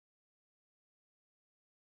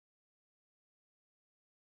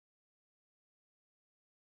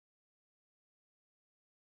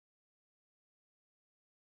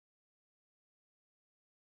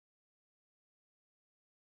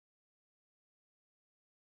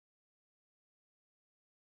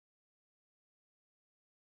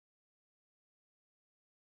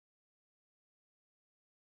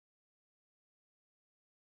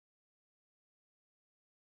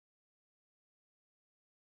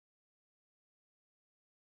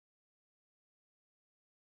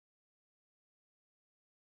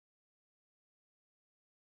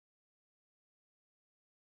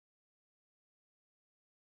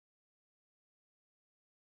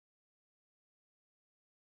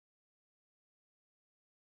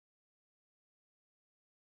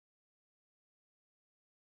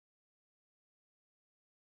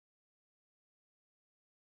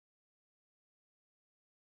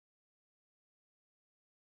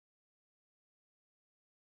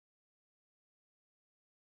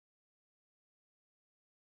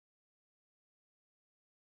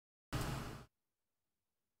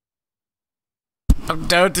I'm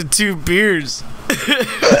down to 2 beers.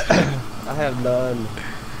 I have none.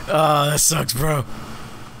 Oh, that sucks, bro.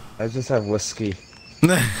 I just have whiskey.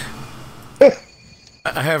 I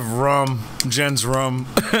have rum. Jen's rum.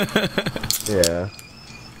 Yeah.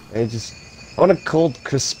 I want a cold,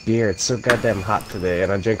 crisp beer. It's so goddamn hot today,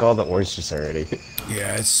 and I drank all the orange juice already.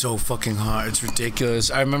 Yeah, it's so fucking hot. It's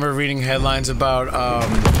ridiculous. I remember reading headlines about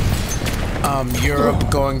Europe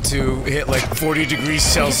going to hit like 40 degrees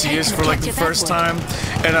Celsius for like the first time,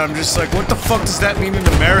 and I'm just like, what the fuck does that mean in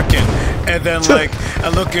American? And then like I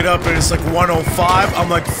look it up and it's like 105. I'm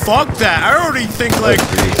like, fuck that. I already think like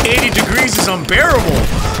 80 degrees is unbearable.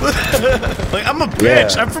 Like, I'm a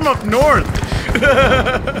bitch. Yeah. I'm from up north.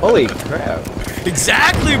 Holy crap.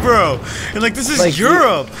 Exactly, bro. And like, this is Like,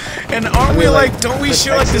 Europe. And aren't we like, don't we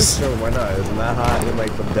share like this? Sure, why not? Isn't that hot in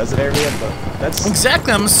like the desert area? But that's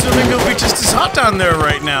Exactly. I'm assuming it'll be just as hot down there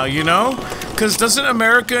right now, you know? Because doesn't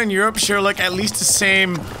America and Europe share like at least the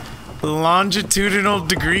same longitudinal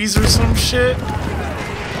degrees or some shit?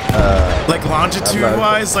 Like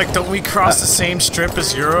longitude-wise, like don't we cross the same strip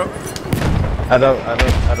as Europe? I don't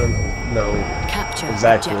know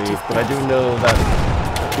exactly, but I do know that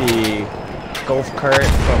the Gulf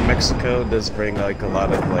current from Mexico does bring like a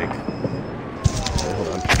lot of like. Hold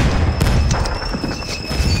on.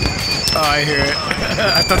 Oh, I hear it.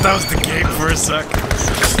 I thought that was the game for a sec.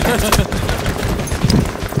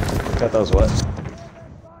 Thought that was what?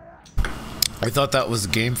 I thought that was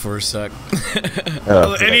the game for a sec.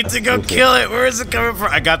 Oh, I need to go kill it. Where is it coming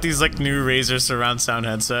from? I got these like new Razer surround sound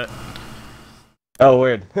headset. Oh,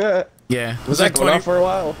 weird. Yeah. Was that going off for a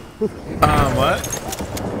while? What?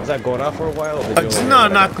 Was that going off for a while? Or did you No,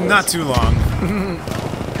 not too long.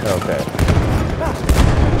 Okay.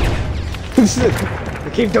 I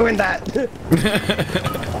keep doing that.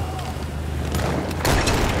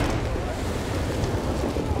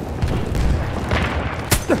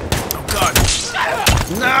 Oh God!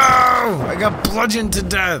 No! I got bludgeoned to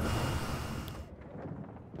death.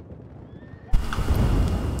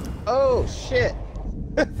 Oh shit!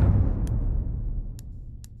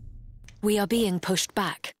 We are being pushed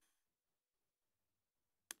back.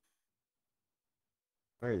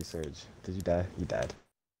 Where are you, Surge? Did you die? You died.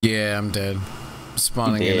 Yeah, I'm dead.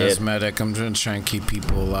 Spawning in as medic. I'm trying to keep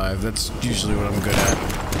people alive. That's usually what I'm good at.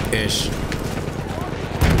 Ish.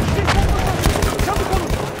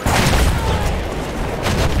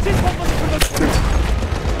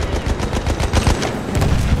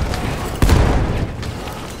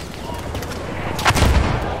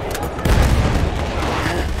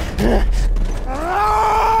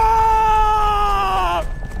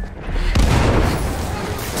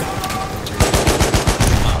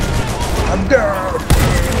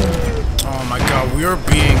 Oh my God, we are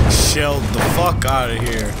being shelled the fuck out of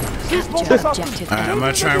here. Alright, I'm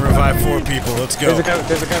gonna try and revive 4 people. Let's go. There's a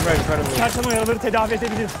guy right in front of me.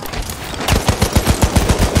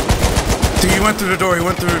 Dude, he went through the door. He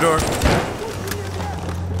went through the door.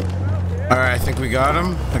 Alright, I think we got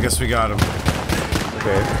him. I guess we got him.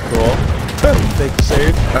 Okay, cool. Thank you,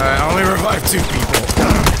 Surge. Alright, I only revived 2 people.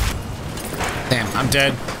 Damn, I'm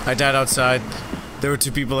dead. I died outside. There were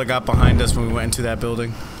 2 people that got behind us when we went into that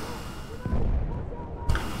building.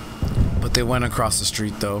 But they went across the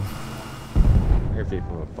street, though. I hear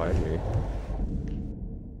people find me.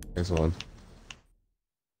 There's one.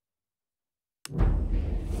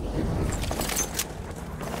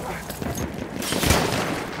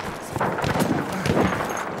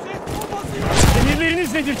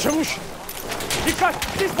 Emirleriniz nedir çavuş? Dikkat!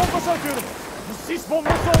 Sis bombası atıyorum. Bu sis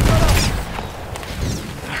bombası onlara.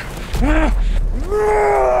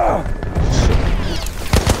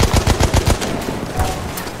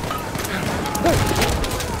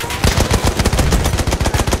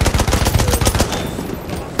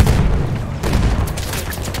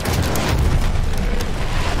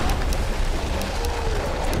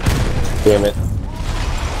 Damn it.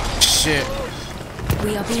 Shit.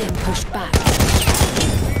 We are being pushed back.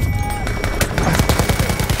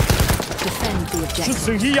 Defend the Şu objective.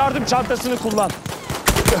 sıhhi yardım çantasını kullan.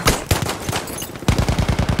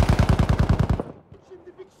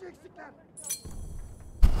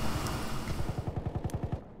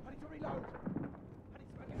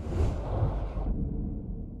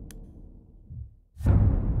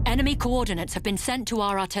 Enemy coordinates have been sent to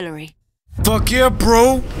our artillery. Fuck yeah,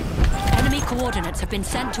 bro. Enemy coordinates have been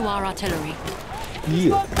sent to our artillery.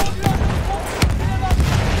 Yeah.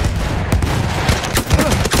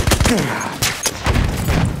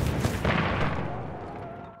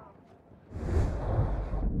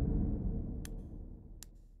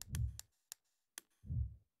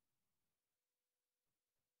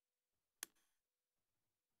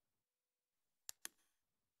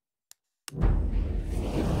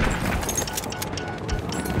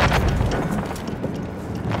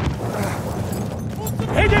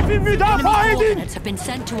 Hedefi Enemy müdafaa edin! coordinates have been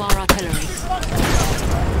sent to our artillery.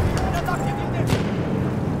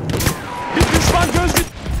 Bir düşman gözcü...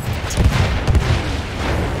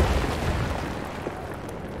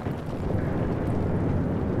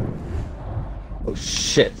 Oh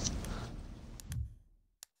shit.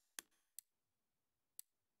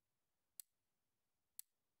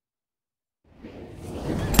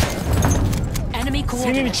 Enemy Senin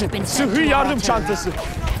coordinates için have been sent sıhhi to our yardım artillery. çantası.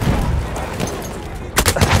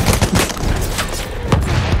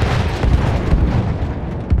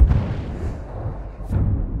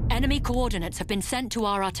 Enemy coordinates have been sent to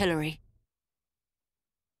our artillery.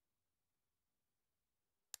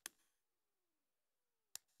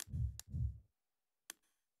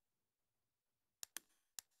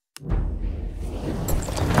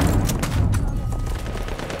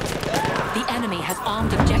 The enemy has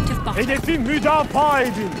armed objective butter. Hedefi müdafaa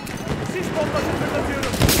edin. Sis bombası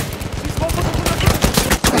fırlatıyorum. Sis bombası fırlatıyorum.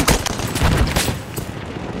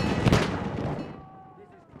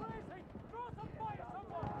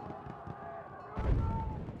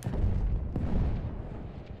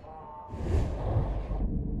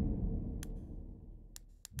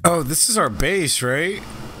 Oh, this is our base, right?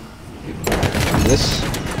 This.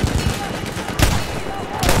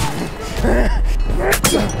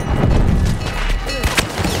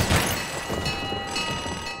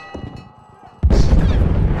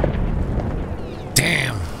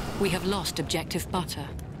 Damn. We have lost objective butter.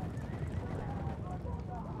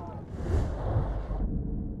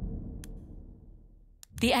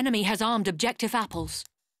 The enemy has armed objective apples.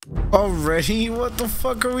 Already? What the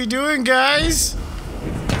fuck are we doing, guys?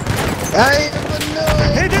 I have no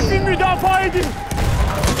idea. Hedefi müdafaa edin.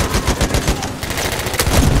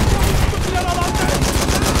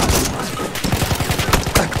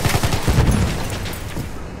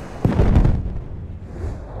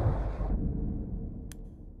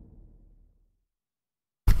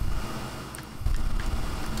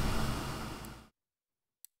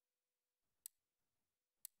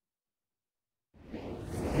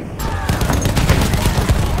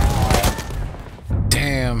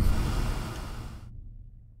 Damn.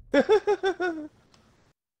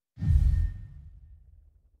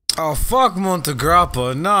 Oh, fuck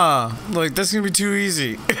Montegrappa. Nah. Like, that's gonna be too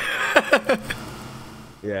easy.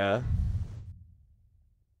 Yeah.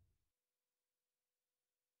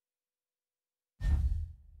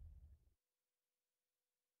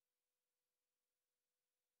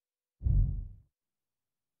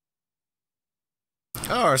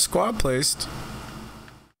 Oh, our squad placed.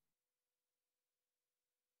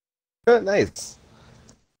 Oh, nice.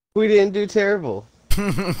 We didn't do terrible.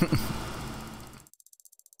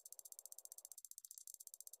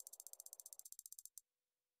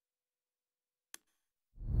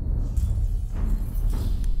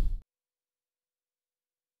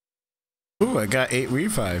 Ooh, I got 8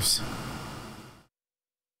 revives.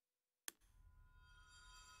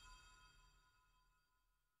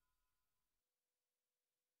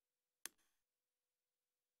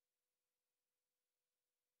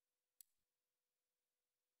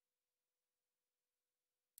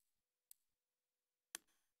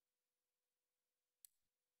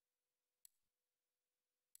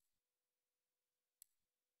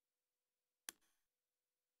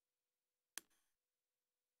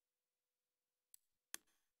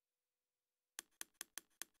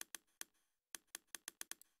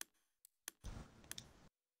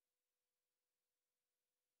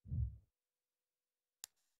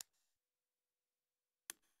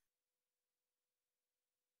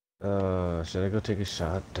 Should I go take a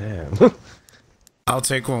shot? Damn. I'll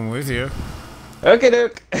take one with you. Okay,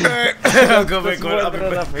 Duke. I'll go make one. I'll,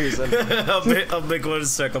 enough reason. I'll make one in a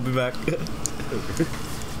sec. I'll be back.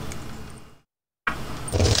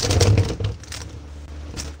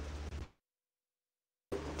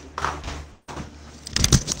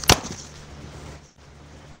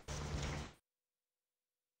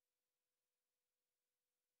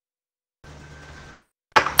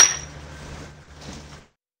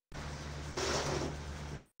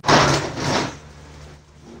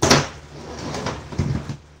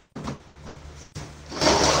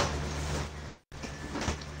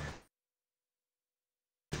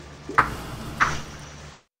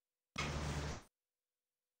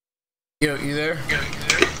 Yo, you there?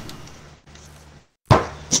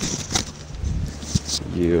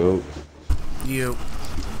 You. You.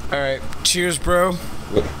 Alright, cheers, bro.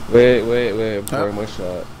 Wait. I'm pouring my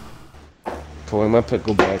shot. Pouring my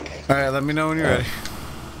pickle back. Alright, let me know when you're ready.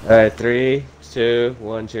 Alright, 3, 2,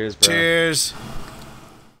 1, cheers, bro. Cheers.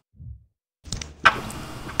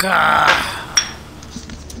 Gah.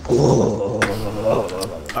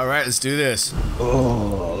 All right, let's do this.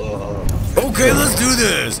 Oh. Okay, let's do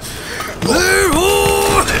this.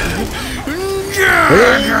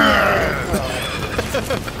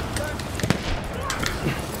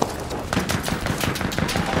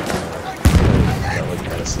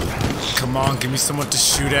 Come on, give me someone to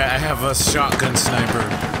shoot at. I have a shotgun sniper.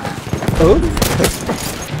 Oh,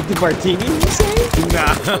 the martini, you say?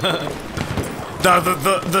 Nah.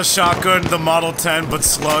 the shotgun, the Model 10, but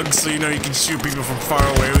slugs, so you know you can shoot people from far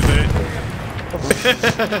away with it.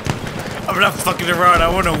 I'm not fucking around. I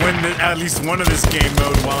want to win at least one of this game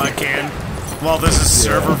mode while I can. While there's a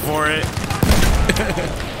server for it.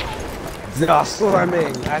 They are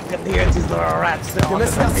swarming. I can hear these little rats. Wir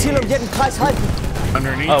müssen das Ziel umgehend Kreis halten.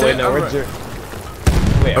 Underneath oh, wait, it? no, we're right.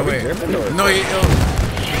 Wait, are we German or? No,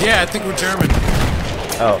 yeah, I think we're German.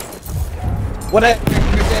 Oh. What I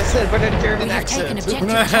said, but a German We have taken accent.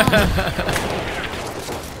 objective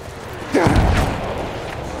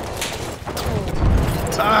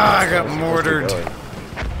Ah, I got mortared.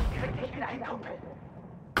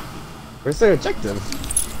 Where's their objective?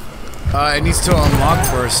 It needs to unlock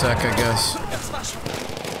for a sec, I guess.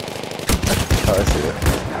 Oh, I see it.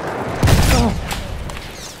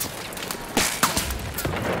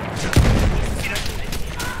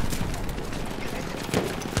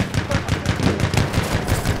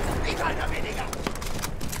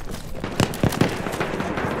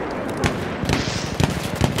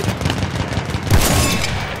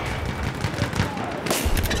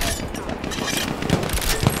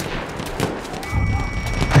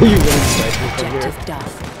 Are you really sniping from here? objective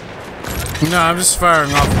Duff. No, I'm just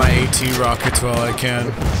firing off my AT rockets while I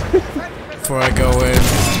can. Before I go in.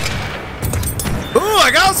 Ooh, I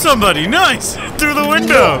got somebody! Nice! Through the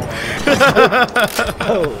window!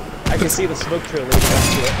 Oh, I can see the smoke trail leading up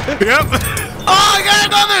to it. Yep! Oh, I got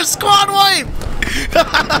another squad wipe!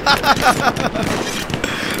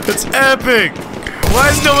 That's epic! Why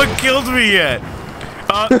has no one killed me yet?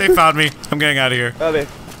 Oh, they found me. I'm getting out of here. Oh, they...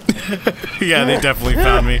 Yeah, they definitely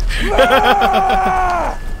found me.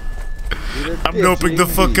 I'm noping the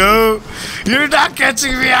fuck out. You're not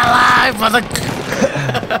catching me alive, mother.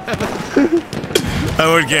 I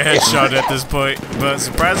would get headshot at this point, but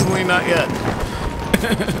surprisingly not yet.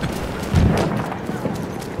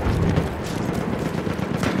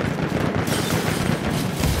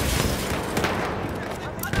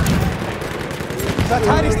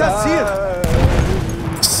 Verteidigt das Ziel.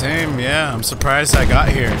 Same, yeah. I'm surprised I got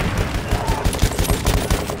here.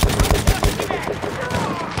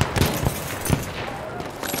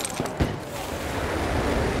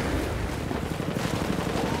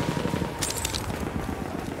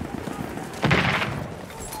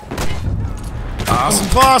 Awesome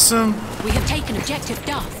possum. We have taken objective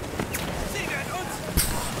Duff.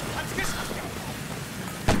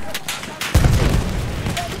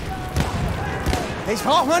 Ich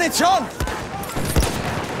brauche Munition.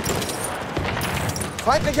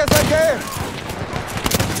 Feindliches Verkehr.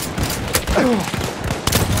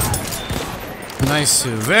 Nice,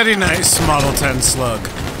 very nice Model 10 slug.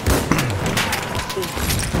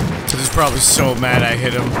 So he's probably so mad I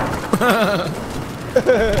hit him.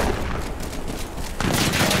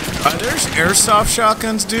 Are there airsoft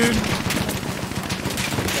shotguns, dude?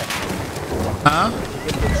 Huh?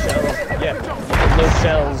 Yeah, no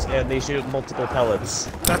shells, and they shoot multiple pellets.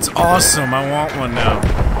 That's awesome. I want one now.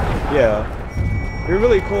 Yeah. They're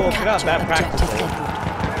really cool. They're not that practical.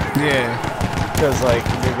 Yeah. Because, like,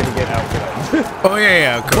 you're gonna get outgunned. Oh,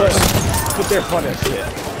 yeah, of course. But they're fun as shit.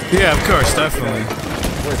 Yeah, of course, definitely.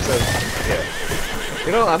 Where it says, yeah.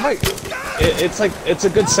 You know, I might... It's like, it's a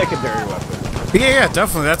good secondary weapon. Yeah,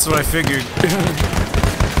 definitely. That's what I figured.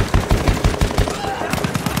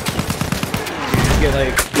 You get,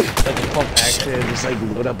 like a pump action, just, like,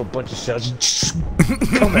 load up a bunch of shells and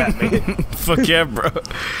come at me. Fuck yeah, bro.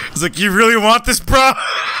 It's like, you really want this, bro?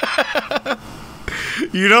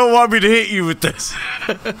 You don't want me to hit you with this.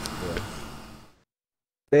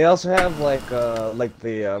 They also have, like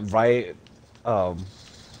the riot,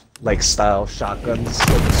 like, style shotguns,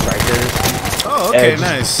 like the strikers. Oh, okay, Edge.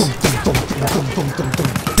 nice.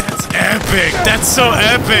 That's epic. That's so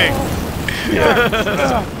epic.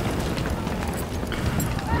 Yeah.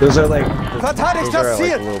 Those are like, Verteidigt das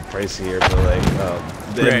like Ziel. a little pricier, but like,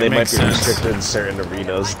 they might be restricted in certain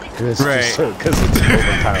arenas. Right. Because it's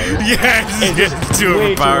overpowered. Yeah, it's too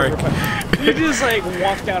overpowering. You just like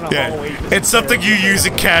walk down a hallway. It's something you use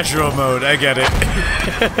in casual mode. I get it.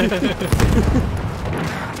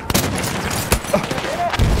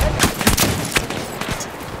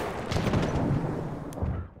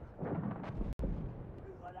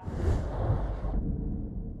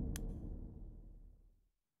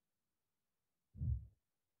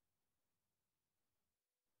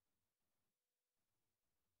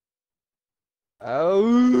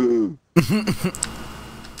 Oh.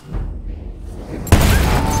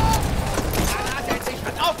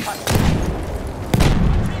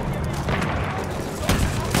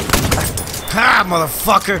 Ha,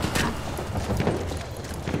 motherfucker!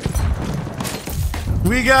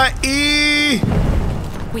 We got E!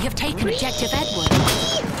 We have taken objective Edward.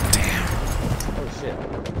 Oh shit.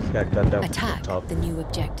 Got gunned down from Attack top. the new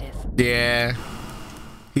objective. Yeah.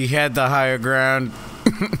 He had the higher ground.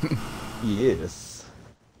 Yes.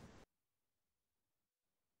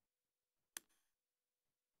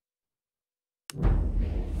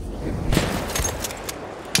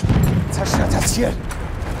 Zerstörter Ziel.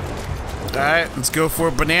 Alright, let's go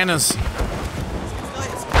for bananas.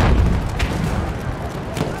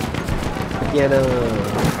 Get him.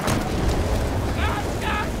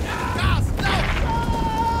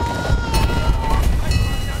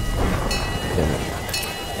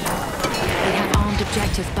 We have armed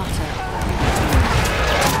objective butter.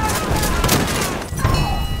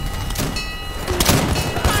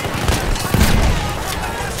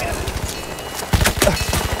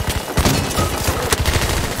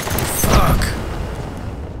 Fuck.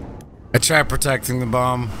 I tried protecting the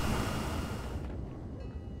bomb.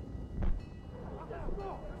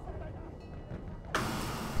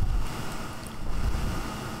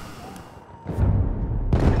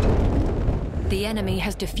 The enemy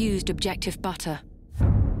has defused objective butter.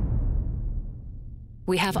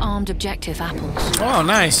 We have armed objective apples. Oh,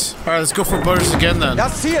 nice. Alright, let's go for butters again then.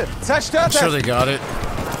 Das Ziel. Zerstört I'm sure es. they got it.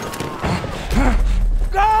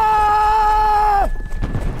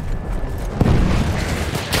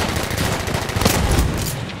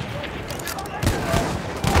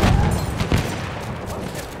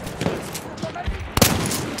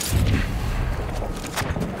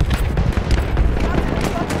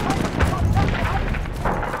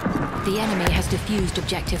 The enemy has defused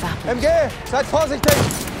objective apples. MG, seid vorsichtig.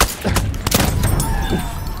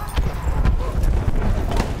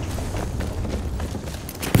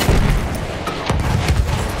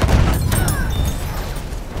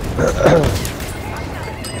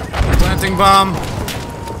 Planting bomb.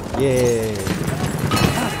 Yeah.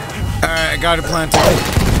 Alright, I got it planted.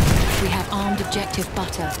 We have armed objective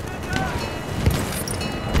butter.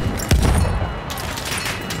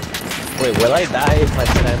 Wait, will I die if I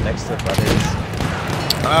stand next to butters?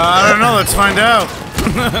 I don't know, let's find out.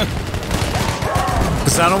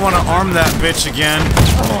 Because I don't want to arm that bitch again.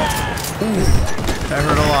 Ooh, that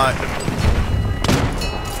hurt a lot.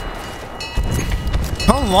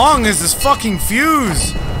 How long is this fucking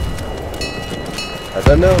fuse? I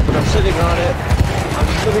don't know, but I'm sitting on it. I'm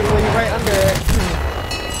literally right under it.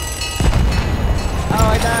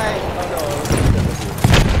 Oh, I died.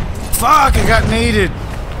 Oh Fuck, I got naded.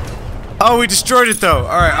 Oh, we destroyed it though.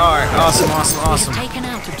 Alright, awesome. We have taken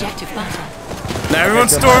out objective butter. Now everyone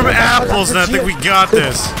storm apples and I think we got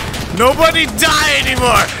this. Nobody die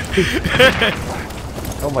anymore!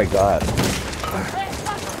 no. Oh my god.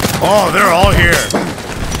 Oh, they're all here.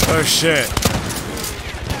 Oh shit.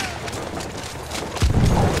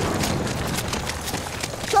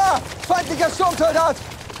 Da! Feindlicher Sturmsoldat!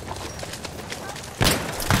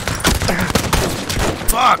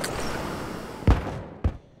 Fuck!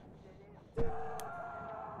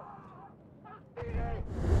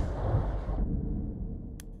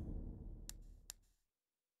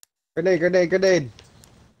 Grenade, grenade, grenade.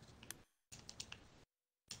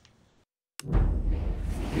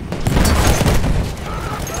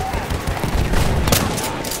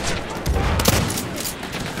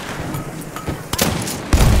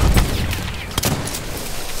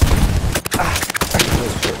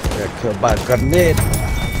 Killed by a grenade.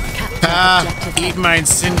 Ah, eat my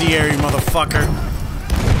incendiary, motherfucker.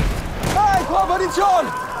 Ah, ich brauche Munition!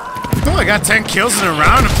 Oh, I got 10 kills in a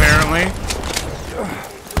round, apparently.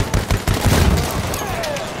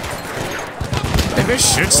 Maybe I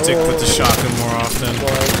should stick with the shotgun more often.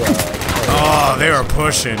 Oh, they are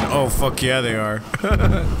pushing. Oh, fuck yeah, they are.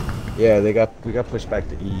 Yeah, we got pushed back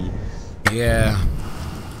to E. Yeah.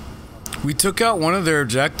 We took out one of their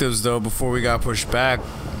objectives, though, before we got pushed back.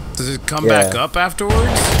 Does it come back up afterwards?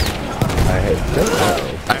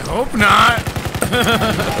 I hope not.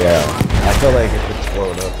 Yeah, I feel like if it's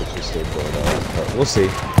blown up, it should stay blown up. But we'll see.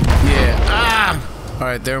 Yeah. Ah!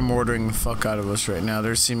 Alright, they're mortaring the fuck out of us right now.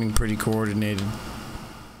 They're seeming pretty coordinated.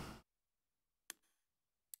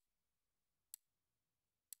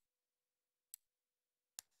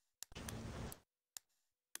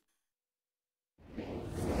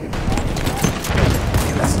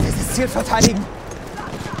 Lassen wir das Ziel verteidigen.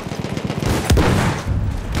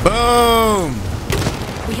 Boom!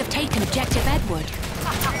 We have taken objective Edward.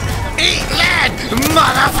 Eat lead,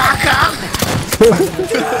 motherfucker!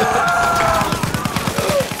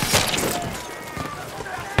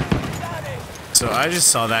 So I just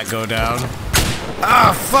saw that go down.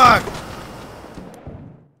 Ah, fuck!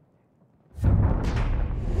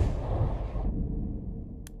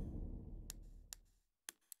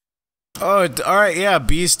 Oh, alright, yeah,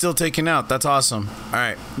 B is still taken out. That's awesome.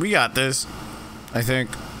 Alright, we got this. I think.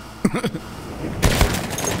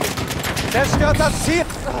 Zerstört das Ziel!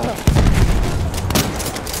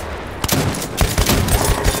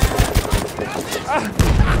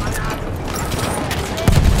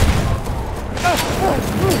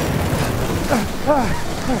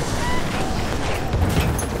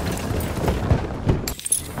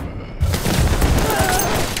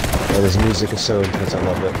 Oh, this music is so intense, I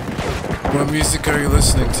love it. What music are you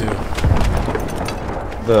listening to?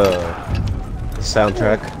 The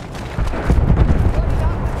soundtrack.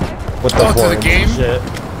 With the to the game? Shit.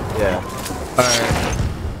 Yeah.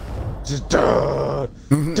 Alright. Just duh,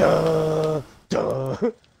 duh,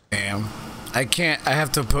 duh. Damn. I can't, I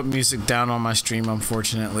have to put music down on my stream,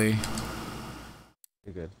 unfortunately.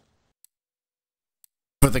 You're good.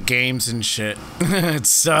 For the games and shit. It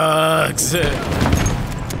sucks.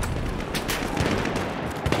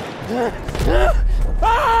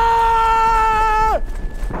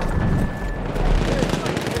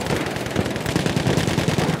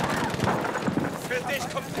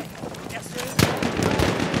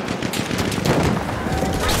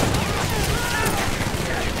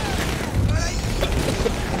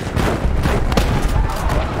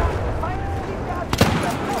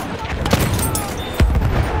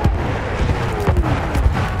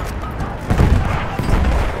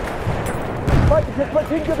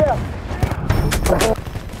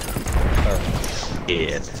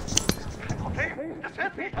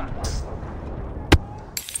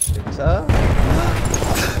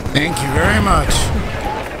 Thank you very much.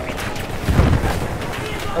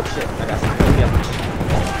 Oh shit, I got something. Yeah.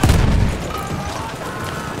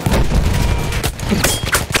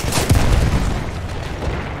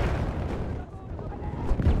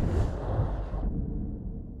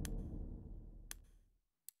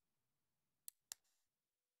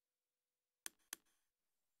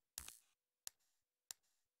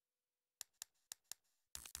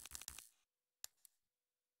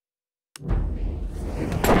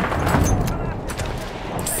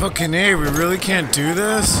 Fucking A, we really can't do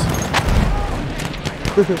this?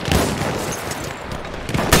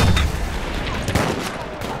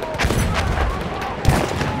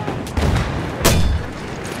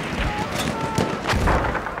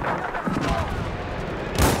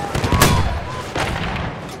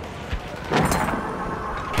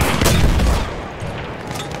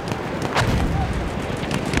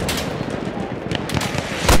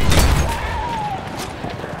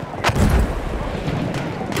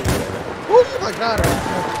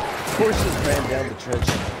 Horses ran down the trench.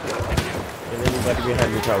 And anybody behind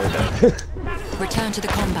me probably died. Return to the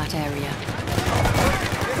combat area.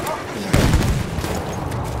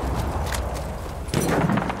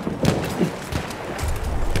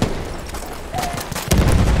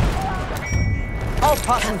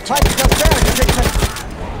 Aufpassen! Feindlicher Sperrgeschichte!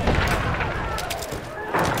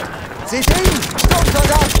 Seht ihr ihn?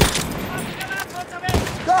 Sturmsoldat!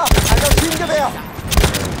 Da! Ein Maschinengewehr!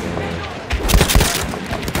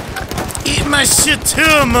 Eat my shit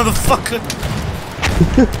too, motherfucker!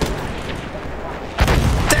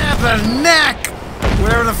 Tabernacle!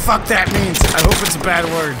 Whatever the fuck that means. I hope it's a bad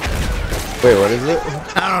word. Wait, what is it?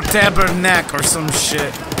 I don't know, tabernacle or some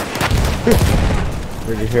shit.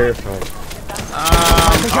 Where'd you hear it from?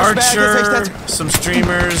 Archer, some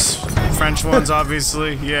streamers, French ones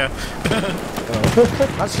obviously, yeah.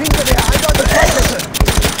 Maschinengewehr! Eindeutig feindliche!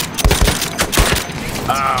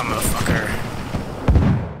 Ah, motherfucker.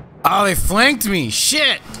 Oh, they flanked me!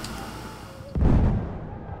 Shit!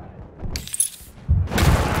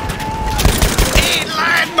 Eat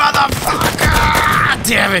line, motherfucker!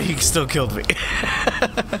 Damn it, he still killed me.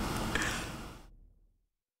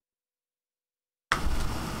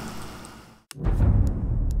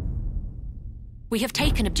 We have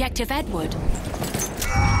taken objective Edward.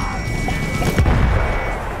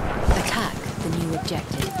 Attack the new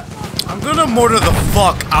objective. I'm gonna mortar the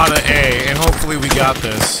fuck out of A, and hopefully we got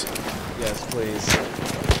this. Yes, please.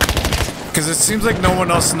 Because it seems like no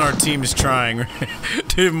one else in our team is trying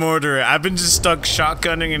to mortar it. I've been just stuck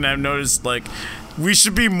shotgunning, and I've noticed, like, we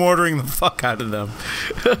should be mortaring the fuck out of them.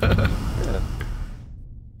 Yeah.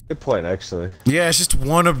 Good point, actually. Yeah, it's just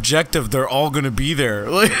one objective. They're all gonna be there.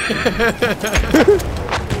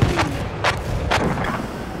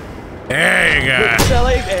 There you go.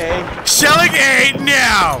 Selling A. A. Shelling A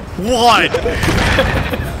now! One!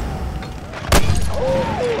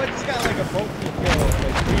 Oh, I just got like a bulky kill,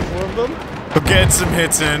 like 3-4 of them. We're getting some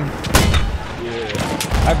hits in.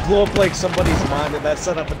 Yeah. I blew up like somebody's mind and that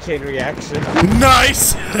set up a chain reaction.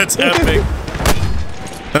 Nice! That's epic.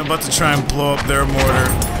 I'm about to try and blow up their mortar.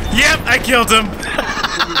 Yep, I killed him!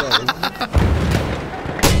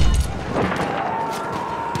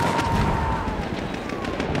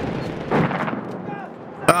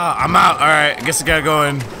 I'm out. Alright, I guess I gotta go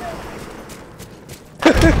in.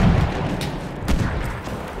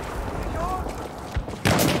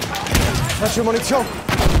 Falsche Munition.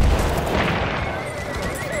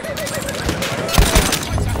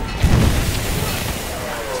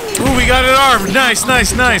 Ooh, we got it armed. Nice,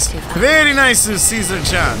 nice, nice. Very nice,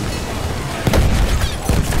 Caesar-chan.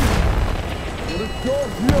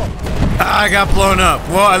 I got blown up.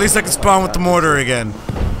 Well, at least I can spawn with the mortar again.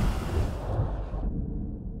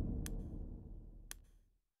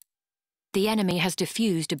 The enemy has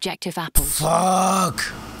defused objective apples. Fuck.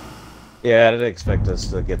 Yeah, I didn't expect us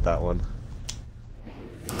to get that one.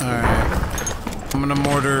 Alright. I'm gonna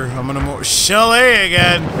mortar. Shell A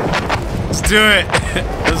again! Let's do it!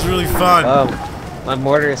 That was really fun. My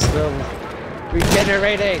mortar is still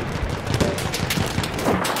regenerating.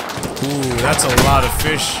 Ooh, that's a lot of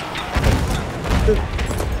fish.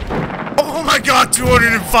 Oh my god,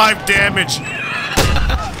 205 damage!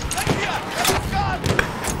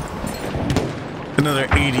 Another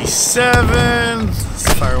 87.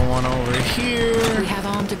 Let's fire one over here. We have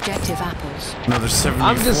armed objective apples. Another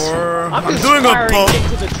 74. I'm just doing a boat.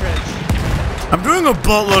 into the trench. I'm doing a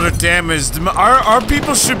boatload of damage. Our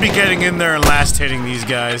people should be getting in there and last hitting these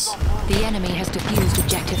guys. The enemy has defused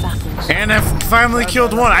objective apples. And I finally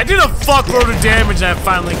killed one. I did a fuckload of damage and I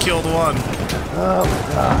finally killed one. Oh my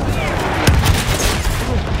god.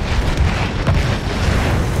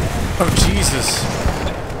 Oh Jesus.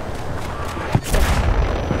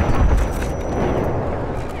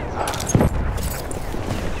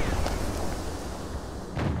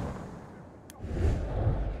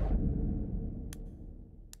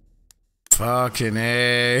 Fucking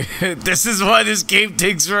A. This is why this game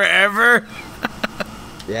takes forever?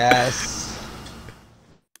 Yes.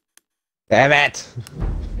 Damn it.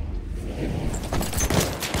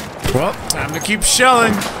 Well, time to keep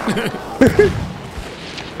shelling.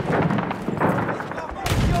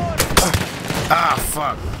 Ah,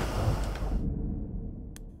 fuck.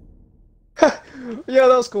 Yeah,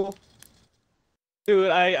 that was cool. Dude,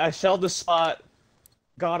 I shelled the spot,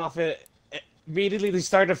 got off it, immediately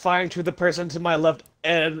started firing to the person to my left,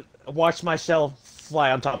 and watched my shell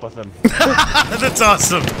fly on top of him. That's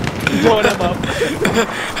awesome. Blowing him up.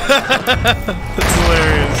 That's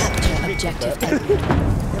hilarious. Objective A.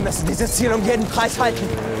 Wir müssen dieses Ziel um jeden Preis halten.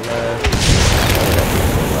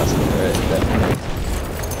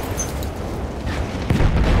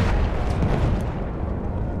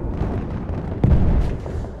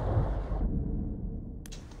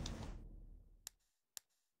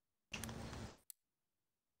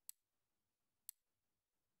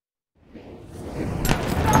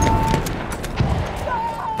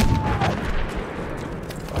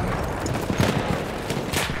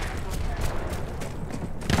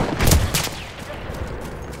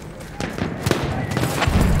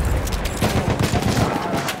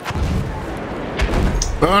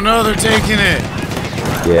 Oh no, they're taking it.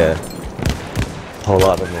 Yeah. Whole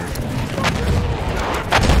lot of them.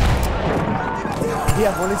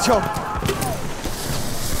 Hier, Munition.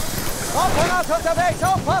 Granat unterwegs,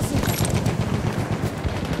 aufpassen!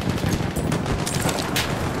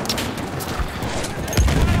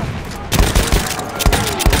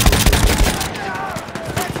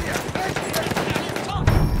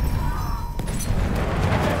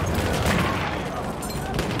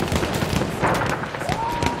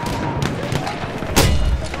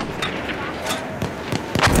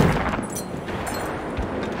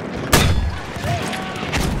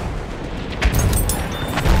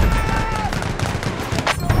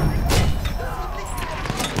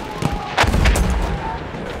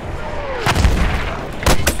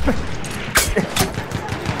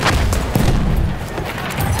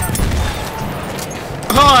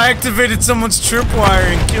 Oh, I activated someone's tripwire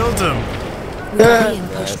and killed him. We're being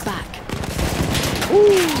pushed back.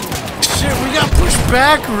 Shit, we got pushed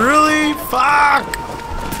back? Really? Fuck!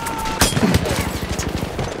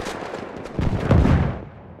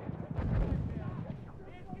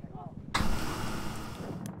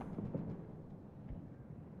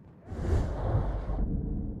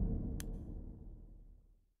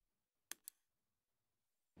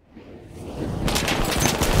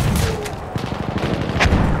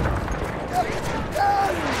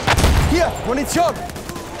 Munition!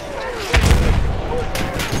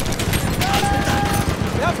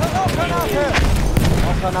 Werfe Rauchgranate!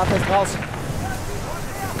 Rauchgranate ist raus.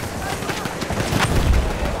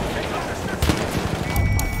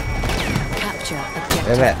 Capture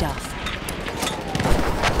objective Duff.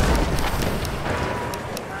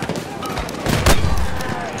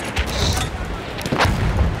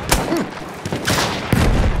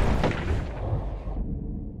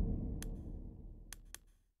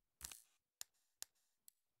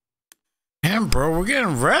 Damn, bro, we're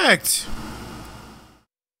getting wrecked.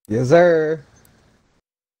 Yes, sir.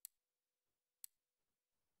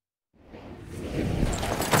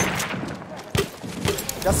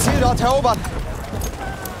 Das Ziel dort erobern!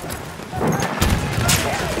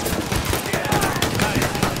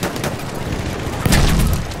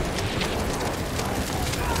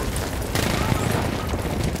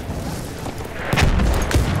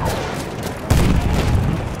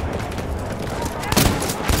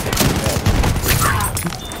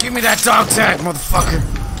 Give me that dog tag, motherfucker.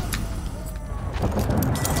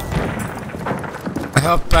 I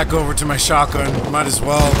helped back over to my shotgun. Might as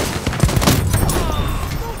well.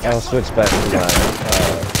 I'll switch back to my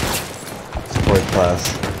support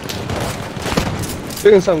class.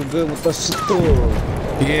 Doing something good with the support.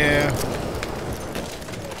 Yeah.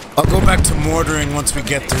 I'll go back to mortaring once we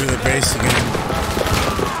get through the base again.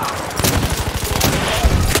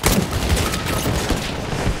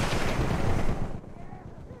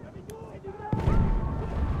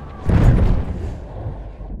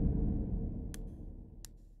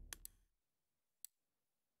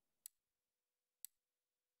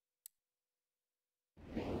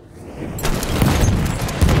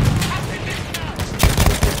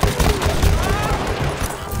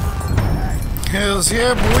 Hells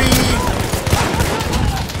yeah, boy!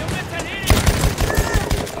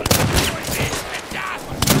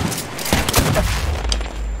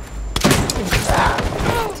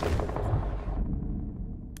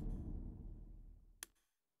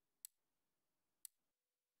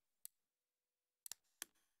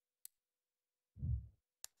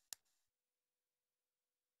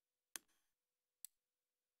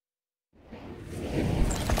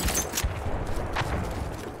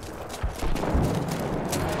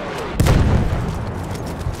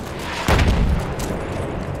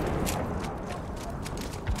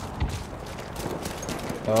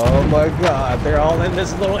 Oh my god, they're all in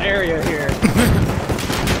this little area here.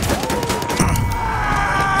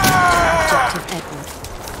 Objective Edward.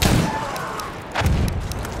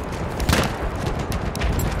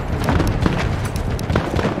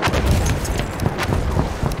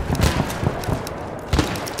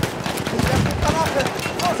 Granate!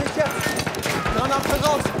 Vorsicht jetzt! Granate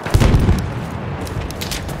raus!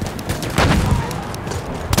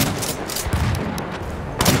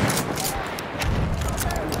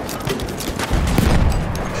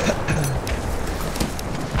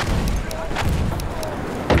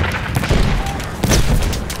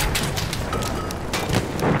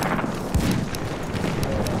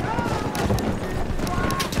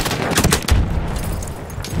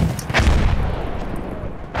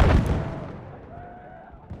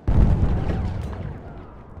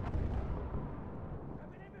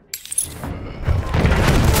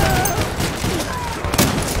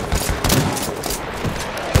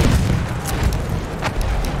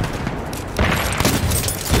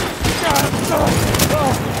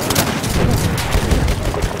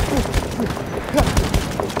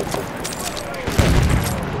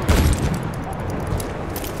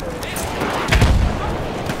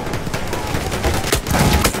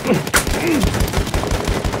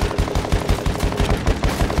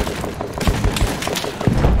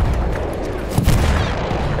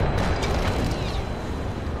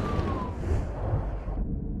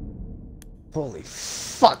 Holy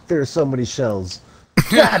fuck, there's so many shells.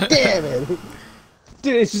 God damn it.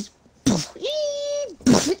 Dude, it's just...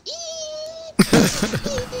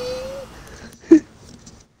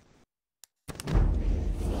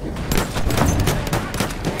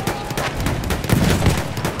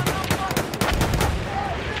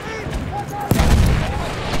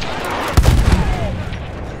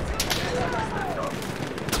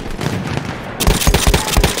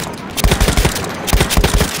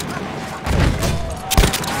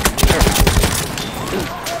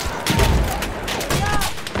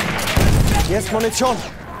 Hier ist Munition.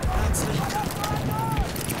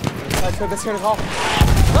 Zeit für ein bisschen Rauch.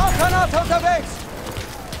 Rauchgranate unterwegs!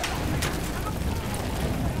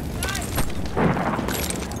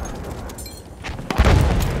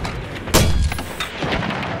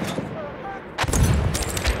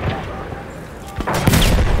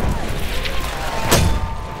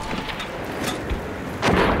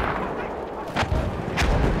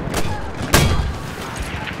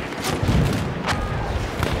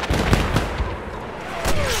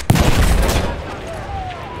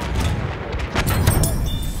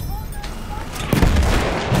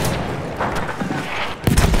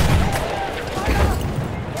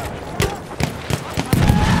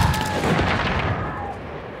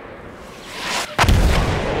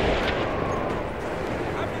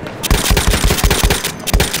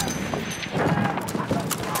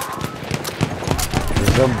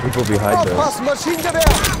 People behind us. Aufpassen,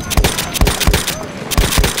 Maschinengewehr!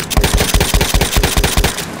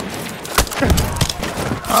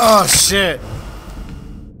 Oh shit.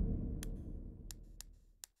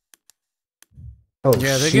 Oh,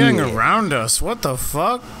 Yeah, they're shit. getting around us. What the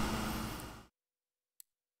fuck?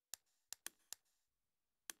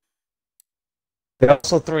 They're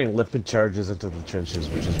also throwing lipid charges into the trenches,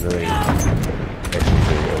 which is really actually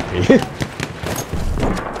very OP.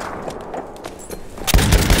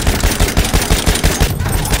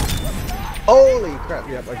 Holy crap!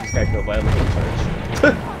 Yep, I just got killed by a lipid charge.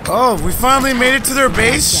 Oh, we finally made it to their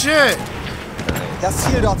base? Shit. Das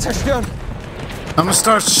Ziel dort zerstören! I'm gonna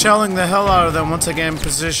start shelling the hell out of them once I get in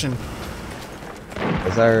position.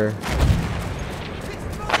 Is our...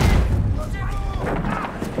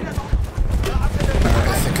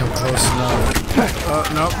 I think I'm close enough. Oh,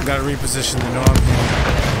 nope, gotta reposition. They know I'm here.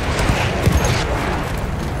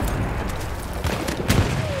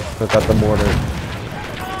 Look at the mortar.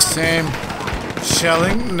 Same.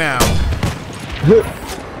 Shelling now.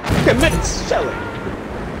 Commence shelling!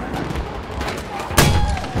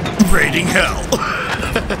 Raiding hell.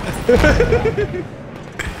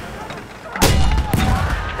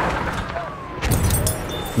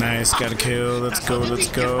 Nice, got a kill. Let's go, let's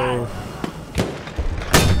go.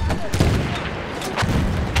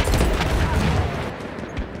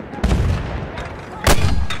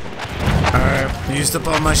 Alright, used up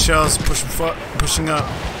all my shells. Pushing up.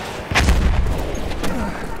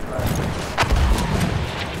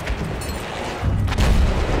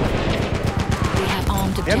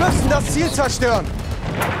 Wir müssen das Ziel zerstören!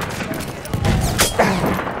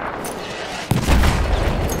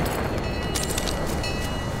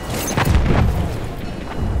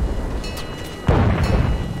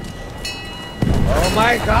 Oh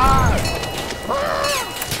my god!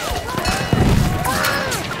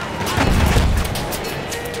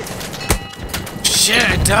 Shit,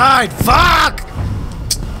 I died! Fuck!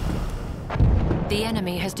 The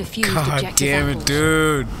enemy has defused God objective damn it, apples.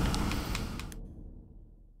 dude.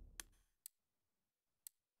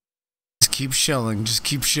 Just keep shelling, just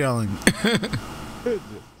keep shelling. Keep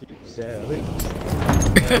shelling.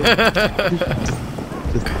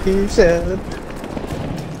 Just keep shelling.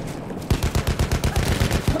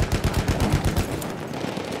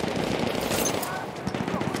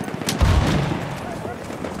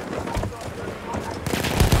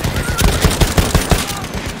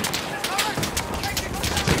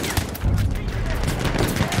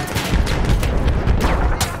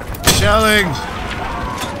 Shelling!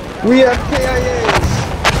 We have KIAs!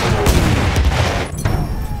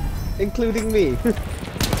 Including me.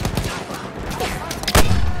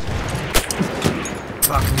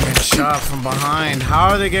 Fucking getting shot from behind. How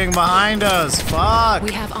are they getting behind us? Fuck!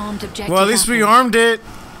 We have armed objective Well, at least we apples. armed it.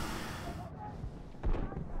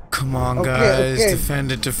 Come on, Okay, guys. okay.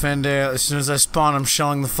 Defend it, defend it. As soon as I spawn, I'm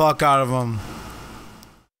shelling the fuck out of them.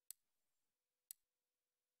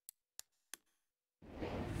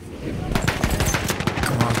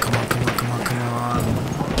 Come on, come on, come on, come on, come on.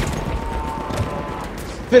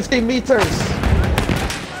 50 meters!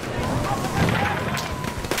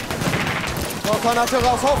 Granate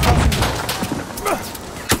raus, aufpassen!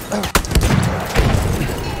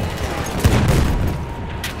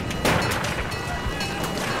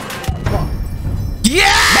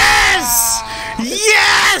 Yes!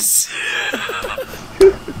 Yes!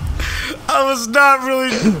 I was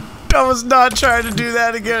not trying to do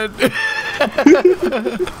that again.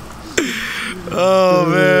 Oh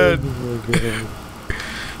man.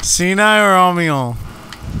 Sinai or Amiens?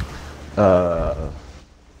 Oh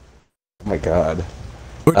my god.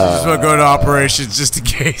 We're just gonna go to operations just in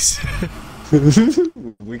case.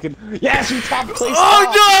 We can. Yes, we top place.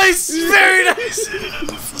 Oh, nice! Very nice!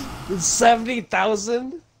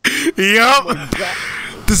 70,000? Yup!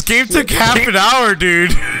 This game took half an hour,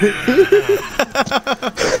 dude.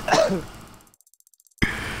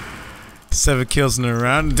 7 kills in a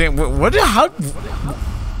round. Damn, how?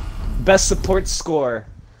 Best support score.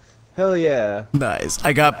 Hell yeah. Nice.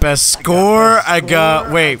 I got best score. Wait, that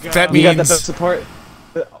You got the means. best support.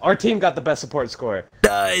 Our team got the best support score.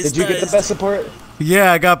 Nice. Did you get the best support?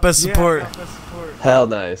 Yeah, I got best support. Hell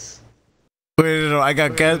nice. Wait, no, I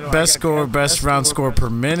got best score, best round score per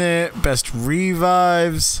minute, best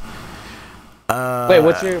revives. Wait,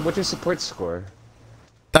 what's your support score?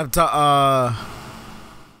 My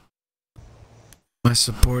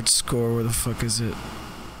support score, where the fuck is it?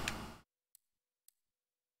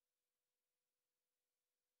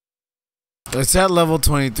 It's at level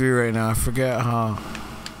 23 right now. I forget how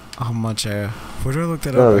much I... Where do I look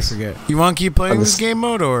that up? I forget. You want to keep playing this game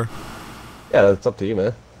mode, or...? Yeah, that's up to you,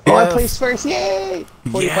 man. Yeah. Oh, I placed first! Yay!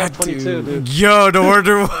 right? 45-22, dude. Yo, no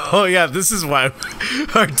wonder. Oh yeah, this is why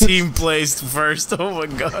our team placed first. Oh my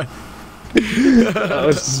god. I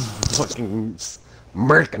was just fucking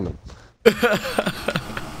murking them.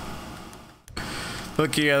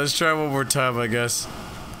 Okay, yeah, let's try one more time, I guess.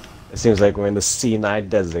 It seems like we're in the Sinai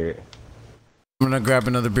desert. I'm gonna grab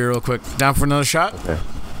another beer real quick. Down for another shot? Okay.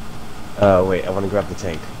 Wait, I want to grab the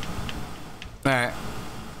tank. Alright.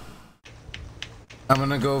 I'm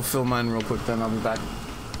gonna go fill mine real quick, then I'll be back.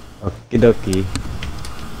 Okie dokie.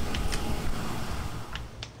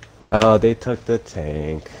 Oh, they took the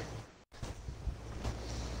tank.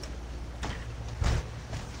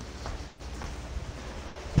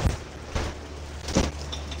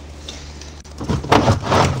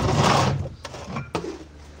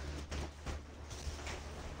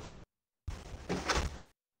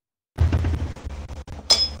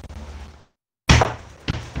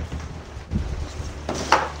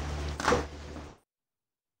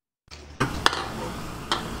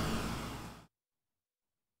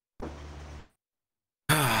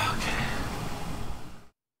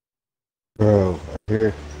 Bro,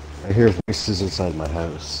 I hear voices inside my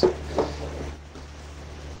house.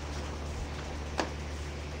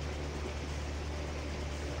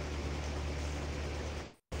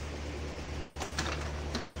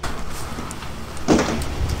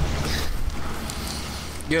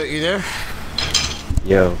 Yo, you there?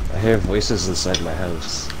 Yo, I hear voices inside my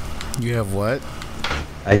house. You have what?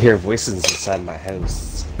 I hear voices inside my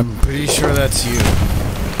house. I'm pretty sure that's you.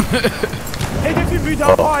 Hedefi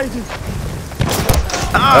müdafaa edin.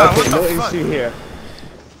 Ah, Okay, what no the fuck? issue here.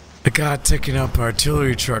 The guy taking up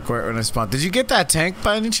artillery truck right when I spawned. Did you get that tank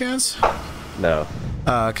by any chance? No.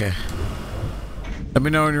 Okay. Let me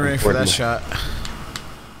know when you're ready for that shot.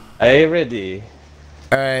 I ain't ready.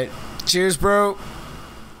 Alright. Cheers, bro.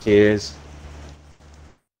 Cheers.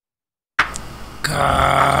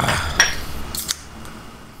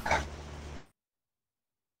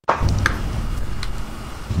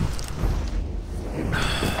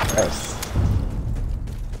 Yes.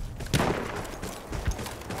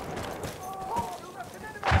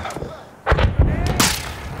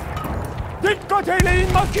 Dikkat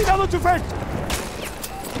eyleyin makinalı tüfek.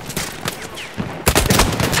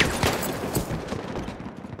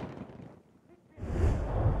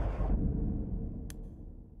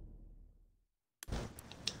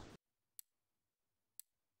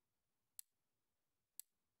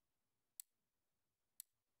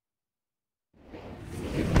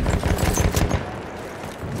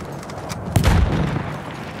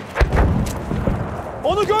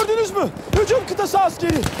 Onu gördünüz mü? Hücum kıtası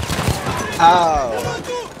askeri. Oh.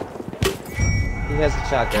 He has a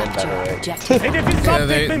shotgun, by the way. Hedefi Yeah, zapt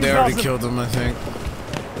they etmemiz already lazım. killed him, I think.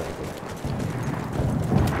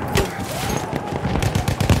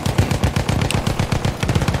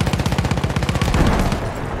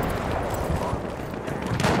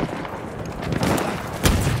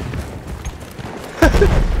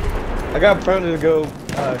 I got prompted to go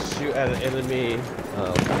shoot at an enemy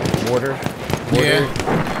mortar. Yeah.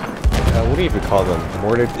 What do you even call them?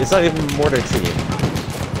 Mortar? It's not even mortar team.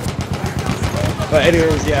 But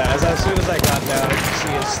anyways, yeah. As soon as I got down, I could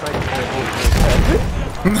see a sniper over his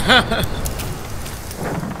head.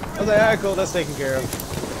 I was like, alright, cool, that's taken care of.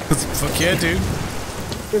 Fuck yeah, dude.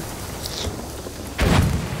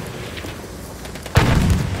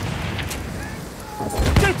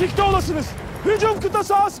 Tetikte olasınız. Hücum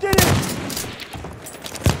kıtası askeri.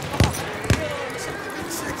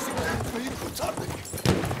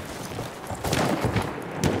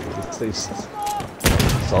 It tastes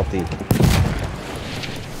salty.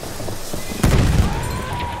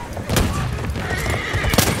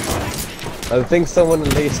 I think someone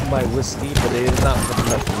laced my whiskey, but they did not put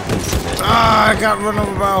enough juice in it. Ah, I got run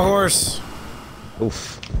over by a horse.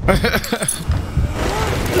 Oof.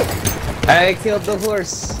 I killed the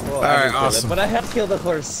horse. Well, Alright, I didn't kill awesome. it, but I have killed a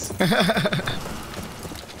horse.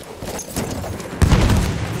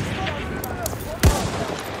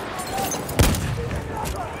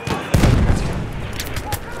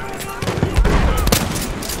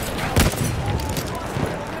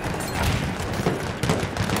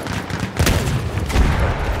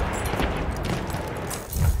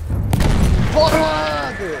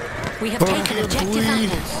 We have taken objective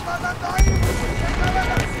apples.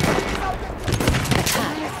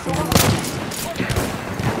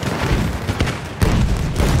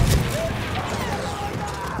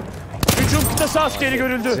 Hücum kıtası askeri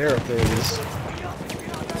görüldü. Zero things.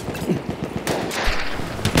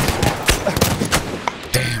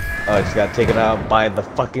 Oh, I just got taken out by the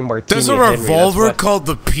fucking martini. There's a Henry, that's revolver what- called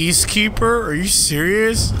the Peacekeeper? Are you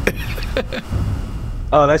serious?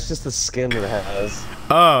 Oh, that's just the skin it has.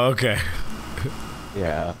 Oh, okay.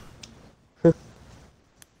 Yeah.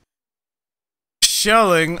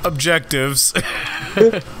 Shelling objectives.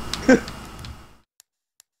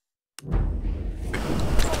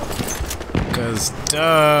 Cause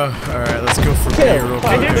duh. Alright, let's go for B real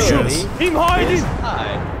quick, I guess. Im Heidi!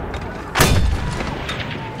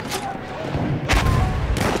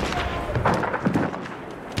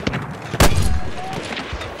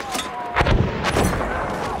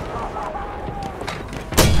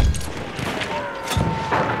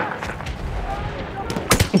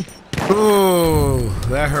 Ooh,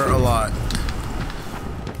 that hurt a lot.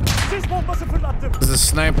 There's a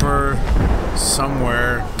sniper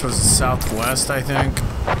somewhere towards the southwest, I think.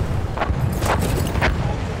 I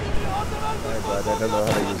don't know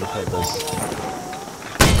how to use a compass.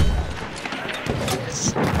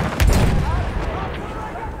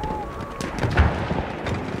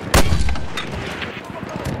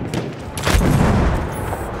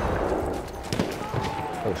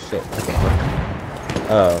 Oh shit.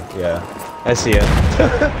 Oh, yeah. I see him.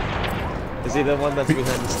 Is he the one that's behind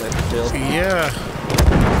the sniper field? Yeah.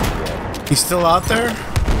 He's still out there?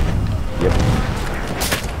 Yep.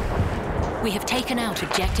 We have taken out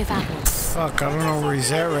objective apples. Fuck, I don't know where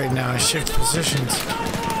he's at right now. I shift positions.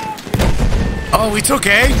 Oh, we took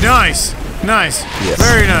A? Nice. Nice. Yes.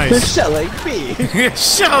 Very nice. Shelling B.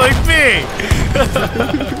 Shelling B.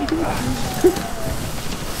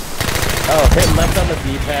 Oh, hit left on the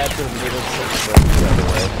D-pad to move it the other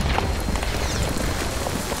way.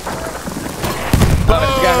 Oh,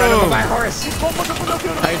 you got run over my horse.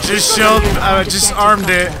 I just armed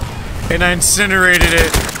it, and I incinerated it.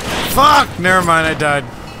 Fuck! Never mind, I died.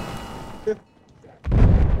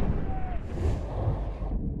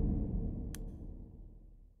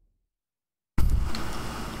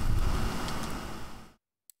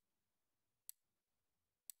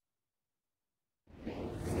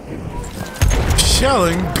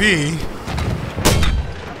 Shelling B.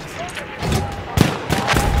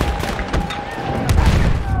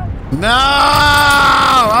 No!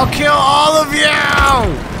 I'll kill all of you!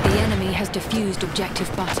 The enemy has defused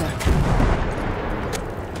objective butter.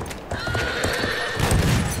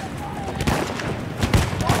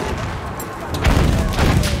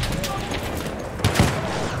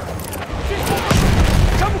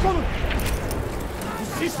 Çabuk olun!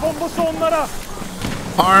 Sis bombası onlara!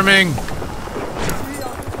 Arming.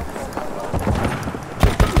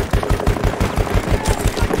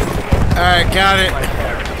 Alright, got it.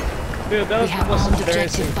 Dude, that was the most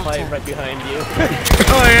embarrassing fight right behind you.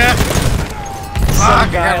 Oh yeah?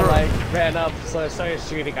 Some guy like ran up, so I started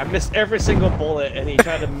shooting. I missed every single bullet, and he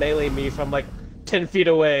tried to melee me from like 10 feet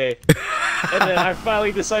away. And then I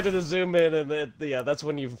finally decided to zoom in, and then, yeah, that's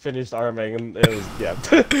when you finished arming, and it was, yeah,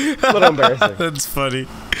 a little embarrassing. That's funny.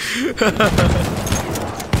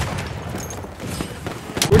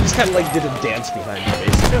 We just kind of like did a dance behind you,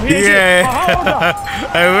 basically. Yeah.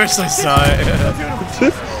 I wish I saw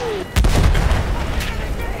it.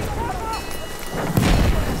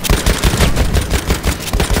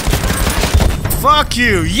 Fuck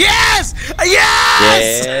you! Yes!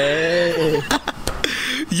 Yes! Yeah.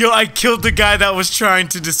 Yo, I killed the guy that was trying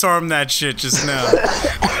to disarm that shit just now.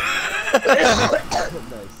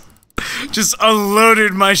 Nice. Just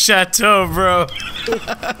unloaded my chateau, bro.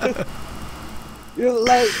 You're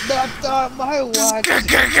like, not on my watch.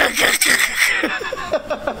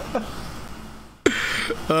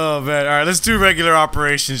 Oh man, alright, let's do regular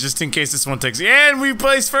operations just in case this one takes. And we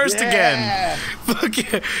place first again! Fuck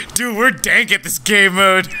yeah. Dude, we're dank at this game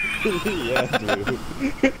mode. Yeah, dude.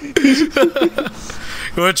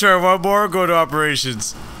 You wanna try one more or go to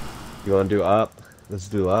operations? You wanna do up? Let's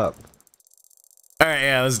do up. Alright,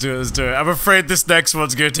 yeah, let's do it. I'm afraid this next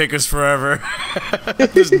one's gonna take us forever.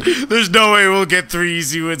 there's no way we'll get 3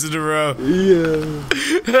 easy wins in a row. Yeah.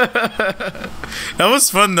 That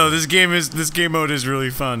was fun though. This game mode is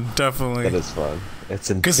really fun, definitely. That is fun.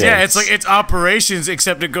 It's intense. Because yeah, it's like it's operations,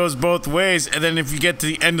 except it goes both ways, and then if you get to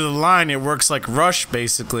the end of the line, it works like Rush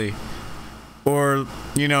basically, or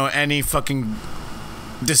you know any fucking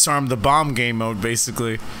disarm the bomb game mode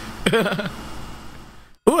basically.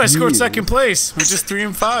 Ooh, I scored second place with just 3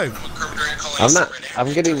 and 5.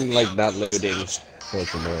 I'm getting like not loading, so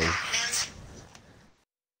it's annoying.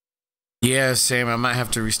 Yeah, same. I might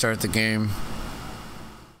have to restart the game.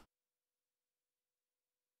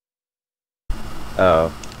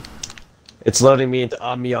 Oh. It's loading me into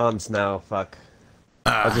ambiance now, fuck.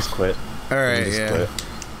 I'll just quit. Alright, yeah. Quit.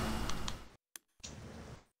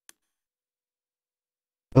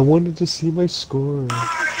 I wanted to see my score.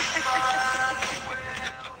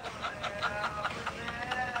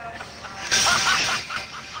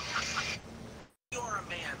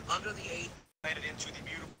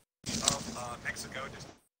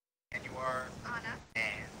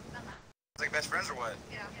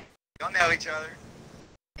 Don't know each other.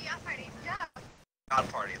 Yeah, party. Yeah. Not a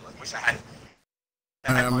party. Look, wish I had.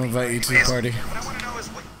 Alright, I'm gonna invite you to the party. What I want to know is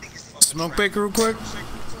what you think is the Smoke Baker real quick?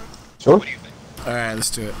 Sure. What do you think? Alright, let's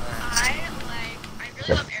do it. I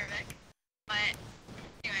really love Arabic, but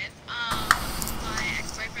anyways, my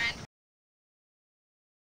ex-boyfriend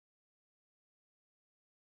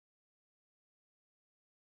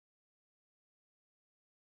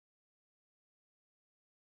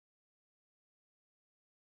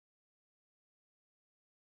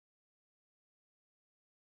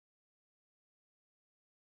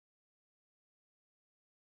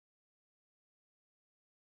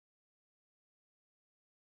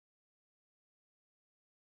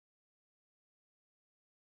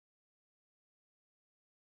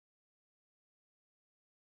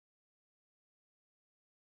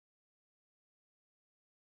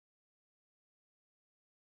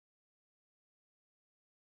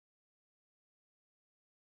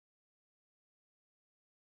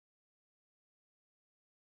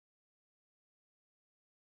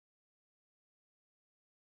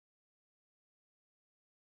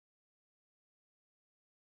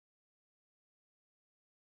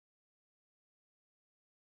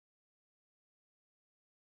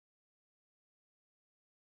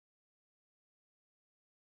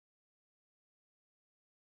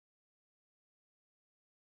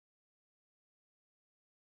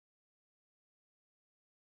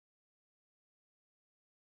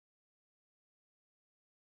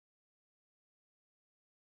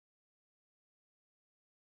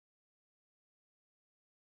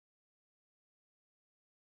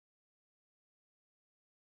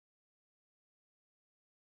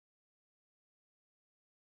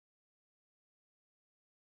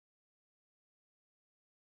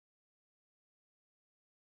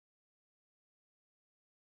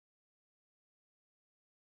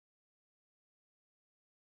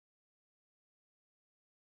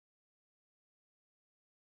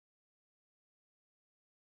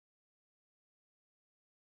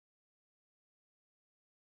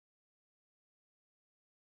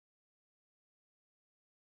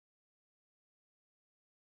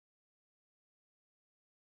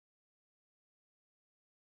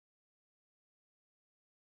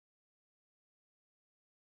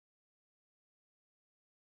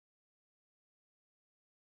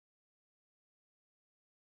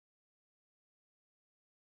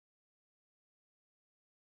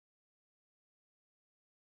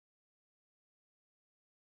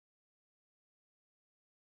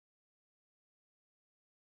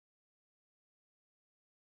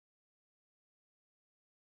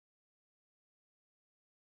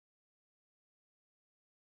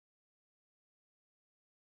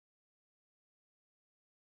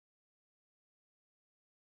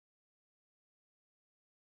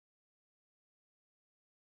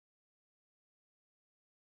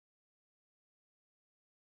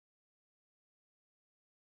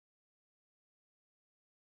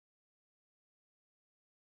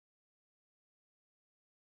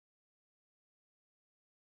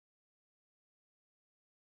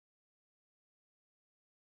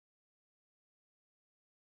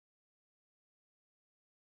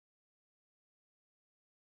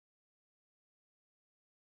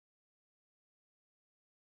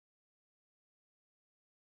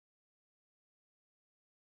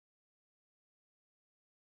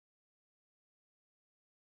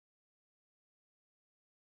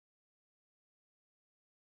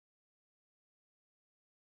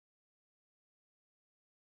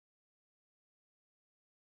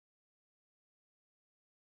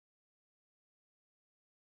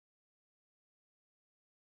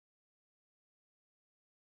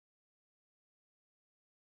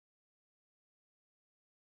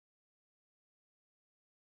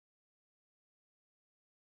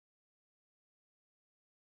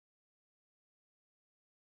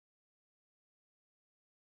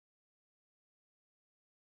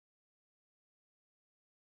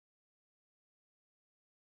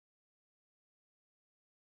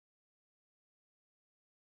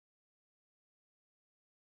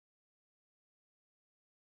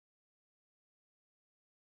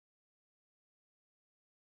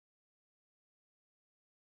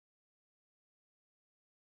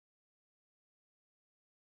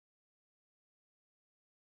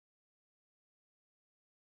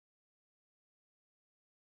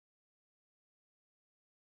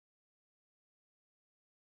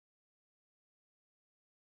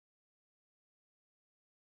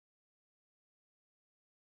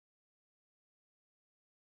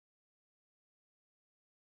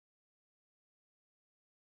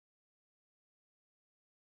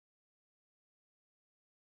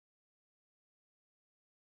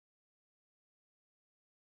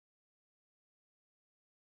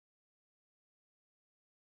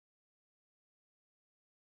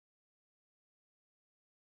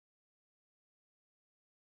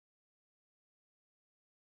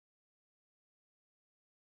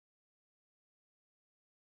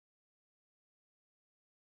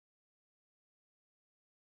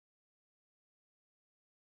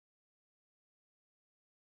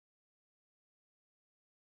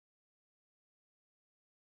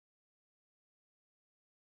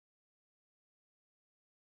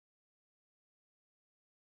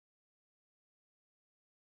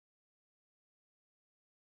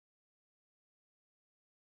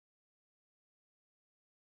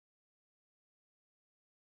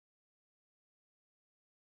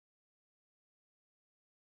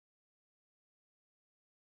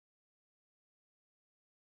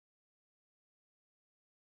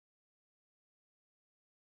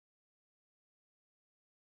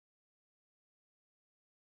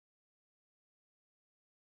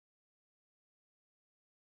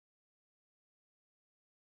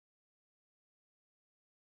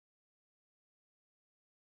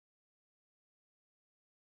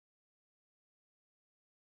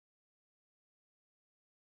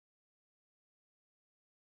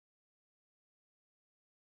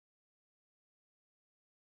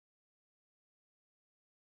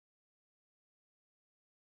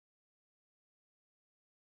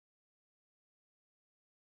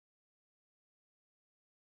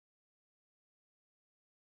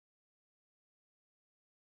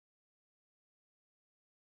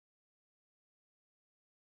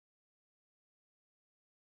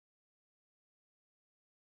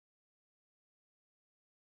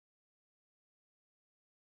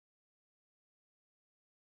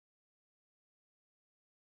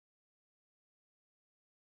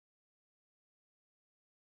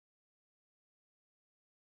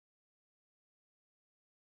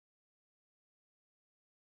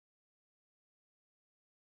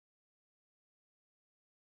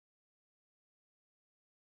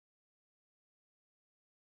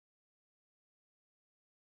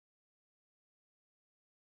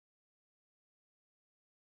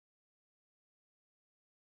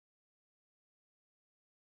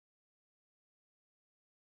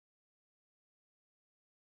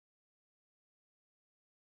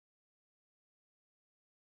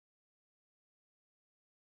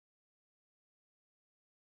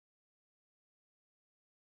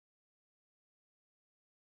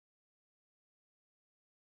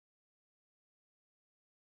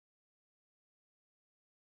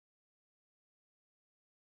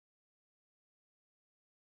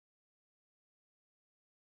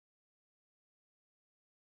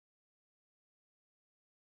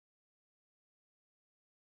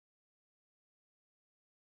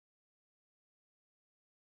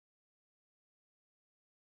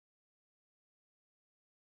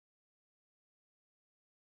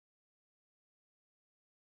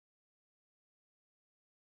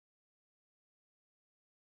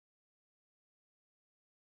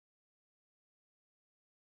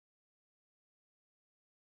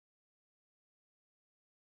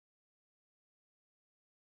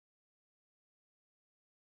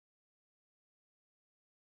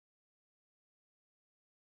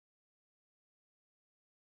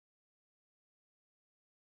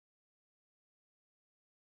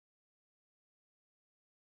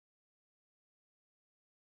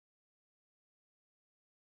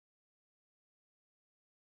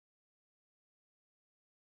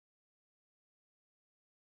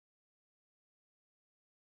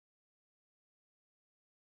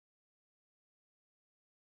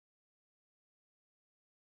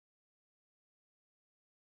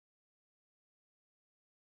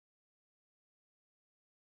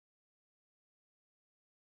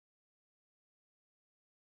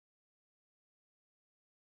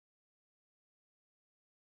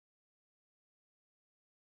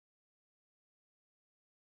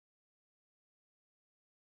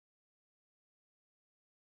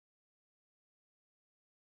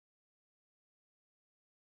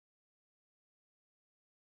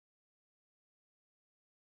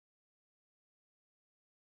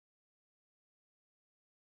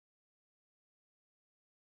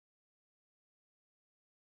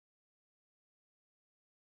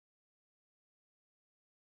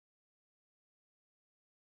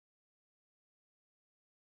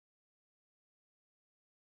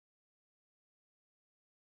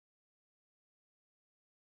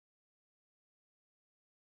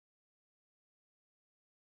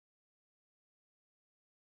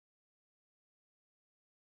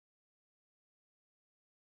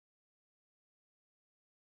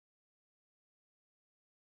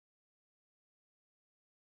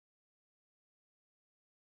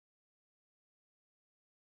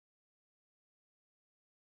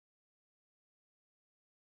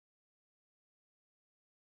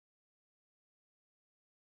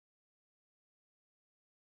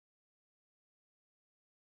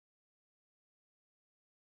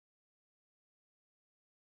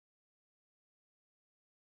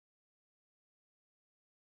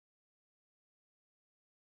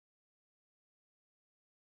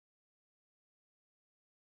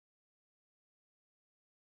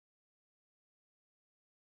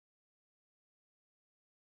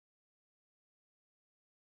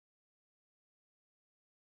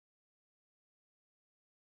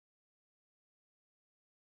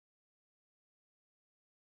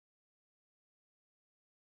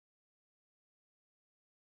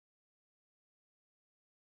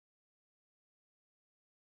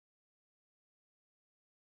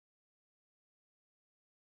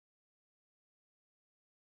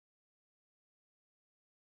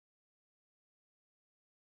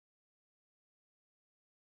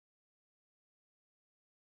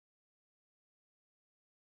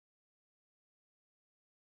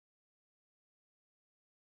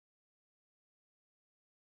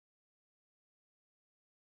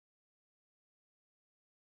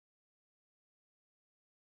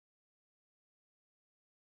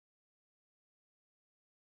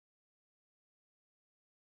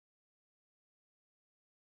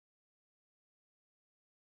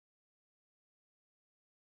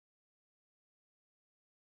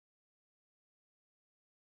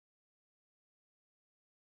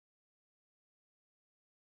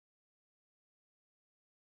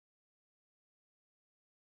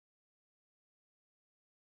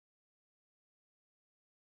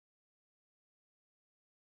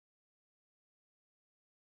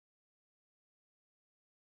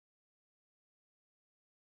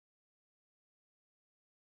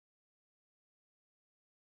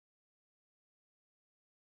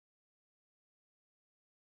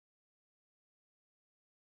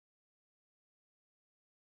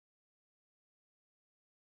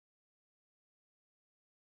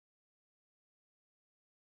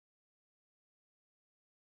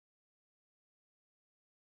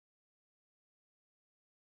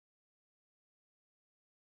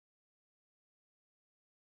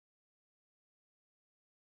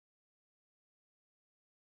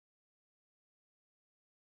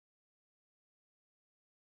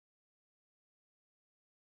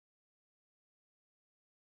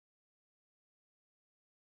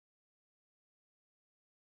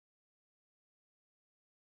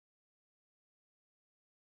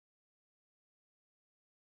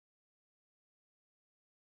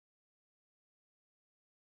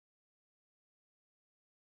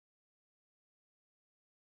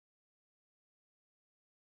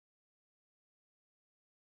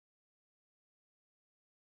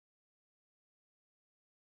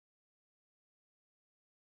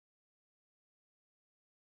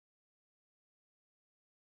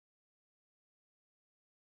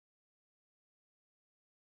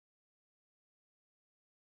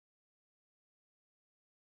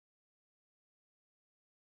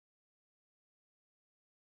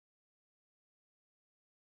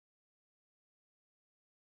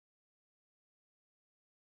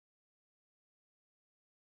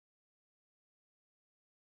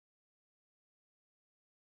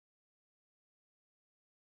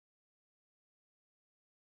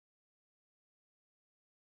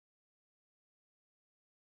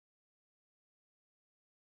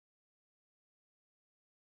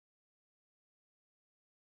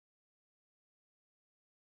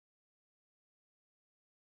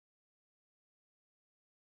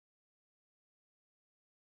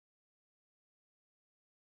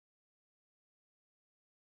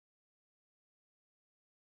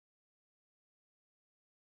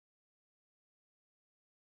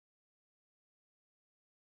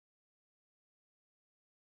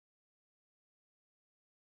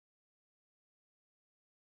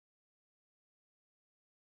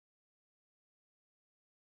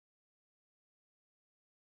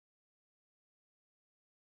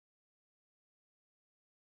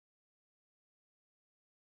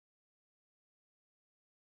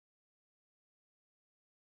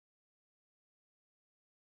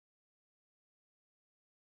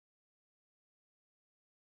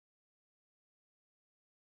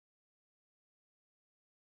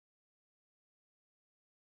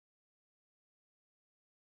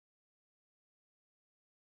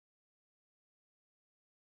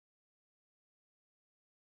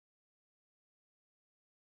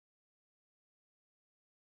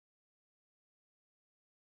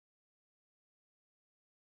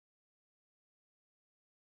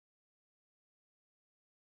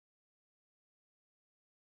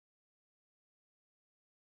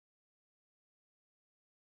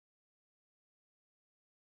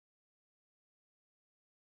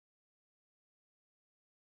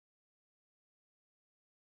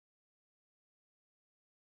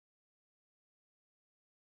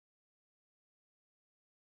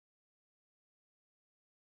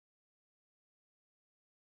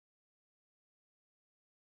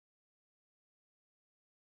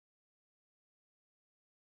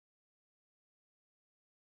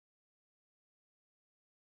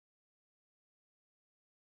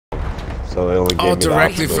So it only gave me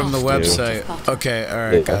directly the from the website. Okay,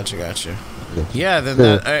 alright, gotcha. Yeah, then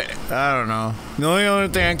that, I don't know. The only other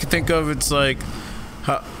thing I can think of, it's like,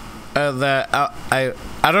 I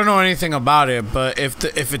don't know anything about it, but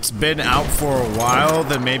if it's been out for a while,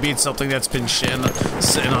 then maybe it's something that's been sitting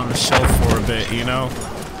on the shelf for a bit, you know?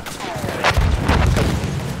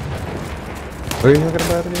 What are you talking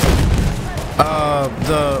about again?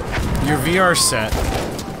 Your VR set.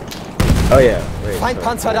 Oh yeah, wait.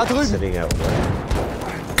 Feindpanzer da drüben. Sitting out.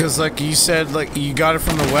 Cause like you said, like you got it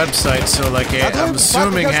from the website, so like I'm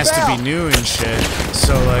assuming it has to be new and shit.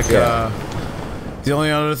 So like, the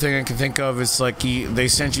only other thing I can think of is like they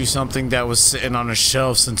sent you something that was sitting on a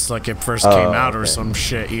shelf since like it first came out or some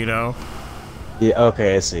shit, you know? Yeah.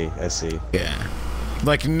 Okay, I see. Yeah.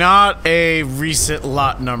 Like not a recent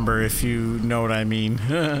lot number, if you know what I mean.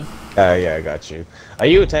 Yeah, I got you. Are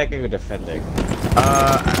you attacking or defending?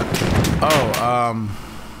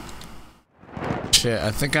 Shit,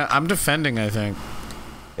 I think I'm defending, I think.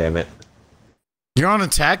 Damn it. You're on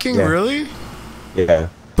attacking? Yeah. Really? Yeah.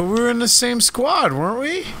 But we were in the same squad, weren't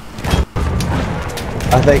we?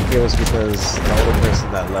 I think it was because the only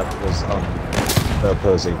person that left was on the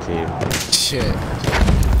opposing team. Shit.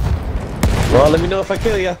 Well, let me know if I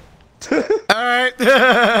kill ya. Alright.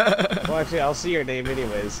 Well, actually, I'll see your name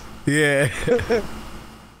anyways. Yeah.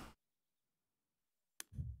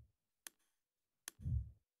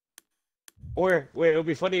 Or, wait, it would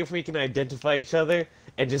be funny if we can identify each other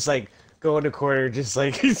and just, like, go in the corner, just,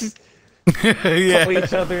 like, Yeah. call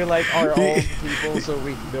each other, like, our own people so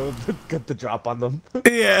we know get the drop on them.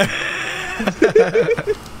 Yeah.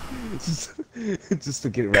 just to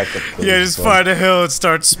get wrapped up. Yeah, just find a hill and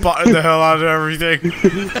start spotting the hell out of everything.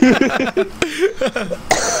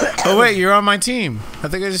 Oh wait, you're on my team. I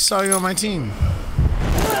think I just saw you on my team.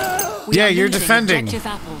 Yeah, you're defending.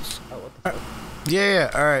 Yeah,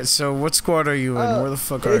 alright, so what squad are you in? Where the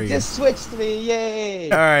fuck are you? It just switched me,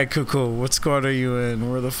 yay! Alright, cool. What squad are you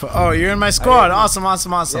in? Where the fuck? Oh, you're in my squad! Awesome.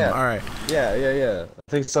 Yeah. Alright. Yeah.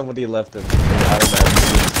 I think somebody left him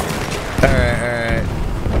automatically. Alright.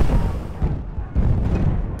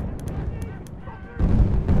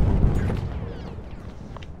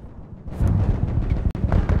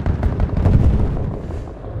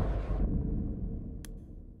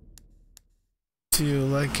 Feel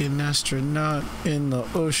like an astronaut in the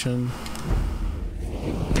ocean.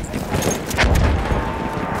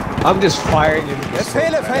 I'm just firing him.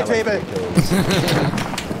 Befehle, Feldwebel!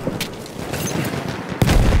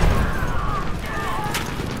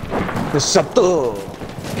 The chateau!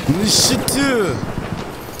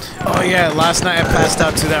 Oh yeah, last night I passed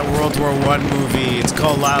out to that World War I movie. It's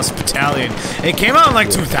called Last Battalion. It came out in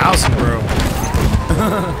like 2000, bro.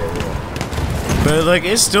 But like,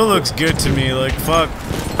 it still looks good to me. Like, fuck.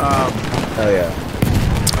 Oh yeah.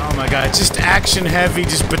 Oh my god, just action heavy,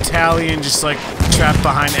 just battalion, just like trapped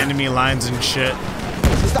behind enemy lines and shit.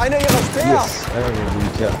 Ist einer ihrer Speer! Yes, I remember you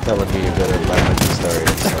telling me about it like the story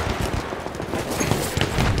and stuff.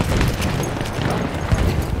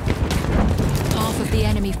 Half of the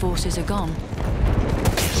enemy forces are gone.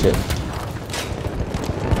 Shit.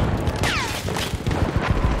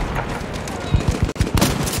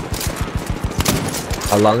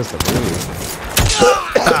 How long is the movie?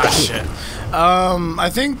 Ah, shit. I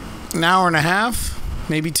think an hour and a half,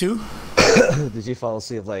 maybe 2. Did you fall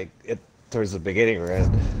asleep like towards the beginning or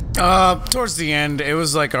end? Towards the end. It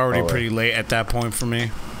was like already pretty late at that point for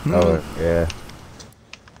me. Oh, yeah.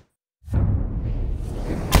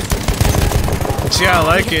 But yeah, I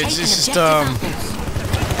like it. It's just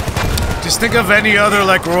think of any other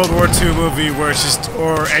like World War II movie where it's just,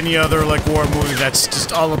 or any other like war movie that's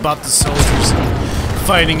just all about the soldiers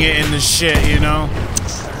fighting it in the shit, you know?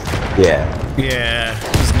 Yeah. Yeah,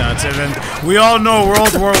 it's nuts. And then we all know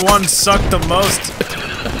World War I sucked the most.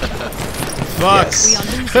 Fuck.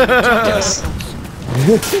 Yes.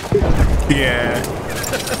 Yeah.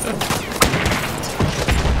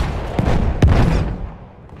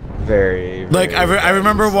 Very Like, I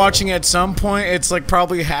remember watching at some point, it's like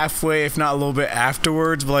probably halfway, if not a little bit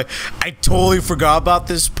afterwards, but like, I totally forgot about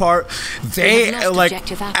this part. They, like,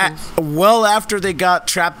 well after they got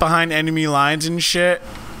trapped behind enemy lines and shit,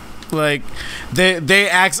 like, they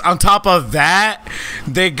on top of that,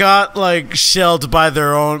 they got, like, shelled by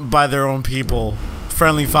their own people.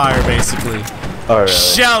 Friendly fire, basically. Oh, really?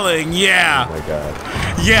 Shelling, yeah. Oh my god.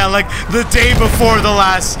 Yeah, like the day before the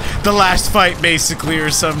last fight, basically,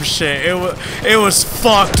 or some shit. It was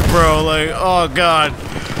fucked, bro. Like, oh god,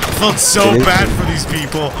 I felt so bad for these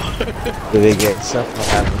people. Did they get several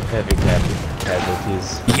heavy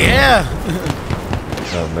casualties? Yeah.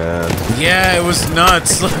 Oh man. Yeah, it was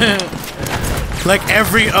nuts. like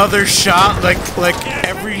every other shot, like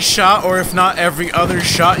every shot, or if not every other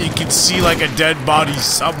shot, you could see like a dead body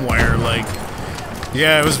somewhere. Like,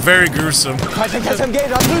 yeah, it was very gruesome.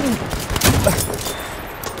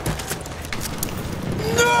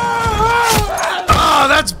 Oh,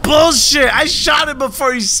 that's bullshit! I shot him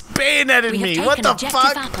before he bayoneted me. What the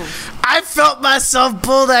fuck? I felt myself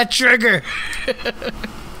pull that trigger.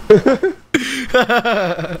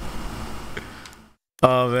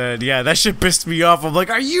 Oh man, yeah, that shit pissed me off. I'm like,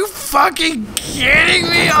 are you fucking kidding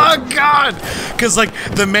me? Oh god! Cause like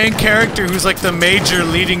the main character, who's like the major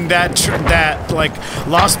leading that like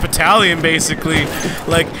Lost Battalion, basically,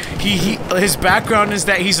 like his background is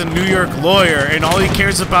that he's a New York lawyer, and all he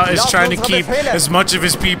cares about is trying to keep as much of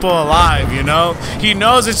his people alive. You know, he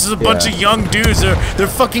knows it's just a bunch of young dudes. They're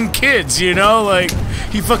fucking kids. You know, like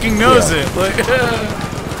he fucking knows it. Like,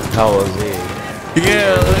 how old is he?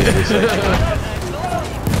 Yeah.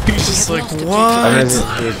 He's just like, what?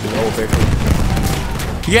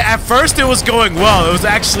 Yeah, at first it was going well. It was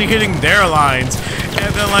actually hitting their lines.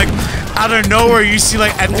 And then, like, out of nowhere, you see,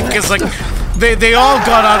 like, I think it's like, they all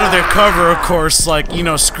got out of their cover, of course, like, you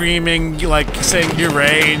know, screaming, like, saying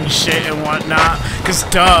hooray and shit and whatnot. Because,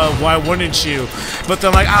 duh, why wouldn't you? But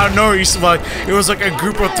then, like, out of nowhere, you see, like, it was like a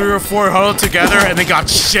group of 3 or 4 huddled together and they got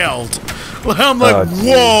shelled. I'm like,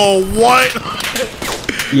 whoa, what?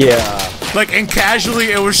 Yeah. Like, and casually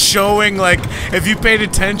it was showing, like, if you paid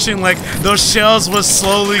attention, like, those shells was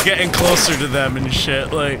slowly getting closer to them and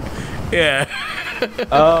shit, like, yeah.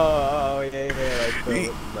 Oh, yeah,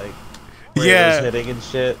 like, yeah, was hitting and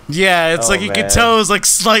shit. Yeah, it's like, you could tell it was, like,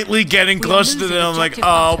 slightly getting closer to them, I'm like,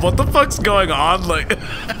 oh, what the fuck's going on, like,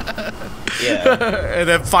 yeah. And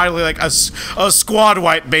then finally, like, a squad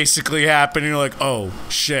wipe basically happened, and you're like, oh,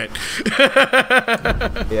 shit.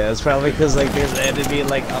 Yeah, it's probably because, like, there's an enemy,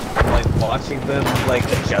 like watching them, like,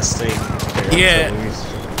 adjusting their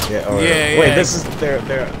artilleries. Wait, this is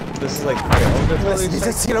this is, like, their own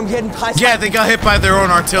artillery? Yeah, they got hit by their own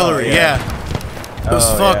artillery, yeah. It was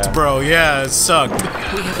fucked, bro. Yeah, it sucked.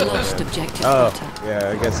 We have lost objective.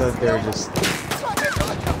 Yeah, I guess that they're just...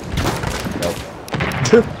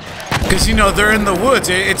 Nope. Because, you know, they're in the woods.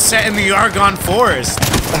 It's set in the Argonne Forest.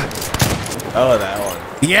 Oh, that one.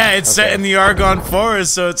 Yeah, it's set in the Argonne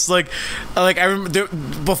Forest, so it's like I remember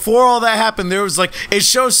before all that happened, there was like, it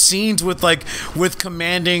shows scenes with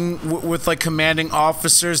commanding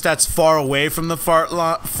officers that's far away from the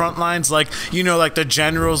front lines, like, you know, like the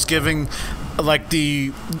generals giving like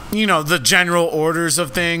the, you know, the general orders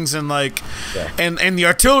of things, and like and the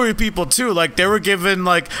artillery people too, like they were given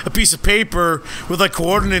like a piece of paper with like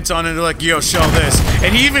coordinates on it. They're like, yo, shell this,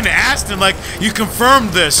 and he even asked them, like, you confirmed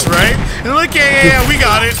this, right? And they're like, yeah, we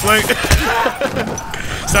got it. Like,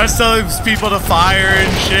 starts telling people to fire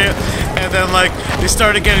and shit, and then like they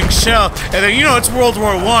started getting shelled, and then, you know, it's World War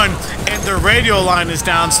I, and their radio line is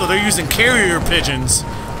down, so they're using carrier pigeons.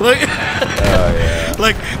 Like,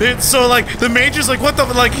 like, so like the major's like, what the,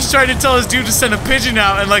 like, he's trying to tell his dude to send a pigeon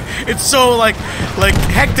out, and like it's so like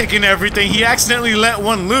hectic and everything, he accidentally let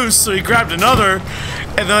one loose, so he grabbed another,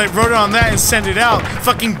 and then I wrote it on that and sent it out.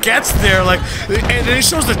 Fucking gets there, like, and then it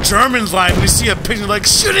shows the Germans line, and we see a pigeon, like,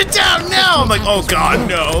 shoot it down now. I'm like, oh god,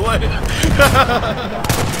 no.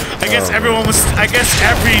 I guess everyone was, I guess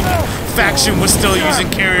every faction was still using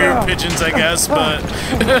carrier pigeons, I guess, but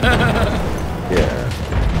yeah.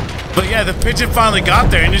 But yeah, the pigeon finally got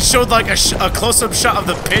there, and it showed like a close-up shot of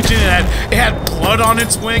the pigeon, and it had blood on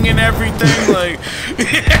its wing and everything. Like,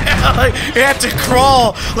 yeah, like, it had to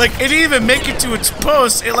crawl. Like, it didn't even make it to its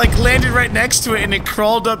post. It like landed right next to it, and it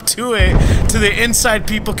crawled up to it, to the inside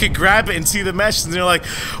people could grab it and see the mesh, and they're like,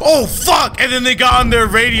 oh fuck! And then they got on their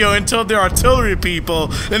radio and told their artillery people.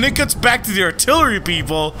 Then it cuts back to the artillery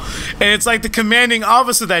people, and it's like the commanding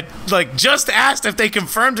officer that like just asked if they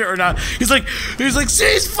confirmed it or not. He's like,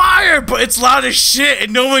 cease fire! But it's loud as shit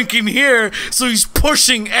and no one can hear, so he's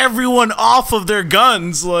pushing everyone off of their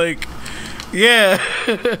guns, like, yeah.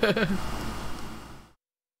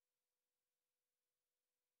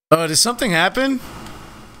 Oh, did something happen?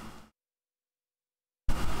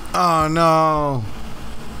 Oh no.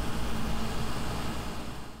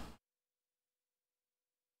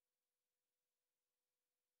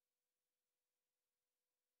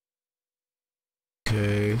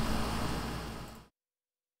 Okay.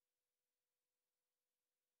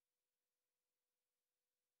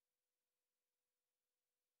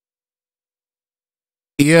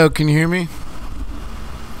 Yo, can you hear me?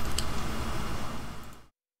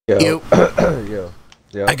 Yo.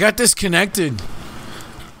 Yo. I got disconnected.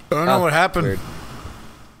 I don't know what happened. Weird.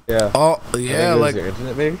 Yeah. Oh, yeah, like, your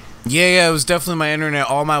internet, maybe? Yeah, it was definitely my internet.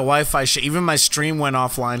 All my Wi-Fi shit. Even my stream went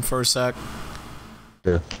offline for a sec.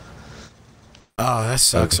 Yeah. Oh, that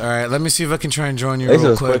sucks. Okay. All right, let me see if I can try and join you This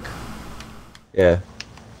real was quick. Yeah.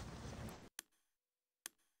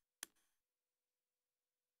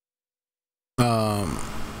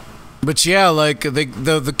 But yeah, like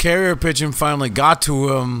the carrier pigeon finally got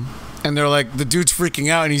to him, and they're like, the dude's freaking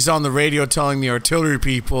out, and he's on the radio telling the artillery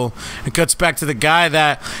people. It cuts back to the guy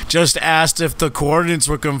that just asked if the coordinates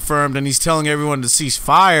were confirmed, and he's telling everyone to cease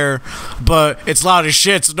fire, but it's loud as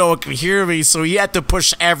shit, so no one can hear me. So he had to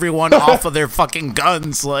push everyone off of their fucking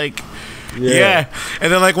guns, like. Yeah. And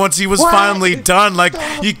then like once he was finally done, like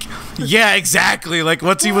yeah, exactly. Like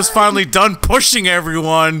once he was finally done pushing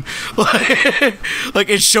everyone, like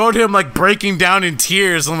it showed him like breaking down in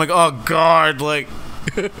tears. I'm like, oh god, like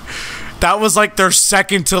that was like their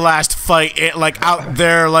second to last fight. It like out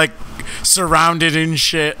there like surrounded and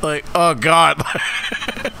shit. Like oh god.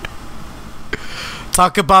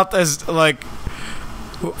 Talk about this like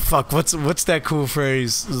fuck. What's that cool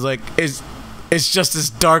phrase? It's like it's just as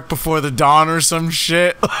dark before the dawn or some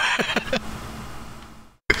shit.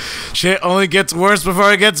 Shit only gets worse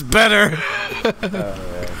before it gets better.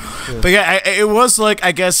 But yeah, it was like,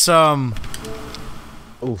 I guess, Oof.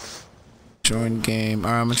 Join game.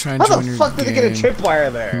 Alright, I'm gonna try and join your game. How the fuck did they get a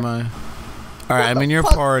tripwire there? Alright, I'm in your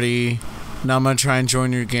party. Now I'm gonna try and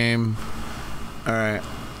join your game. Alright.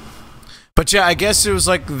 But yeah, I guess it was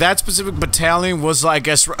like, that specific battalion was, I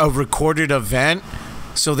guess, a recorded event.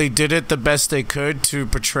 So they did it the best they could to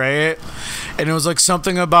portray it. And it was like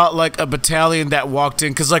something about like a battalion that walked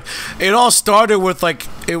in. Because like it all started with like,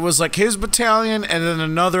 it was like his battalion and then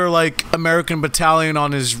another like American battalion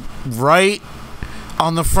on his right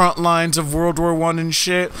on the front lines of World War I and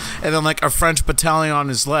shit. And then like a French battalion on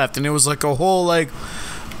his left. And it was like a whole like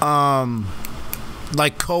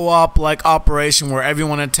co-op like operation where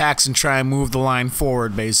everyone attacks and try and move the line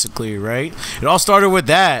forward, basically, right? It all started with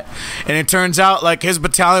that, and it turns out like his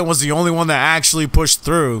battalion was the only one that actually pushed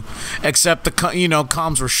through, except the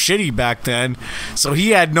comms were shitty back then, so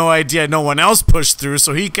he had no idea no one else pushed through,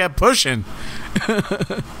 so he kept pushing.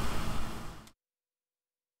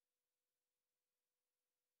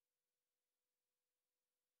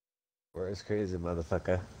 Where's crazy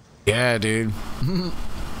motherfucker? Yeah, dude.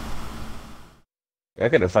 I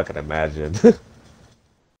couldn't fucking imagine.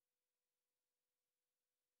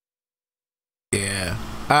 Yeah.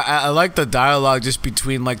 I like the dialogue just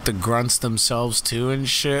between like the grunts themselves too and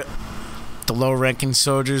shit. The low-ranking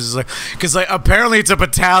soldiers is like, because like apparently it's a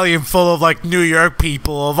battalion full of like New York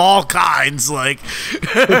people of all kinds, like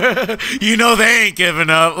they ain't giving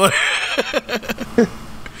up.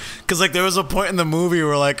 Because like there was a point in the movie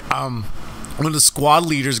where like one of the squad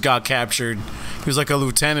leaders got captured. He was like a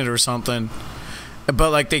lieutenant or something.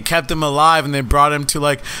 But like they kept him alive and they brought him to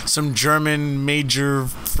like some German Major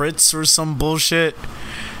Fritz or some bullshit.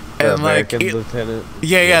 And American lieutenant.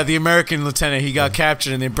 Yeah, the American lieutenant. He got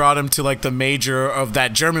captured and they brought him to like the major of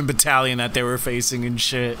that German battalion that they were facing and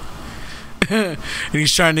shit. And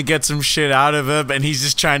he's trying to get some shit out of him, and he's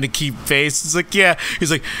just trying to keep face. It's like, yeah.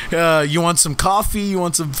 He's like, you want some coffee? You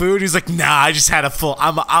want some food? He's like, nah, I just had a full.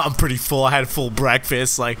 I'm pretty full. I had a full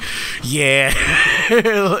breakfast. Like, yeah.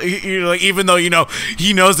 Like, even though he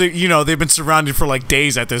knows that they've been surrounded for like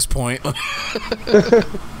days at this point.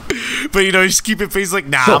 But he's keeping face like,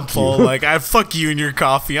 nah, I'm full. Like, I fuck you and your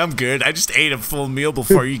coffee. I'm good. I just ate a full meal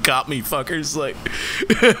before you got me, fuckers. Like,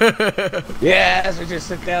 yeah, so just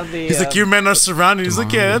sit down the. He's like, your men are surrounded. He's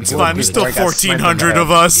like, yeah, that's fine. There's still 1,400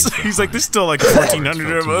 of us. He's like, there's still like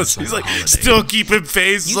 1,400 of us. He's like, still keeping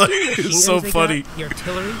face. Like, it's so funny.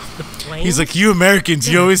 He's like, you Americans,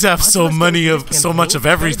 you always have so much of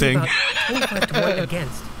everything.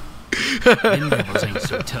 Them rebels ain't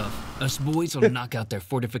so tough. Us boys will knock out their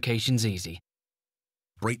fortifications easy.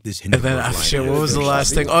 Break this and then shit, what was the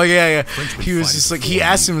last thing? Oh yeah. He was just like, he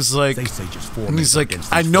asked him, was like, and he's like,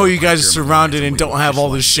 I know you guys are surrounded and don't have all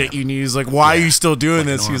this shit you need. He's like, why are you still doing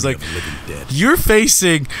this? He was like, you're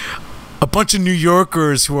facing a bunch of New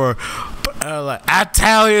Yorkers who are like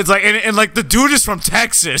Italians, like, and like the dude is from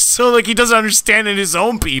Texas, so like he doesn't understand in his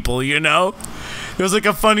own people, It was like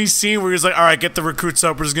a funny scene where he's like, all right, get the recruits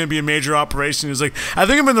up. There's going to be a major operation. He was like, I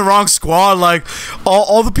think I'm in the wrong squad. Like,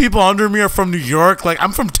 all the people under me are from New York. Like,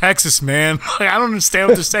 I'm from Texas, man. Like, I don't understand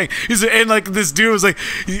what they're saying. He's like, and like this dude was like,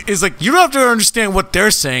 you don't have to understand what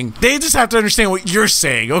they're saying. They just have to understand what you're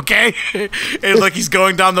saying, okay? And like he's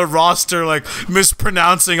going down the roster, like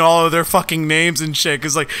mispronouncing all of their fucking names and shit.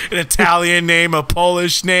 Cause like an Italian name, a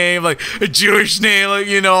Polish name, like a Jewish name,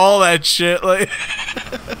 like, all that shit. Like.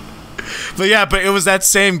 But yeah, but it was that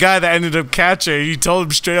same guy that ended up catching. He told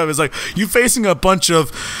him straight up, "It's like you facing a bunch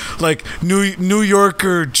of like New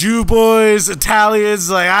Yorker Jew boys, Italians,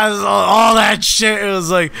 like all that shit." It was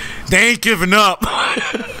like they ain't giving up.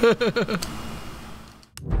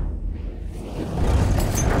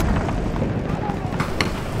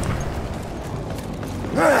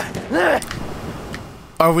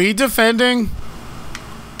 Are we defending?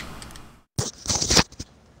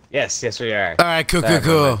 Yes, we are. All right,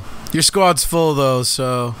 cool. Your squad's full though,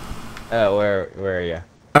 so. Where are you?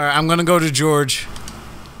 All right, I'm gonna go to George.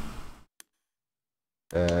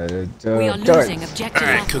 We are losing objective. All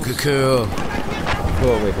right, cool. Cool.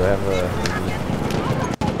 Wait, do I have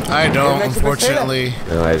a? I don't, unfortunately.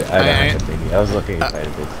 No, I don't have a thingy. I was looking at it.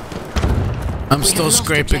 I'm still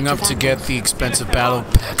scraping up to get the expensive battle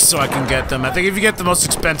packs so I can get them. I think if you get the most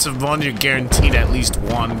expensive one, you're guaranteed at least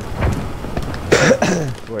one.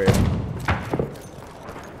 Where?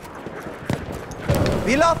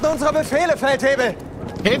 Wie lauten unsere Befehle, Feldwebel?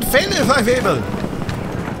 Befehle, Feldwebel!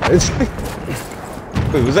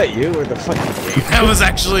 Wait, was that you or the fucking game? That was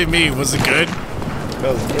actually me. Was it good?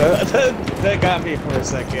 That got me for a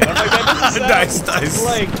second. I'm like, that doesn't sound nice.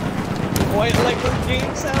 Like, quite like the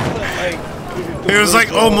game sound, but like... It was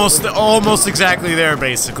like almost exactly there,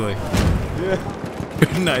 basically. Yeah.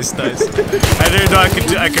 nice. I didn't know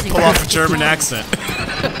I could pull off a German accent.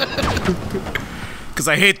 Because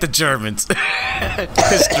I hate the Germans,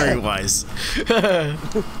 history-wise.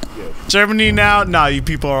 Germany now? Nah, you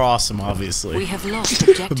people are awesome, obviously. We have lost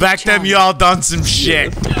objective Back then, y'all done some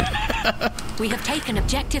shit. We have taken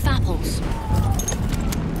objective apples.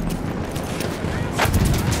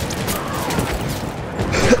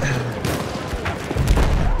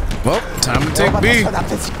 Well, time to take B.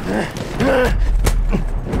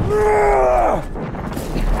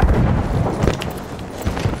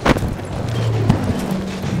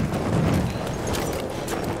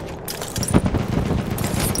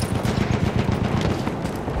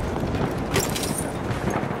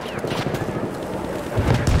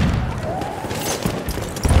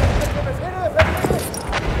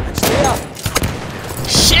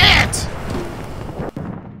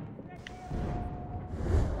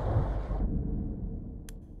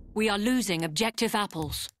 We are losing objective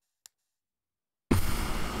apples.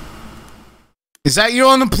 Is that you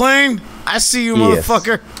on the plane? I see you, yes.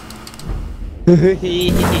 motherfucker.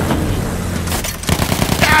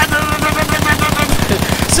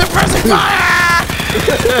 Suppressing fire!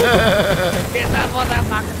 Get that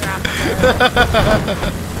motherfucker drop.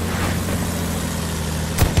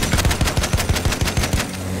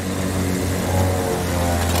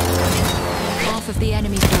 Half of the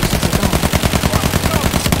enemy forces are gone.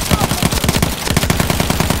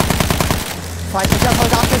 Feindlicher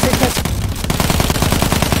Soldat gesichtet.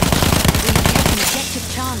 We have taken objective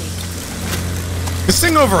Charlie. This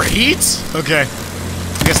thing overheats? Okay. I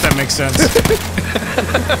guess that makes sense.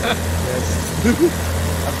 Yes.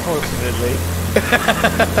 Unfortunately.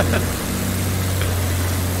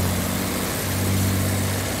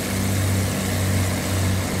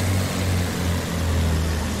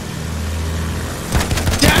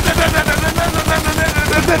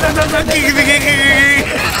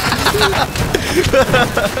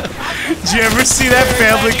 Did you ever see that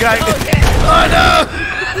Family Guy? Oh no!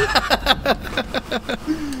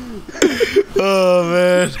 Oh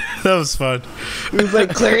man, that was fun. It was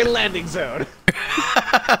like clearing landing zone.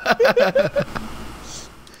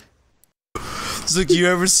 It's like, you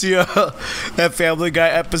ever see that Family Guy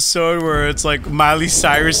episode where it's like Miley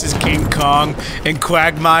Cyrus is King Kong and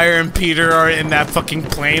Quagmire and Peter are in that fucking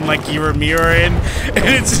plane like you or me are in, and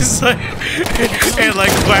it's just like, and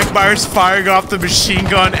like Quagmire's firing off the machine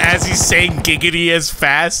gun as he's saying giggity as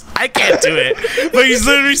fast. I can't do it, but he's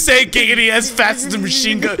literally saying giggity as fast as the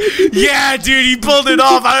machine gun. Yeah, dude, he pulled it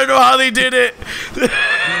off. I don't know how they did it.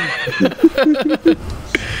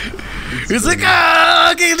 He's like,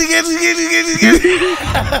 ah, get.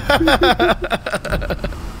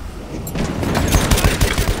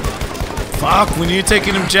 Fuck, we need to take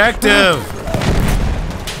an objective.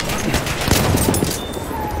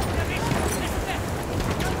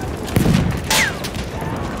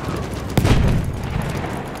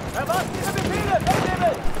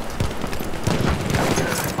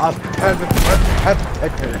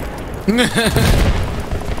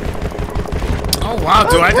 Oh wow,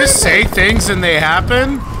 do I just say things and they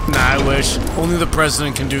happen? Nah, I wish. Only the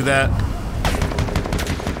president can do that.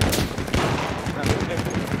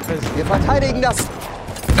 Wir verteidigen das.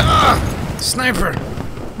 Ah! Sniper!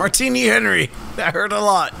 Martini Henry! That hurt a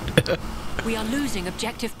lot. We are losing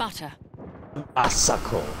objective butter.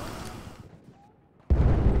 Asako.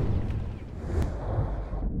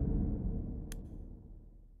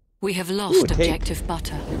 We have lost objective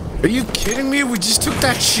butter. Are you kidding me? We just took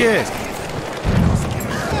that shit.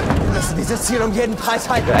 Wir müssen dieses Ziel jeden Preis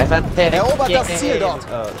halten. Erobert das Ziel dort.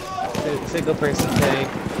 Single person tank.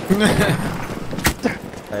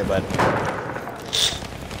 Hey, bud.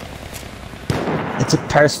 It's a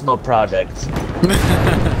personal project.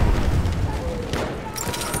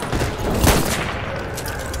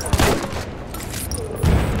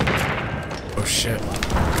 Oh shit.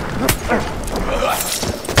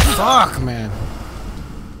 Fuck, man.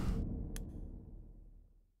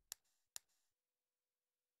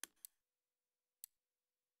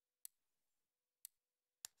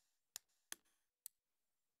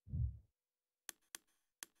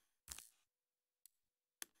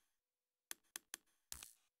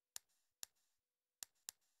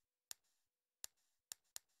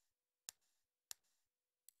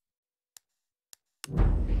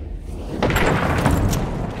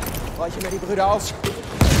 Reiche mir die Brüder aus.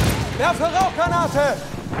 Werfe Rauchgranate!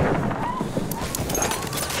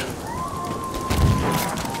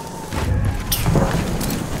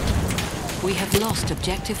 We have lost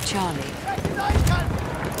objective Charlie.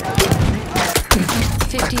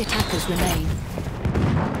 50 attackers remain.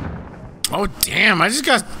 Oh damn, I just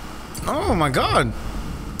got... Oh my god.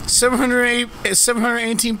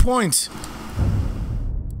 718 points.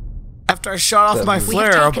 After I shot off my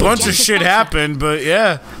flare, a bunch of shit happened, but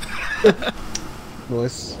yeah.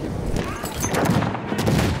 Nice.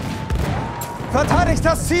 Verteidigt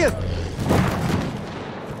das Ziel!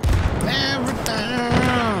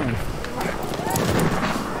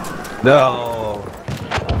 No.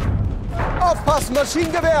 Aufpassen,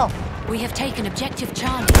 Maschinengewehr! We have taken objective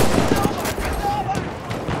Charlie.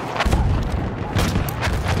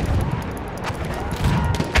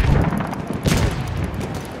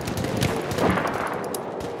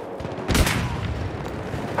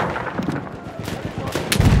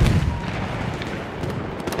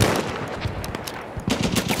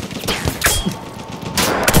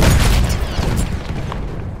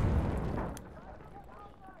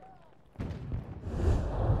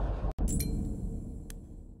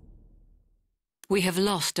 We have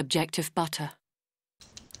lost objective butter.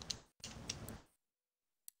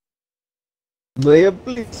 May I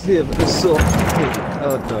please have a song?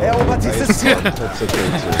 Oh no. Erobert dieses Ziel! That's okay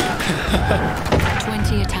too.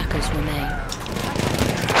 20 attackers remain.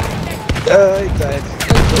 I died.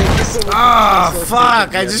 Ah,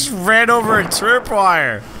 fuck! I just ran over a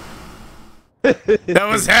tripwire. That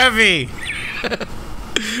was heavy.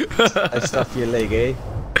 I stuffed your leg, eh?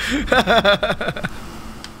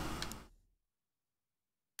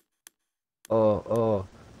 Oh.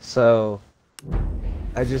 So,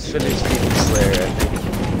 I just finished Demon Slayer, I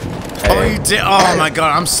think. Oh, you did? Oh my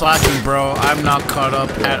god, I'm slacking, bro. I'm not caught up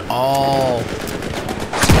at all. We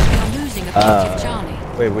are losing objective Charlie.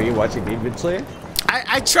 Wait, were you watching Demon Slayer?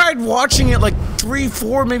 I tried watching it like 3,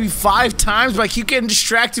 4, maybe 5 times, but I keep getting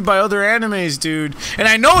distracted by other animes, dude. And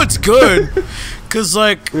I know it's good, cause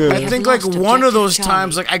like I think like one of those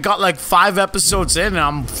times, like I got like 5 episodes in, and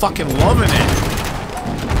I'm fucking loving it.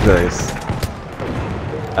 Nice.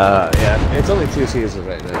 Yeah, it's only 2 seasons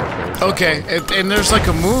right now. So Okay, and there's like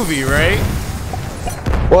a movie, right?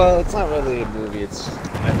 well, it's not really a movie. I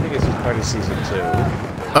think it's just part of season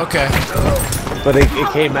 2. Okay. But it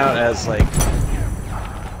came out as like,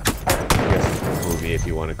 I guess, a movie if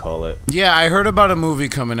you want to call it. Yeah, I heard about a movie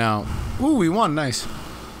coming out. Ooh, we won. Nice.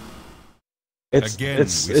 It's Again, we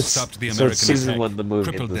stopped the American season attack, 1 the movie,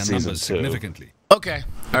 crippled and their season numbers 2. significantly. Okay.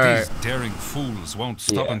 All right. These daring fools won't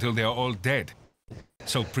stop until they are all dead.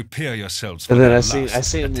 So prepare yourselves for And then their I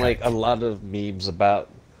seen attack. like a lot of memes about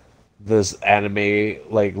this anime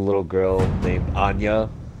like little girl named Anya,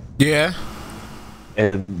 Yeah.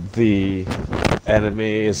 and the anime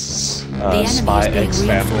is The enemy Spy is being X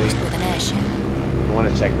Family. reinforced with an airship. You want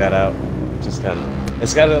to check that out? Just kind of.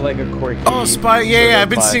 It's got like a quirky. Oh, Spy. sort Yeah, of I've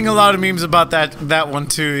been vibe. seeing a lot of memes about that one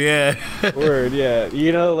too. Yeah. Word, yeah.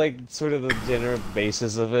 You know, like sort of the general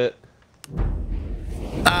basis of it.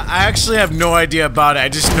 I actually have no idea about it. I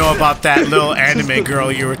just know about that little anime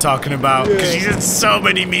girl you were talking about because you did so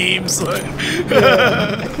many memes. Dude,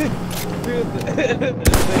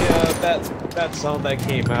 that song that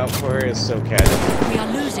came out for her is so catchy. We are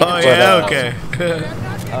losing. Oh yeah, okay.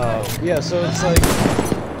 Yeah, so it's like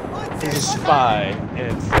he's a spy,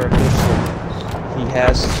 and for a mission, he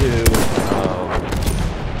has to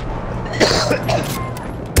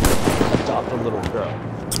adopt a little girl.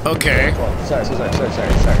 Okay. Well, sorry. Step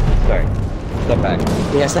back.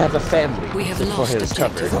 He has to have a family We have before lost his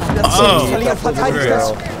cover. objective. Oh. He adopts a little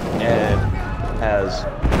girl and has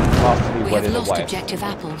possibly We have wedded a lost wife. objective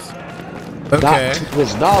apples. Okay. Not to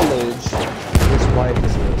his knowledge, his wife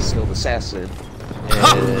is a skilled assassin.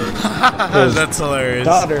 And that's hilarious.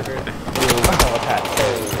 Daughter is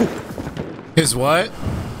telepathic. His what?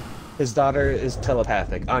 His daughter is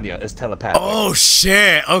telepathic. Anya is telepathic. Oh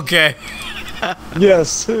shit! Okay.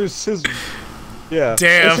 Yes, yeah.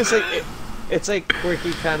 Damn. It's just like it's like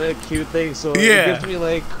quirky, kind of cute thing. So Yeah. it gives me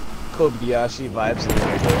like Kobayashi vibes.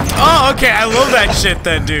 Oh, okay. I love that shit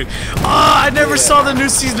then, dude. Oh, I never saw the new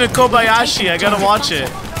season of Kobayashi. I gotta watch it. I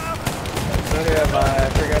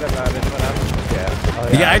forgot about it, but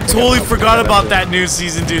Yeah, I totally forgot about that new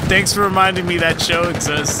season, dude. Thanks for reminding me that show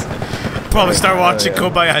exists. Probably start watching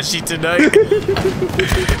Kobayashi tonight.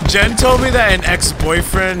 Jen told me that an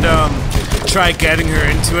ex-boyfriend tried getting her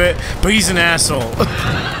into it, but he's an asshole.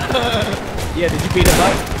 Yeah, did you beat him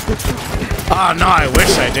up? Oh no, I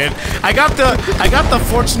wish I did. I got the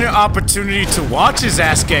fortunate opportunity to watch his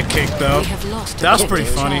ass get kicked though. That was pretty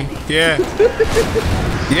funny. Yeah.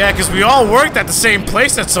 Yeah, because we all worked at the same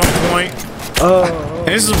place at some point. Oh. And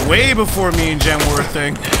this is way before me and Jen were a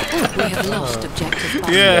thing. We have lost objective.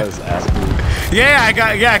 Yeah. Yeah,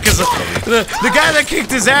 because the guy that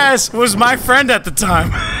kicked his ass was my friend at the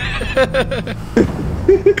time.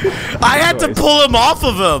 I had to pull him off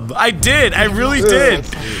of him. I did. I really did.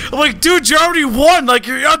 I'm like, dude, you already won. Like,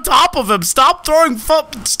 you're on top of him. Stop throwing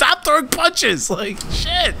punches. Like,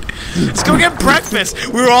 shit. Let's go get breakfast.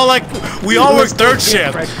 We were all like, we all worked third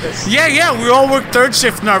shift. Yeah, we all worked third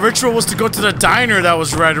shift, and our ritual was to go to the diner that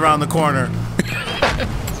was right around the corner.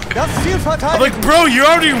 I'm like, bro, you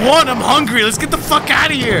already won. I'm hungry. Let's get the fuck out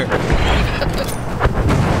of here.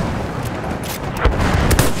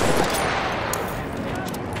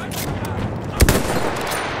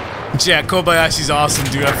 Yeah, Kobayashi's awesome,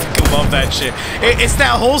 dude. I fucking love that shit. It's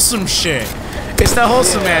that wholesome shit. It's that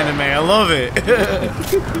wholesome anime. I love it.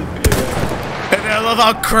 And I love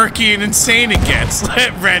how quirky and insane it gets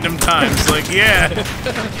at random times. Like, yeah.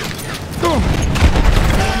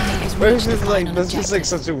 It's just like, that's just like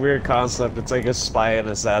such a weird concept. It's like a spy and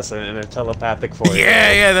assassin in a telepathic form.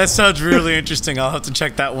 Yeah, that sounds really interesting. I'll have to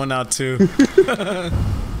check that one out too.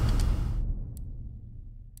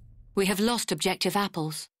 We have lost objective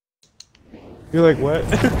apples. You're like, what?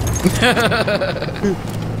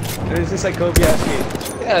 It's just like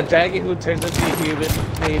Kobayashi. Yeah, a dragon who turns into a human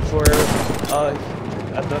made for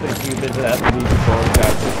another human that needs to fall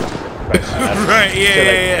back. Right,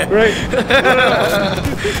 yeah. Right.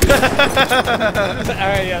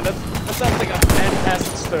 Alright, yeah, that sounds like a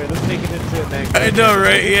fantastic story. Let's make it into an angle. I know,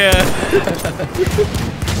 right? Yeah.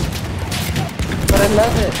 But I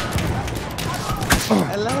love it.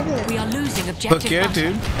 I love it. We are losing objective. Fuck yeah,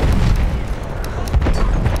 dude.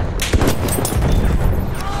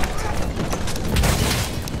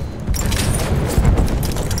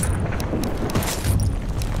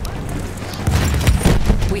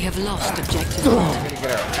 We have lost objective.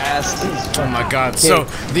 Oh my god. So,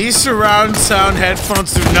 these surround sound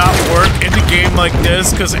headphones do not work in a game like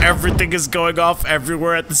this because everything is going off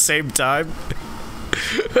everywhere at the same time.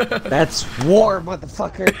 That's war,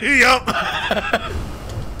 motherfucker. Yup.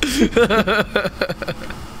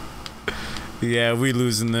 Yeah, we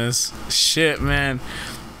losing this. Shit, man.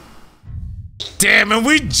 Damn, and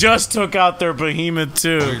we just took out their behemoth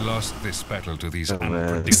too. We lost this battle to these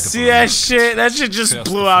unpredictable. See that shit? That shit just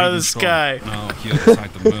blew out of the sky. Now here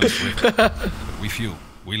inside the Merce Rift. But we few.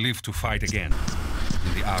 We live to fight again.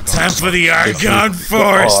 In the Argonne Time for the Argonne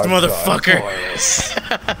Forest, motherfucker.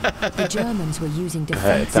 The Germans were using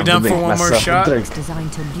defense. You down for one more shot?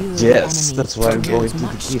 Designed to lure Yes, that's why I'm going to the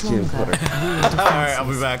much kitchen. stronger. Alright, I'll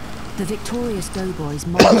be back. The victorious doughboys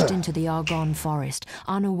marched into the Argonne forest,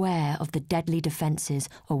 unaware of the deadly defenses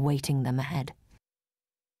awaiting them ahead.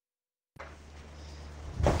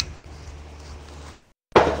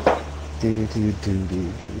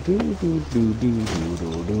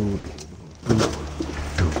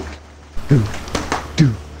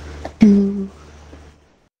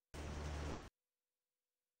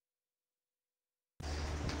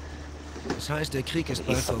 Das heißt, der Krieg ist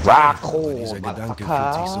bald vorbei, aber dieser Gedanke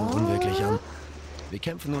fühlt sich so unwirklich an. Wir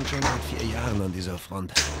kämpfen nun schon seit 4 Jahren an dieser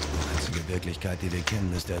Front. Die einzige Wirklichkeit, die wir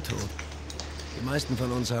kennen, ist der Tod. Die meisten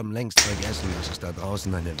von uns haben längst vergessen, dass es da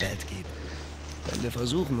draußen eine Welt gibt. Wenn wir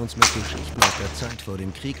versuchen, uns mit Geschichten aus der Zeit vor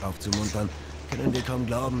dem Krieg aufzumuntern, können wir kaum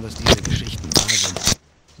glauben, dass diese Geschichten wahr sind.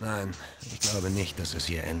 Nein, ich glaube nicht, dass es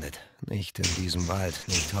hier endet. Nicht in diesem Wald,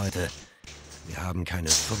 nicht heute. Wir haben keine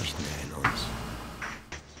Furcht mehr in uns.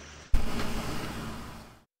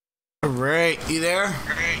 Alright, you there?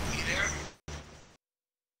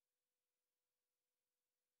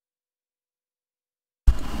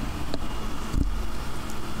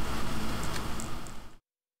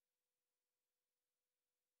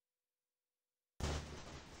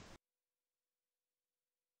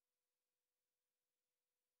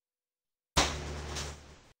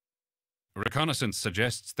 Reconnaissance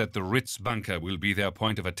suggests that the Ritz bunker will be their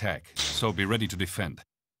point of attack, so be ready to defend.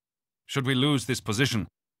 Should we lose this position,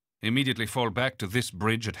 immediately fall back to this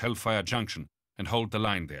bridge at Hellfire Junction and hold the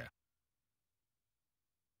line there.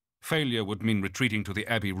 Failure would mean retreating to the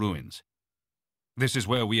Abbey ruins. This is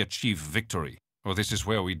where we achieve victory, or this is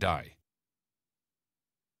where we die.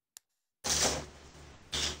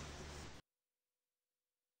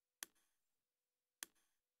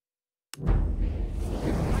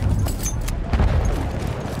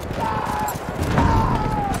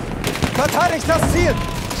 Verteidigt das Ziel!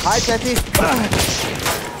 Haltet die...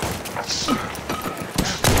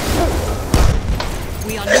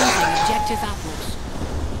 We are losing objective apples.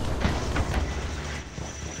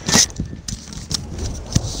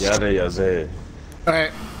 Yada yaze.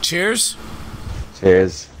 Alright, cheers.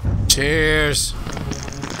 Cheers. Cheers.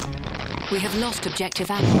 We have lost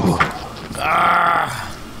objective apples.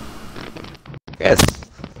 Ah. Yes.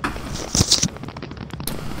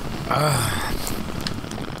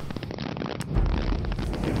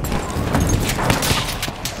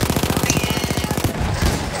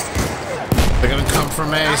 They're gonna come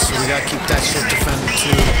from A, so we gotta keep that shit defended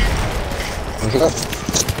too.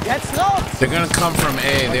 They're gonna come from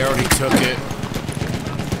A, they already took it.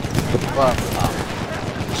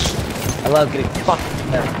 I love getting fucked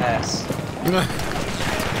in their ass.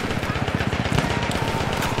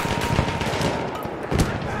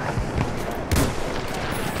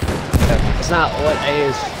 It's not what A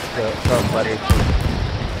is from, buddy.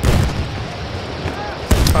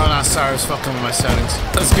 Oh no, sorry, I was fucking with my settings.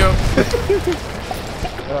 Let's go.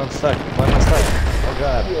 Oh, I'm stuck. Why am I stuck? Oh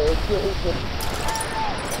god.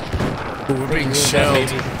 Ooh, we're being shelled.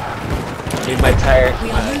 Need my tire. We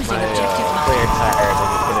are losing objective clear tire, then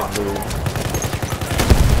you couldn't move.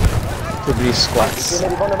 Too many squats.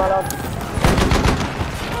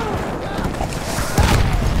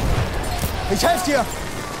 Ich helfe dir!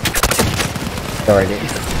 Sorry.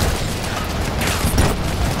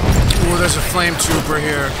 Ooh, there's a flame trooper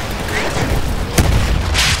here.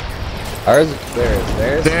 Ours?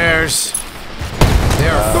 Theirs? Theirs. They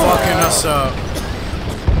are fucking us up.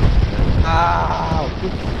 Ow!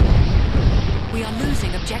 We are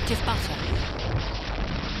losing objective butter.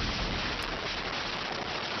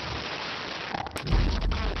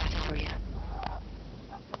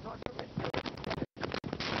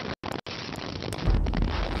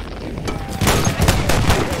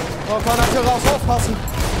 Vordertür raus, aufpassen!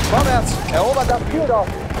 Vorwärts! Erobert das Ziel doch!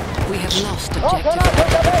 We have lost objective.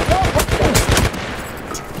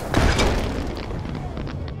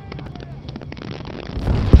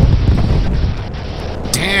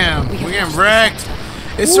 Damn, we're getting wrecked.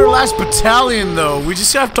 It's their last battalion, though. We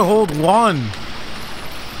just have to hold one.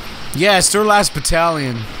 Yeah, it's their last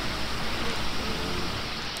battalion.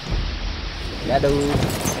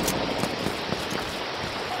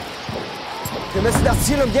 Wir müssen das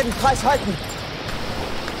Ziel jeden Preis halten.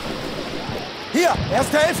 Hier,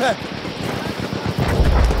 Erste Hilfe!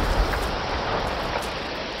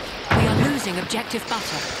 We are losing objective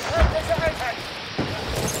butter.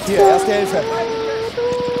 Hier, Erste Hilfe!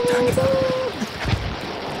 Danke.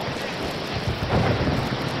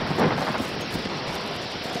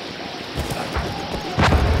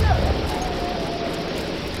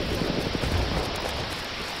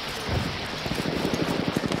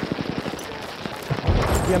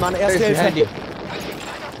 Hier, Mann, Erste Hilfe!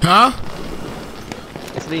 Huh?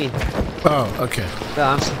 It's me. Oh, okay.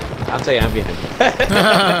 No, I'm saying I'm behind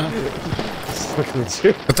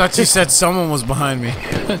you. I thought you said someone was behind me.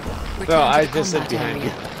 No, I just said behind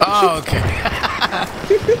you. Oh, okay.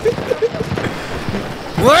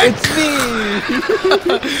 What? It's me!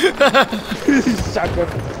 Shotgun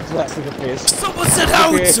blast in the face. Someone said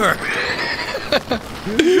howitzer!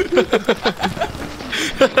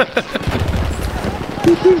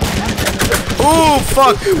 Oh,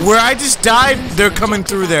 fuck! Where I just died, they're coming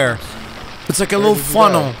through there. It's like a little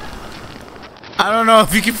funnel. I don't know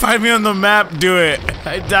if you can find me on the map, do it.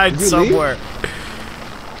 I died somewhere.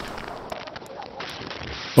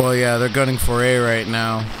 Well, yeah, they're gunning for A right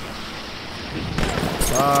now.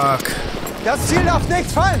 Fuck. Das Ziel darf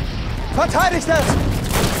nicht fallen! Verteidigt es!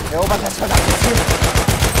 Erobert das verdammte Ziel!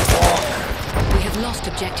 We have lost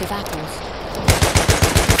objective apples.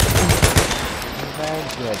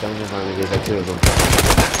 Yeah, don't just run against like two of them.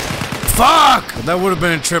 Fuck! That would have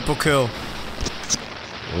been a triple kill.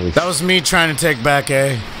 That was me trying to take back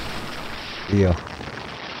A. Yeah.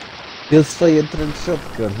 This fire trend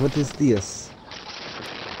shotgun. What is this?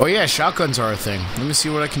 Oh yeah, shotguns are a thing. Let me see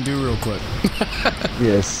what I can do real quick.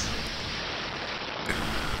 Yes.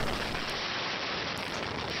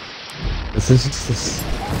 This is this.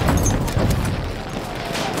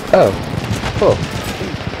 Oh. Oh,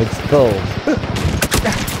 it's gold.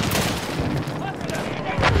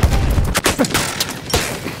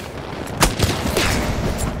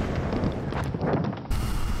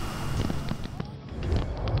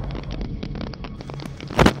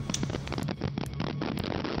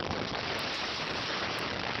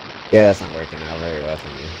 Yeah, that's not working out very well for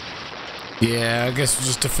me. Yeah, I guess we'll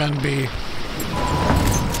just defend B.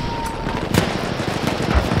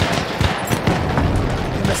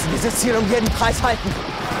 Wir müssen dieses Ziel um jeden Preis halten.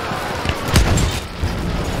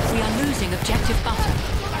 We are losing objective butter.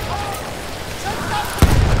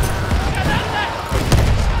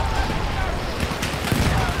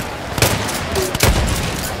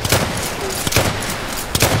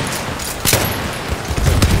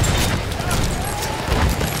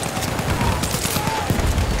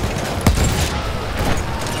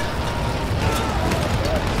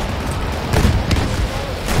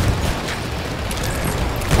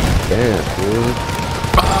 Damn, dude.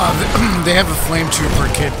 They have a flame trooper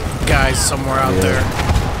kid guy somewhere out there.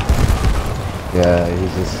 Yeah,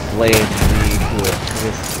 he's just flamed me to it.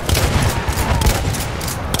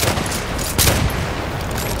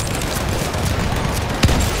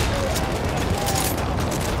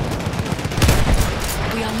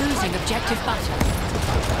 We are losing objective butter.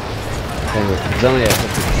 It's only at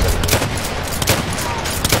 50%.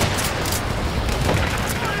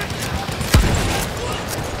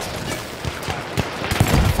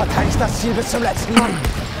 Verteidigt das Ziel bis zum letzten Mann.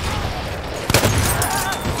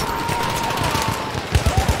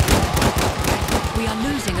 We are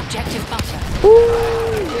losing objective butter.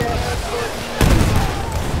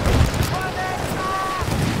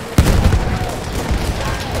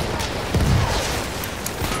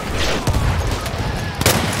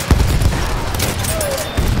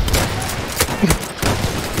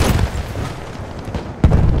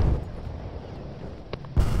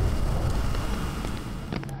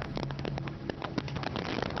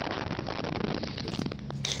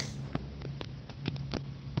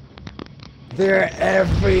 They're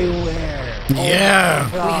everywhere. Yeah.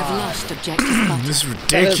 We have lost objective butter. This is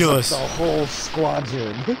ridiculous. That is like the whole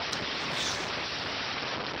squadron.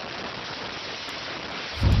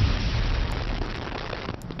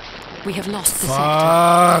 We have lost the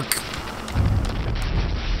Fuck.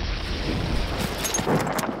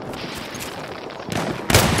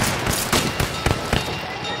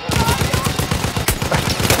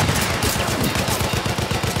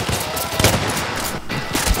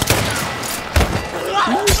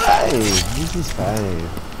 This is fine.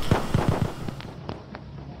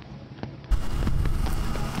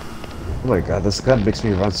 Oh my god, this gun makes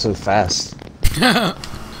me run so fast.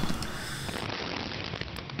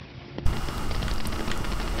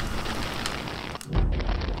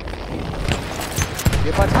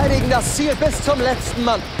 Wir verteidigen das Ziel bis zum letzten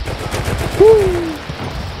Mann.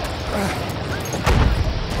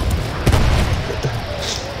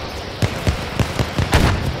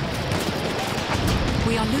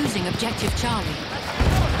 We are losing objective Charlie.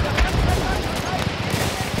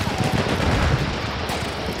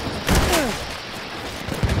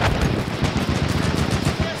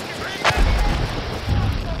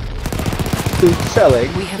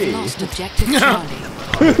 Selling. We have lost objective Charlie.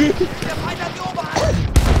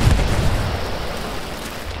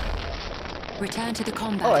 Return to the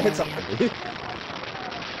combat Oh, I hit area. something.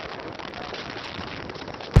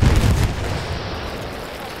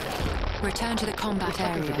 Return to the combat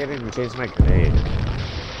I'm area. forgetting to change my grenade.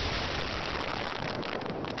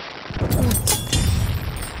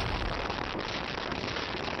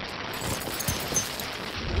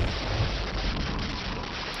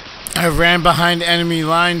 I ran behind enemy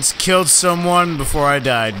lines, killed someone before I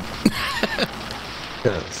died.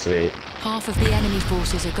 Sweet. Half of the enemy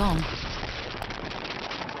forces are gone.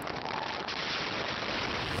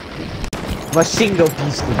 Maschinengewehr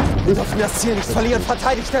Pistol. Wir dürfen das Ziel nicht verlieren.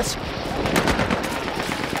 Verteidigt es.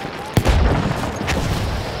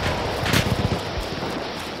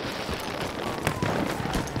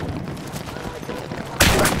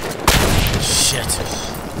 Shit.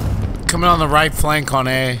 Coming on the right flank on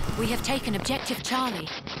A. We have taken objective Charlie.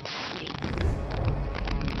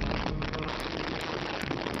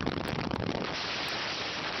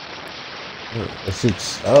 It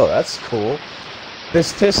shoots. Oh, that's cool.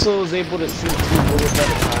 This pistol is able to shoot 2 bullets at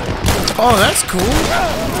a time. Oh, that's cool.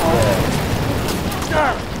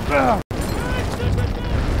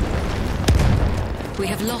 We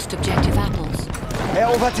have lost objective apples.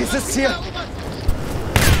 Erobert dieses Ziel.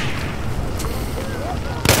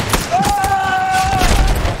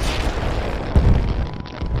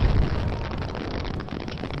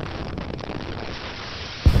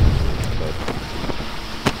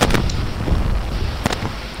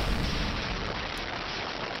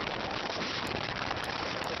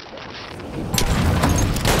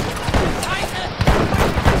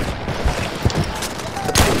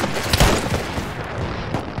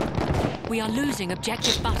 We are losing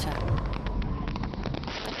objective butter.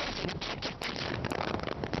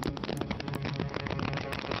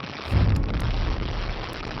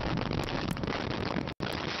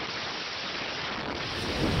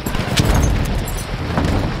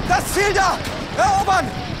 Das Ziel da! Erobern!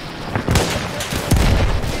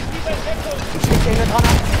 Ich schicke dir eine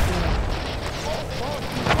Granate.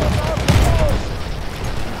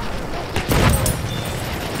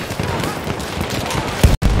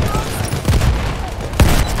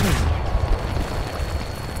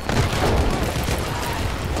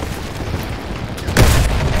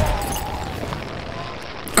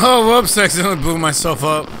 Oh, whoops, I accidentally blew myself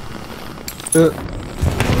up.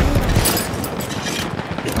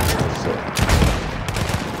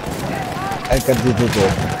 I can do the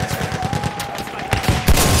job.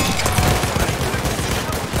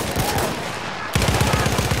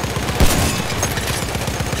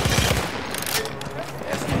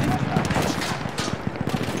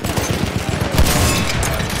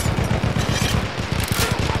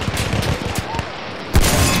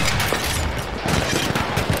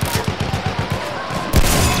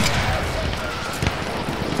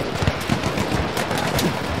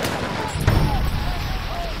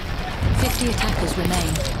 Attackers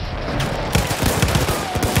remain.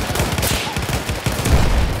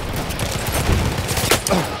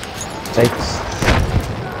 Thanks.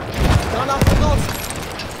 Granate raus!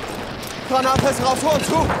 Granate ist raus, Tor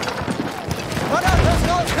zu! Granate ist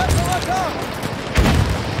raus, Köpfe runter!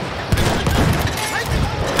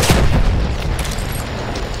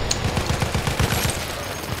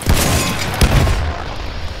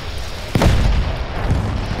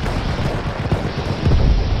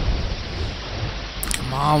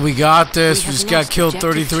 Oh, we got this. We just got killed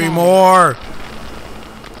 33 more.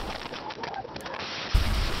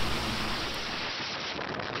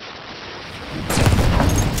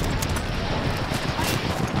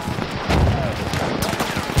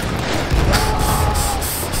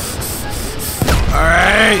 All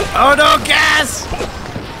right. Oh no, gas!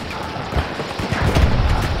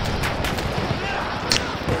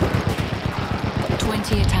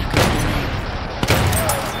 20 attackers.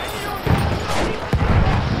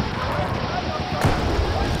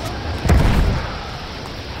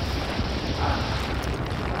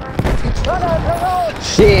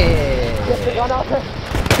 Shit!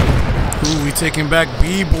 Ooh, we taking back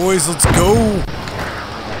B, boys. Let's go.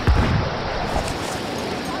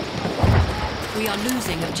 We are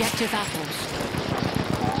losing objective apples.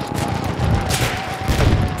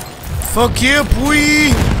 Fuck yeah,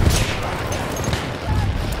 boy.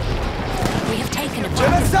 We have taken Wir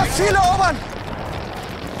müssen das Ziel erobern!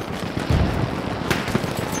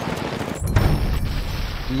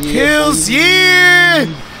 Kills, yeah!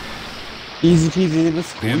 Easy peasy, the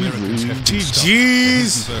The Americans have been stopped. The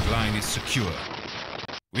Hindenburg line is secure.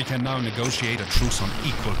 We can now negotiate a truce on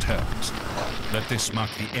equal terms. Let this mark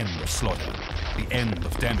the end of slaughter, the end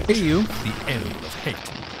of damage, the end of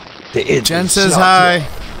hate. Jen says hi.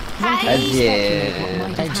 Hi, Jen.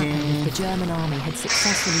 What might have happened if the German army had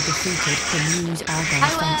successfully defeated the Meuse Argonne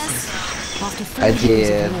defences? After 4 years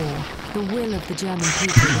of war, the will of the German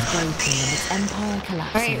people was broken and its empire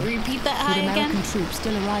collapsing. Alright, repeat that hi With American again. troops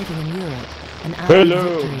still arriving in Europe, an Allied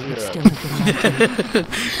victory would still have been likely.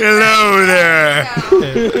 Hello there.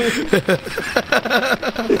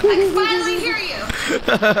 I can finally hear you.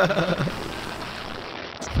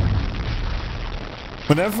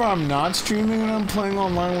 Whenever I'm not streaming and I'm playing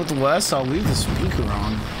online with Wes, I'll leave the speaker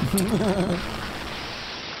on.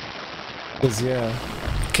 Cause yeah,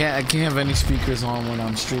 I can't have any speakers on when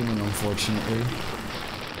I'm streaming, unfortunately.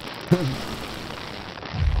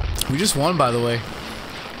 We just won, by the way.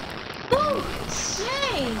 Woo!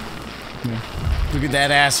 Yay! Yeah. Look at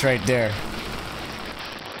that ass right there.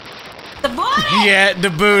 The booty! Yeah, the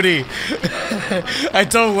booty. I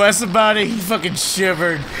told Wes about it, he fucking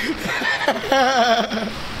shivered.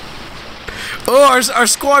 Oh, our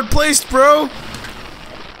squad placed, bro.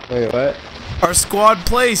 Wait, what? Our squad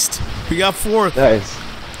placed. We got 4th. Nice.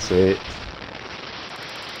 Sweet.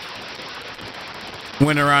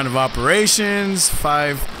 Winner round of operations,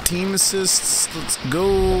 5 team assists. Let's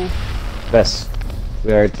go. Best.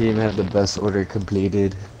 Our team had the best order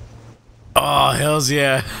completed. Oh, hells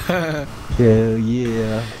yeah. Hell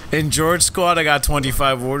yeah. In George squad, I got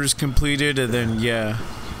 25 orders completed, and then, yeah.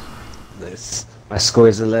 Nice. My score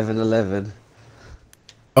is 11-11.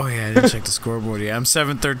 Oh, yeah, I didn't check the scoreboard. Yeah, I'm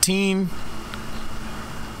 7-13.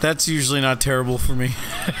 That's usually not terrible for me.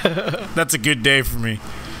 That's a good day for me.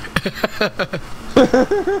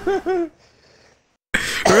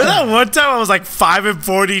 Remember that one time I was like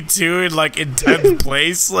 5-42 in like in 10th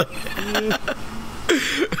place? Like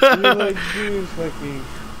like, dude, fucking.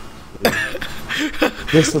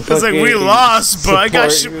 It's like we lost, but I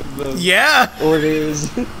got shit. Yeah. Orders.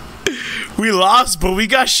 We lost, but we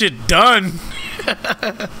got shit done.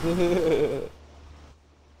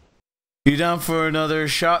 You down for another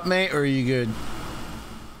shot, mate, or are you good?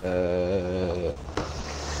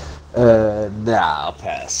 Nah, I'll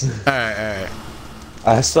pass. Alright.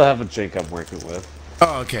 I still have a drink I'm working with.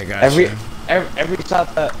 Oh, okay, gotcha. Every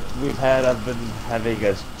shot that we've had, I've been having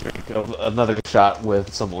a drink of another shot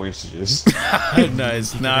with some orange juice.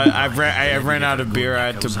 Nice. No, I ran out of beer. I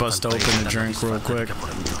had to bust open a drink real quick.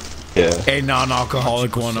 Yeah. A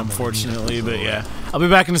non-alcoholic one, unfortunately, but yeah. I'll be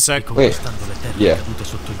back in a sec. Wait. Yeah.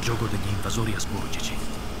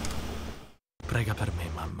 Prega per me,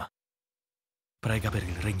 mamma. Prega per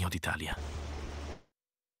il Regno d'Italia.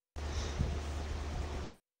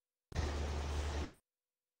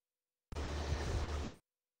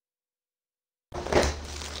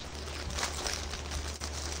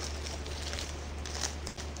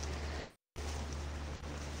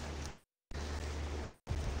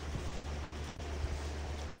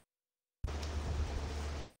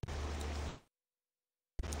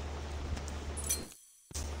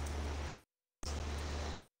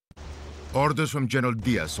 Orders from General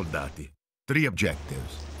Diaz, soldati. 3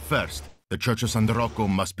 objectives. First, the Church of San Rocco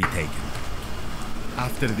must be taken.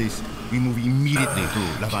 After this, we move immediately to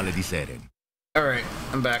La Valle di Seren. Alright,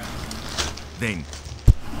 I'm back. Then.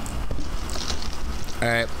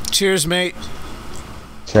 Alright, cheers, mate.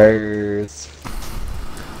 Cheers.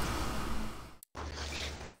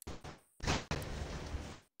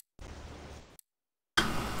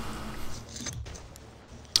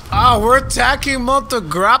 Ah, we're attacking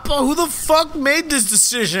Montegrappa? Who the fuck made this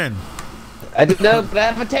decision? I don't know, but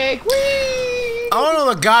I have a tank. Whee! I don't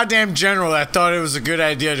know the goddamn general that thought it was a good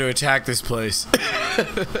idea to attack this place.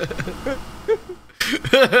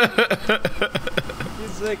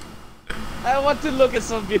 He's like, I want to look at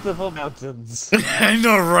some beautiful mountains. I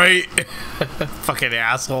know, right? Fucking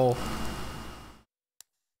asshole.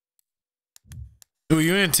 Were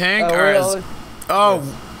you in a tank?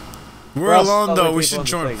 We're alone though. We should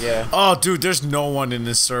join. Yeah. Oh, dude, there's no one in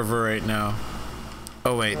this server right now.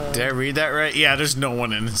 Oh wait, did I read that right? Yeah, there's no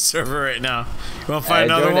one in this server right now. You want to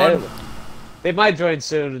find another one? They might join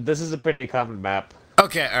soon. This is a pretty common map.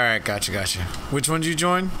 Okay, all right, gotcha. Which one did you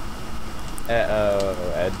join?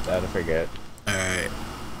 I forget. All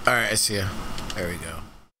right, I see ya. There we go.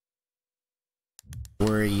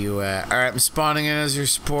 Where are you at? All right, I'm spawning in as your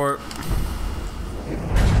support.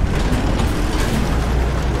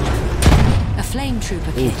 A flame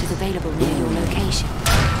trooper kit is available near your location.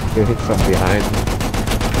 You're hit from behind.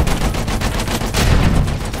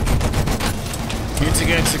 You need to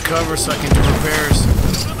get into cover so I can do repairs.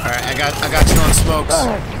 Alright, I got you on smokes.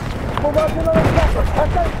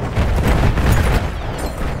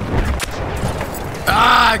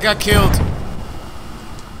 Ah, I got killed.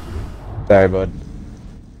 Sorry, bud.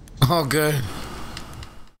 Oh, good.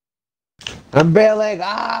 I'm bailing.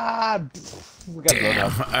 Ah! We got blown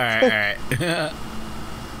up. Alright.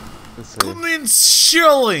 Come in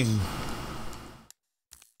chilling.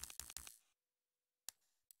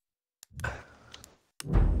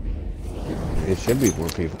 There should be more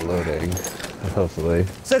people loading. Hopefully.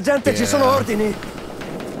 Sergente, ci sono ordini.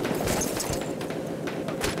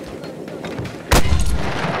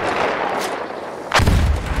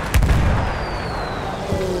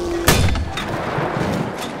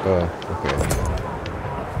 Oh, okay.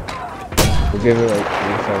 We'll give it like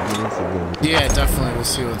 5 minutes and then... Yeah, definitely. We'll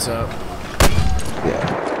see what's up. Yeah.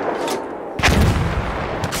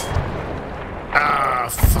 Ah,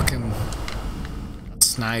 fucking...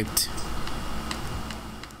 sniped.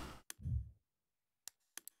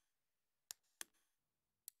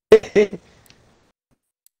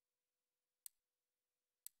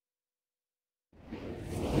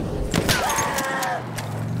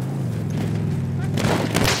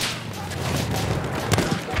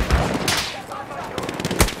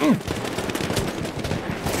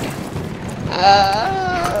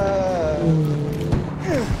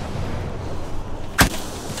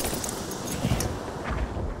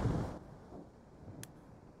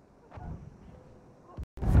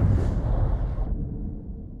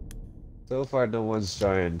 So far, no one's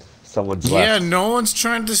joined. Someone's left. Yeah, no one's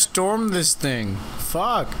trying to storm this thing.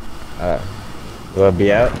 Fuck. Will it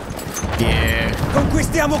be out? Yeah.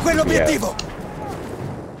 Conquistiamo quell'obiettivo.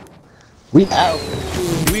 We out.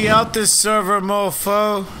 We out this server,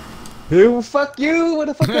 mofo. Who? Fuck you,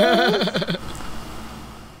 motherfucker.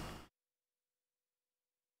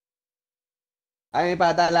 I ain't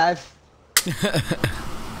about that life.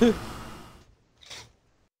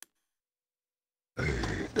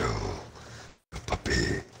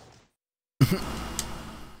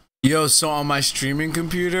 Yo, so on my streaming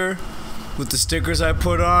computer, with the stickers I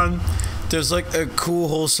put on, there's like a cool,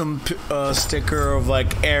 wholesome sticker of like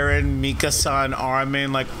Eren, Mika-san,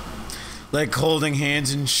 Armin, like holding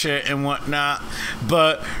hands and shit and whatnot.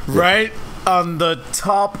 But right on the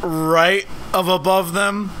top right of above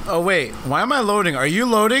them. Oh wait, why am I loading? Are you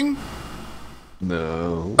loading?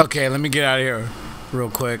 No. Okay, let me get out of here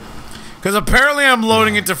real quick. Because apparently I'm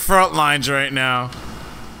loading into front lines right now.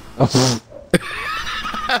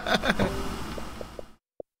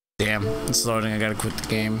 Damn, it's loading. I gotta quit the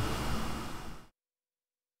game.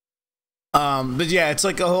 But yeah, it's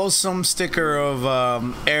like a wholesome sticker of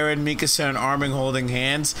Eren, Mikasa, and Armin holding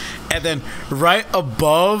hands, and then right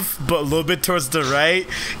above, but a little bit towards the right,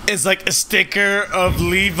 is like a sticker of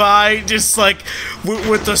Levi, just like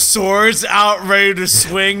with the swords out, ready to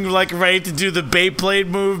swing, like ready to do the Beyblade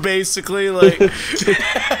move, basically. Like, and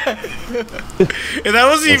that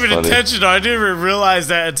wasn't even intentional. I didn't even realize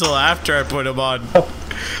that until after I put him on.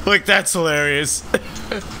 Like, that's hilarious.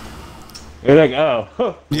 You're like,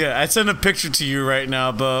 oh. Yeah, I sent a picture to you right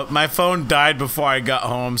now, but my phone died before I got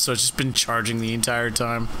home, so it's just been charging the entire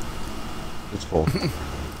time. It's cool.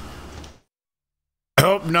 I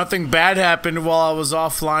hope nothing bad happened while I was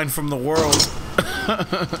offline from the world.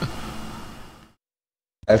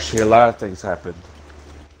 Actually, a lot of things happened.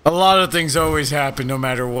 A lot of things always happen, no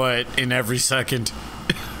matter what, in every second.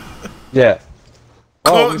 Yeah.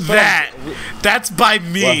 Quote that. That's by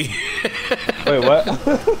me. Wait, what?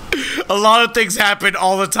 A lot of things happen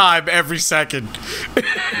all the time, every second.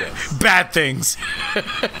 Yes. Bad things.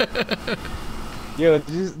 Yo,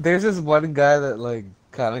 there's this one guy that like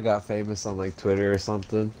kind of got famous on like Twitter or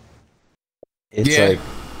something. It's like,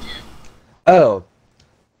 oh,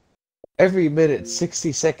 every minute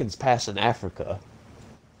 60 seconds pass in Africa.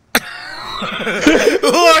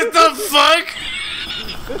 What the fuck?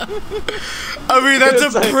 I mean,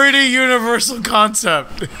 that's a pretty universal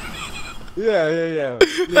concept. Yeah.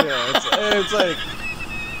 It's like,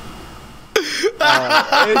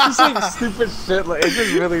 it's just like stupid shit. Like, it's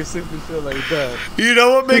just really stupid shit like that. You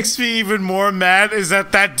know what makes me even more mad is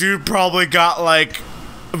that dude probably got like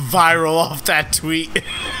viral off that tweet.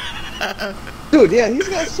 Dude, yeah, he's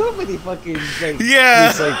got so many fucking like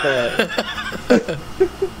tweets like that.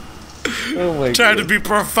 Oh my Trying to be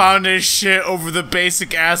profound as shit over the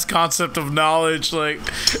basic ass concept of knowledge, like.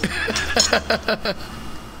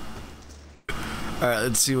 Alright,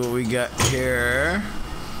 let's see what we got here.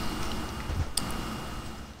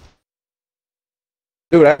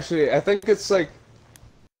 Dude, actually, I think it's like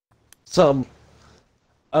some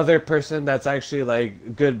other person that's actually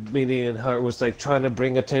like good meaning in heart was like trying to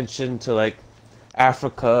bring attention to like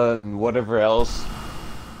Africa and whatever else.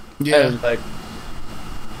 Yeah. And like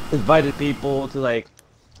invited people to like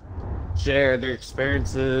share their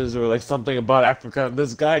experiences or like something about Africa, and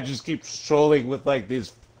this guy just keeps trolling with like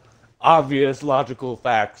these obvious logical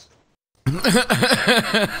facts.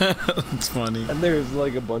 It's funny. And there's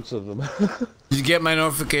like a bunch of them. Did you get my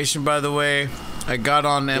notification, by the way? I got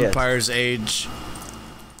on Empire's Edge.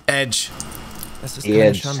 Es ist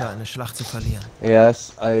keine Schande, eine Schlacht zu verlieren.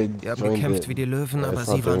 Yes, I Wir haben gekämpft wie die Löwen, aber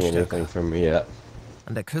sie waren stärker.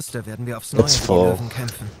 An der Küste werden wir aufs Neue wie die Löwen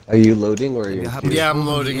kämpfen. Are you loading or are you? Yeah, I'm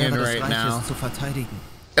loading in right now. Zu verteidigen.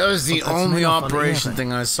 That was the only operation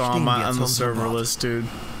thing I saw on the server list, dude.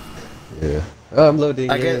 Yeah. Oh, I'm loading.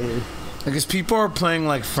 I guess people are playing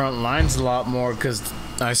like front lines a lot more because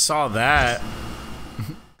I saw that.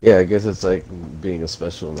 Yeah, I guess it's like being a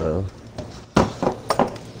special now.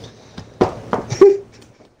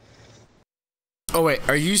 Oh wait,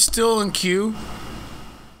 are you still in queue?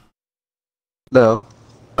 No.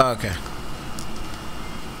 Oh, okay.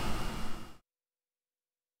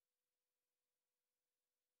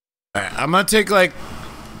 Alright, I'm gonna take like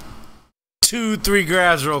 2-3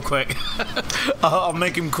 grabs real quick. I'll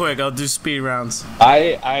make him quick. I'll do speed rounds.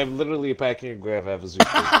 I'm literally packing a grab as we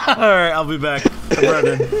speak. Alright, I'll be back. I'm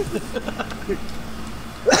running.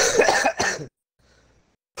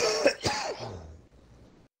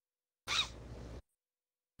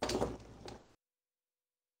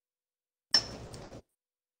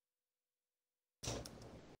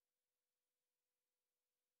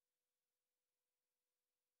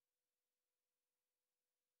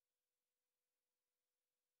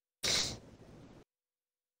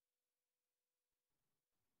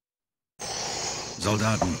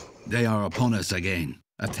 Soldaten, they are upon us again,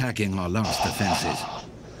 attacking our last defenses.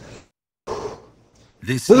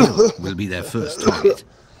 This hill will be their first target.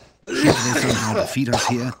 Should they somehow defeat us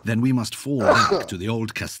here, then we must fall back to the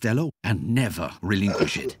old Castello and never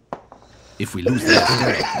relinquish it. If we lose that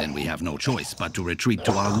today, then we have no choice but to retreat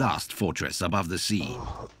to our last fortress above the sea.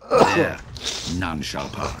 There, none shall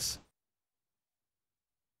pass.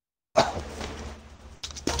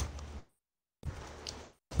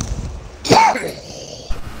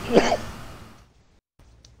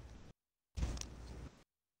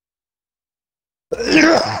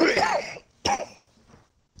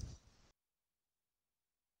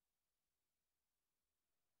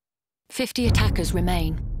 "50 attackers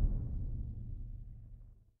remain."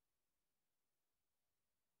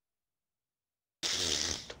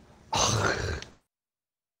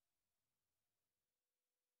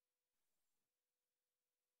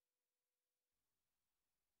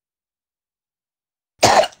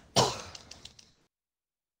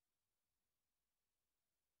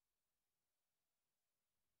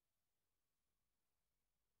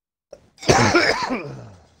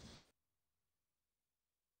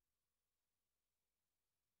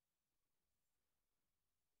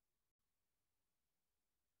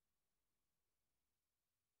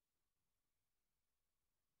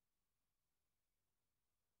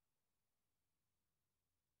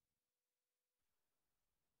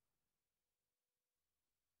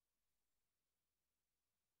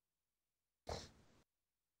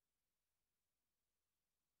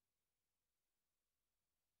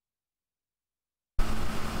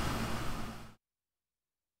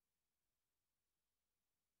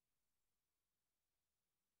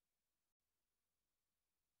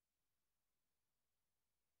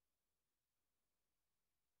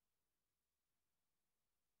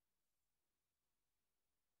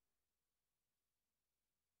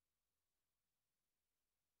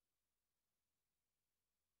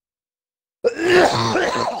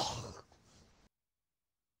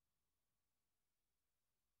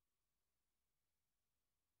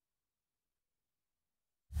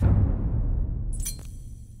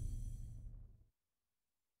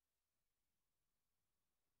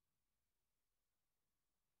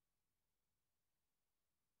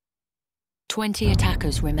 "20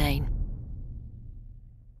 attackers remain."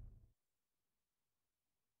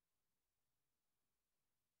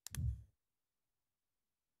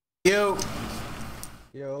 Yo.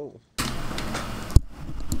 Yo.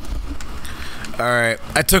 Alright,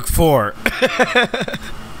 I took 4.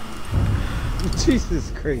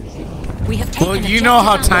 Jesus Christ. We have Well, you know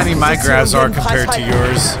how tiny my grabs are compared to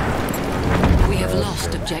yours. We have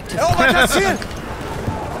lost objective.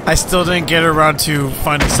 I still didn't get around to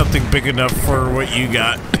finding something big enough for what you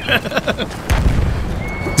got.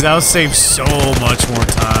 That'll save so much more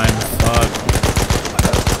time. Fuck.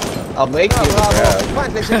 I'll make you grab.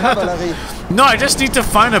 No, I just need to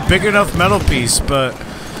find a big enough metal piece, but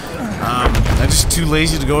I'm just too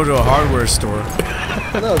lazy to go to a hardware store.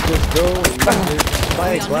 No, just go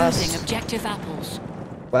buy a glass. Objective apples.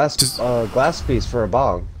 Glass piece for a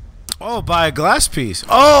bong. Oh, buy a glass piece.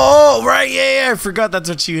 Oh, right, yeah, I forgot that's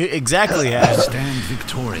what you exactly had. Stand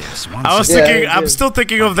victorious. I was thinking. I'm still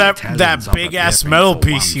thinking of that big ass metal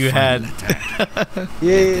piece you had.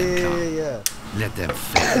 Yeah. Let them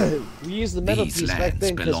fail. We used the metal piece back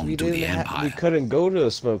then because we couldn't go to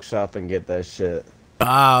a smoke shop and get that shit.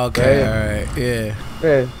 Ah, okay, alright, yeah.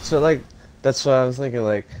 Yeah, so like that's what I was thinking.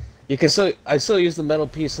 Like, you can still, I still use the metal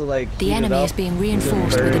piece to like. The enemy is being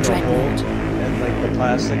reinforced with a dreadnought. And like the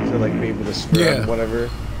plastic to like be able to spread and whatever.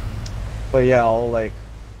 But yeah, I'll like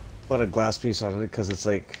put a glass piece on it because it's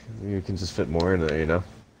like you can just fit more in there, you know.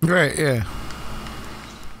 Right. Yeah.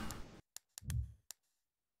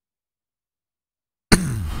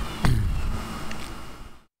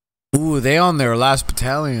 Ooh, they on their last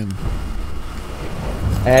battalion.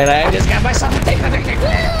 And I just got myself a thing.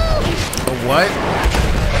 What?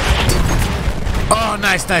 Oh,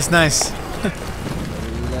 nice.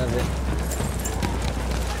 Love it.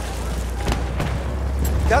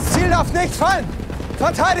 Das Ziel darf nicht fallen!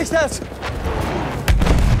 Verteidigt es!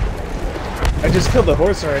 I just killed the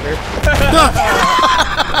horse rider.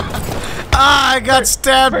 I got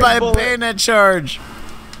stabbed by a bayonet charge.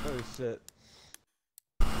 Oh shit.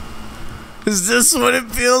 Is this what it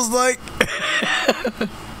feels like?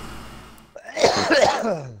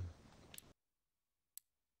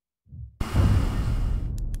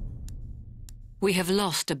 We have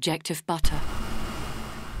lost objective butter.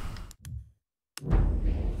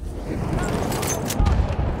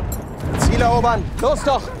 Ziel erobern! Los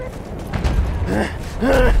doch!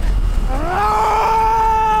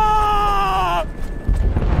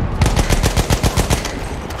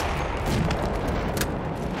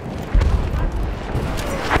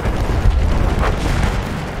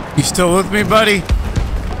 You still with me, buddy?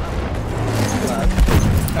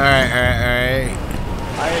 Alright.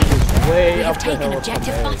 I just way We up have the taken hill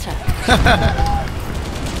objective from A. butter.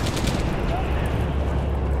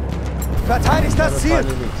 Verteidigt das Ziel!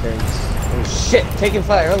 Oh shit! Taking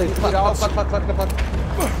fire early. Fuck.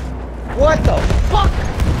 What the fuck?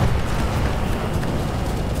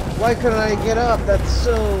 Why couldn't I get up? That's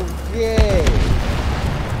so gay.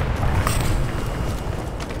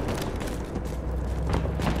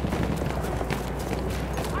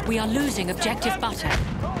 We are losing objective butter.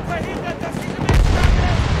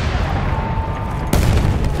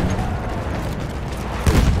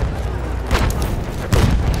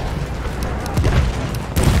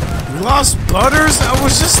 We lost Butters? I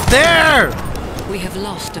was just there! We have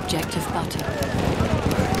lost objective butter.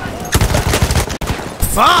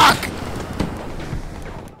 Fuck!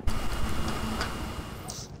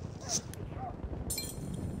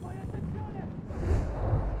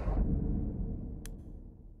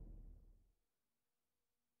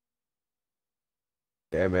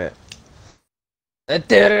 Damn it.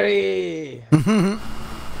 Artillery!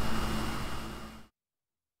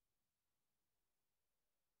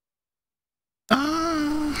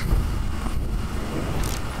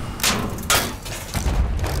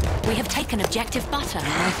 We have taken objective butter.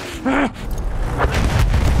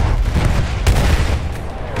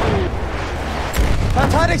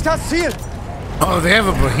 Verteidigt das Ziel! Oh, they have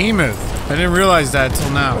a behemoth. I didn't realize that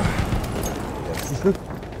till now.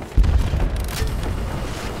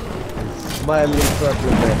 Mildly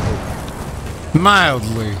problematic.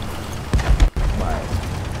 Mildly.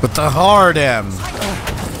 With the hard M.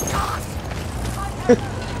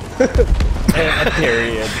 And a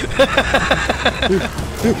period.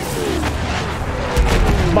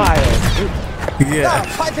 Mild. Yeah. Da,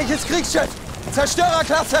 feindliches Kriegsschiff!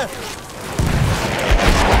 Zerstörerklasse!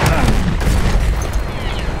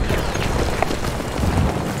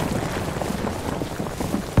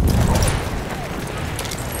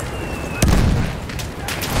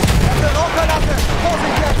 Raucherlampe!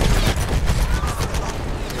 Vorsicht jetzt!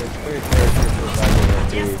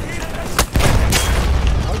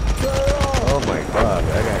 Oh my god, I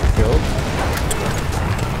got killed.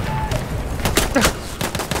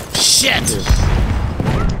 Shit!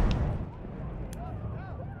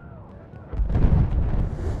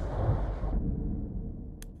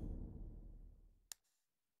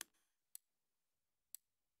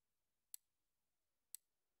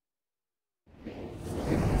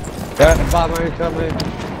 Got a bomber incoming.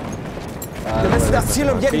 Wir müssen das Ziel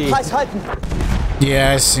um jeden Preis halten.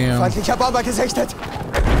 Yeah, I see him. Feindlicher Bomber gesichtet.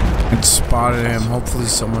 I spotted him. Hopefully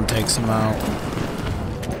someone takes him out.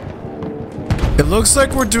 It looks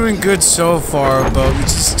like we're doing good so far, but we should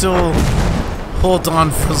still hold on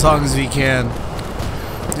for as long as we can.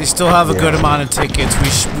 They still have a good amount of tickets.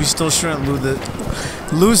 We still shouldn't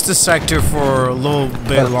lose the sector for a little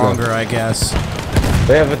bit longer, I guess.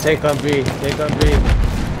 They have a take on B. Take on B.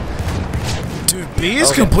 Dude, B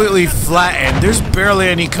is completely flattened. There's barely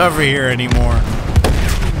any cover here anymore.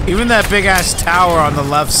 Even that big ass tower on the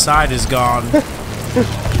left side is gone.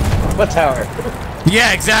 What tower?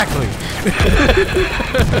 Yeah, exactly.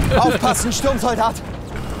 Aufpassen, Sturmsoldat!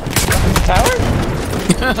 Tower?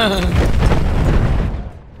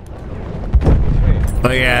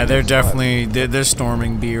 But yeah, they're definitely they're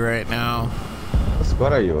storming B right now. What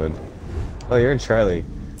squad are you in? Oh, you're in Charlie.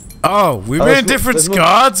 Oh, we've been in different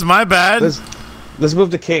squads. My bad. Let's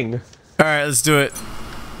move to King. All right, let's do it.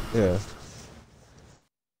 Yeah.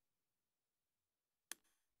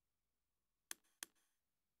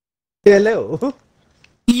 Hello.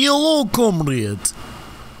 Hello, comrade.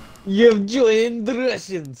 You've joined the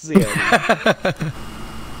Russian side.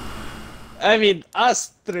 I mean,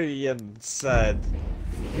 Austrian side.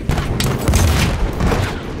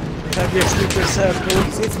 Have your sleeper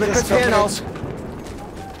circle. Sieht's mit Befehlen aus? I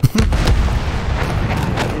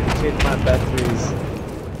need to change my batteries.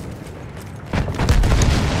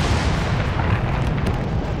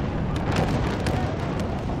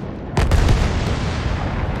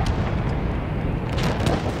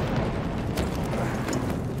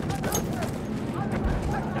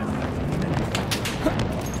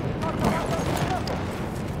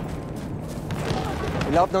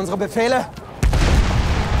 Wir lauten unsere Befehle.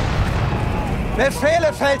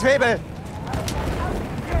 Befehle, Feldwebel!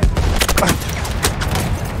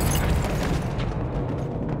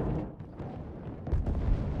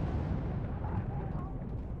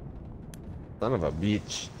 Son of a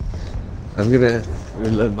bitch. I'm gonna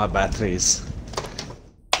reload my batteries.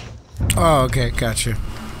 Oh, okay, gotcha.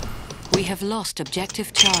 We have lost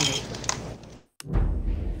objective Charlie.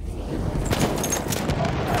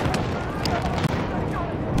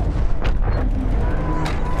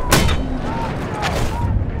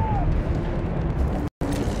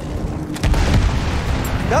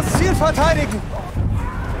 Das Ziel verteidigen!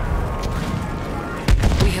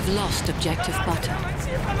 We have lost objective butter.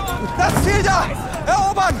 Das Ziel da!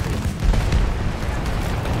 Erobern!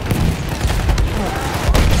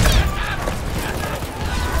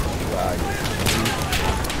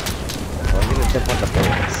 I'm gonna jump on the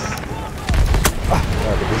boats.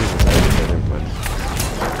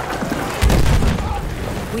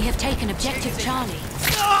 We have taken objective Charlie.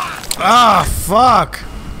 Ah, fuck!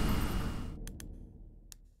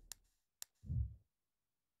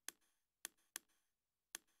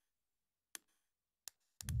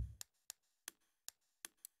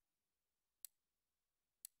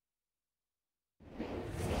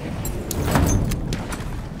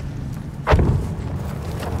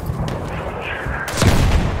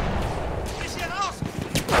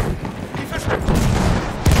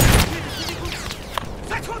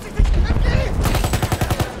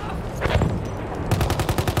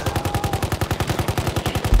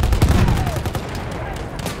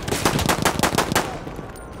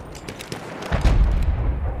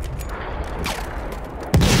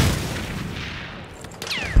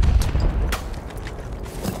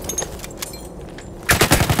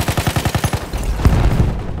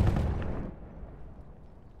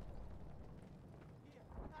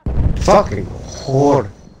 Fucking whore.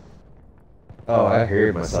 Oh, I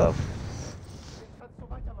heard myself.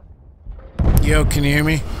 Yo, can you hear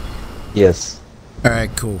me? Yes.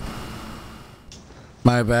 Alright, cool.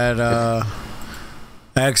 My bad, I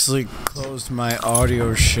actually closed my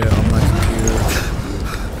audio shit on my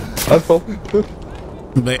computer.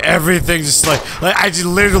 But everything just like I just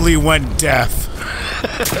literally went deaf.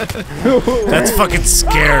 That's fucking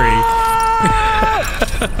scary.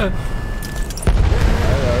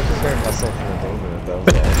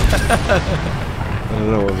 I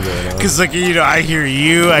don't know what's going on. Cause like, you know, I hear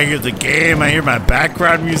you, I hear the game, I hear my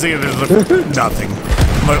background music, and there's like nothing.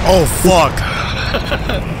 I'm like, oh fuck.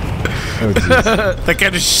 Oh, that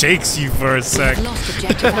kind of shakes you for a sec. And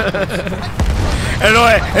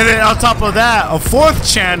then on top of that, a fourth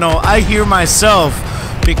channel, I hear myself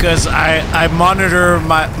because I monitor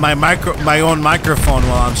my own microphone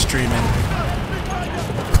while I'm streaming.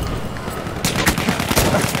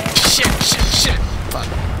 Shit. Fuck.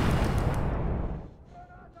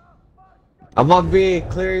 I'm on B,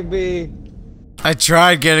 clearing B. I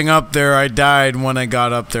tried getting up there. I died when I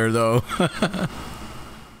got up there, though.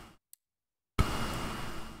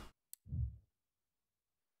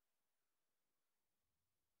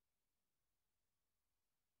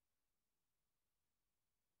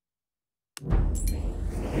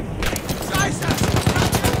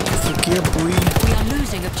 We are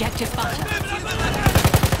losing objective butter.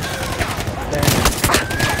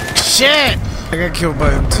 Shit! I got killed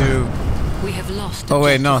by him too. We have lost. Oh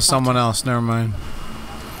wait, no, someone else. Never mind.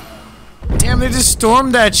 Damn, they just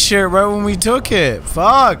stormed that shit right when we took it.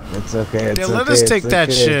 Fuck. It's okay. They let us take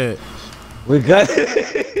that shit. We got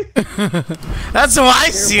it. That's how I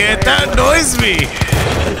see it. That annoys me.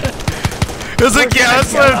 It's like, yeah,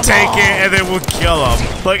 let's let him take it, and then we'll kill him.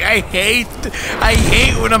 Like, I hate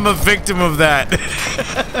when I'm a victim of that.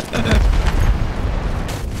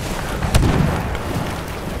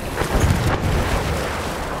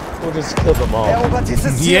 We'll just kill them all.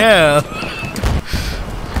 Yeah.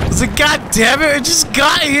 It's like, god damn it, I just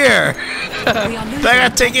got here. I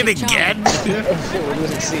gotta take it again.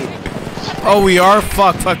 Oh, we are?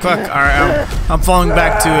 Fuck. Alright, I'm falling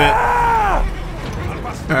back to it.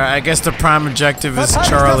 Alright, I guess the prime objective is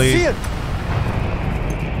Charlie.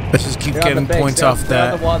 Let's just keep getting points off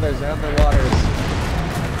that.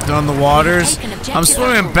 They're on the waters. I'm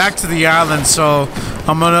swimming back to the island, so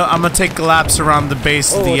I'm gonna take laps around the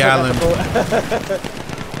base of the island.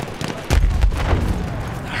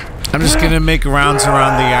 I'm just gonna make rounds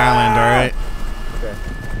around the island, alright? Okay.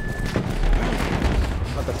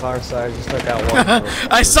 On the far side, just like that one.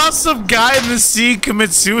 I saw some guy in the sea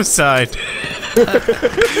commit suicide. He's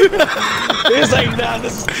like,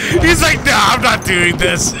 nah, I'm not doing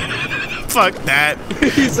this. Fuck that.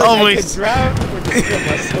 He's like, I can drown or just kill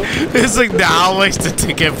myself. He's like, nah, I'll waste a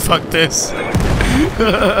ticket. Fuck this.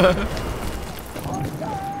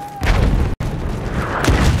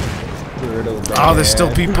 Oh, there's still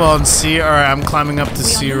people on sea. Alright, I'm climbing up the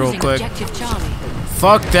sea real quick.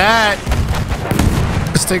 Fuck that.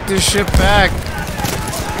 Let's take this shit back.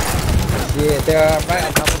 Yeah, they're right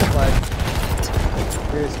on top of the flag.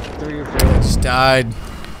 There's 3 or 4. Just died.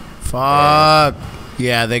 Fuck.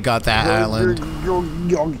 Yeah, they got that island.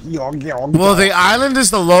 Well, the island is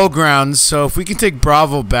the low ground, so if we can take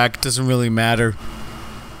Bravo back, it doesn't really matter.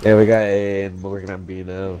 Yeah, we got A, and we're working on B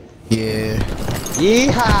now. Yeah.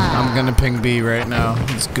 Yeehaw! I'm gonna ping B right now.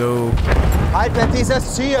 Let's go. Haltet dieses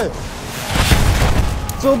Ziel!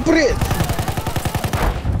 So Brit!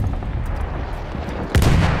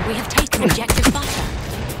 We have taken objective butter.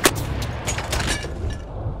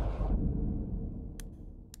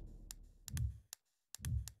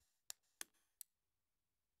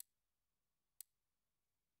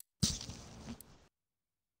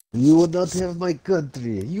 You will not have my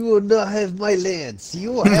country. You will not have my lands.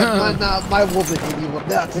 You will have my woman, and you will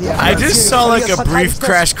not have I just saw like a brief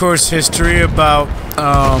crash course history about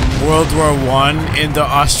World War I in the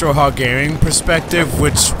Austro-Hungarian perspective,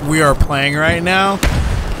 which we are playing right now,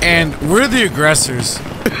 and we're the aggressors.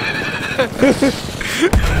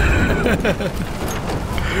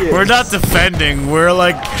 We're not defending. We're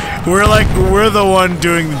the one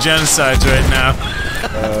doing the genocides right now.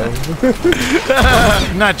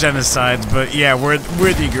 Not genocides, but yeah, we're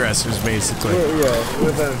the aggressors basically.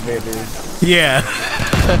 We're the invaders. Yeah.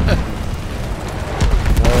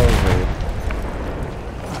 Oh man.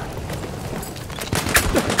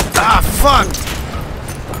 Ah, fuck!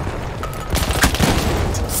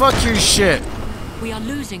 Fuck your shit. We are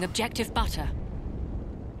losing objective butter.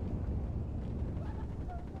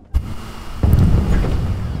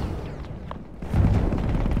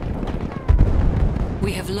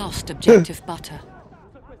 We have lost objective butter.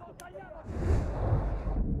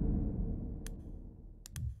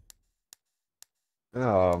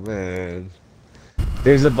 Oh man.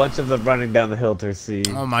 There's a bunch of them running down the hill to C.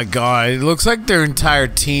 Oh my god, it looks like their entire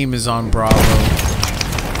team is on Bravo.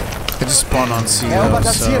 They just spawned on C though,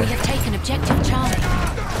 so... We have taken objective Charlie.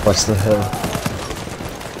 What's the hill?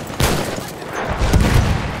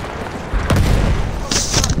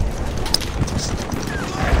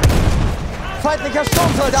 Feindlicher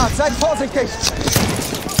Sturmsoldat, seid vorsichtig!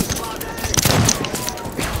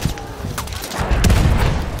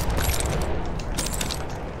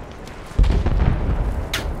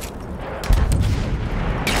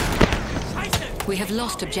 We have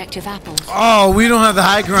lost objective apples. Oh, we don't have the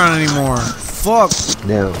high ground anymore. Fuck.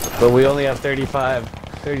 No, but we only have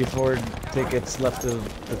 34 tickets left to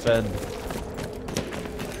defend.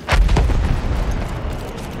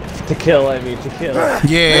 To kill, I mean, to kill.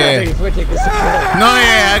 Yeah. 34 tickets to kill. No,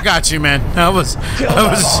 yeah, I got you, man. I'm just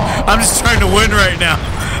trying to win right now.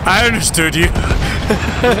 I understood you.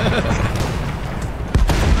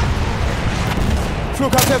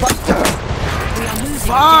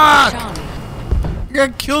 Fuck! I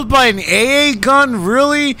got killed by an AA gun?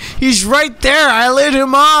 Really? He's right there. I lit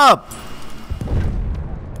him up.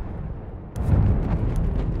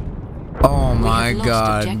 Oh my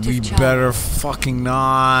god. We better fucking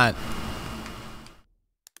not.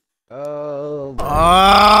 Oh.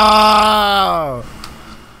 Oh.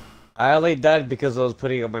 I only died because I was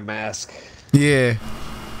putting on my mask. Yeah.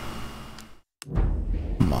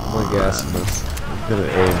 Come on. My gas mask. I'm gonna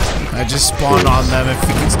aim. I just spawned on them. If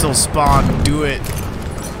you can still spawn, do it.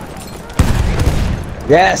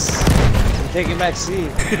 Yes! I'm taking back C.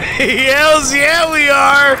 Hells yeah, we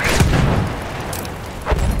are!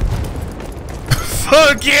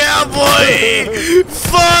 Fuck yeah, boy!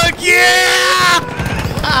 Fuck yeah!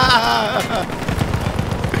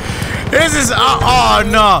 This is oh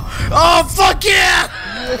no! Oh fuck yeah!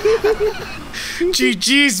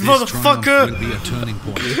 GG's, motherfucker! Will be a turning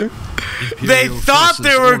point. They thought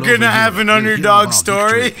they were gonna have an underdog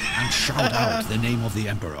story. And shout out the name of the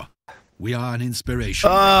Emperor. We are an inspiration.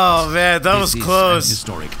 Oh man, that was close. This is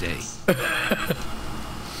an historic day.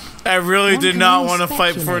 I really did not want to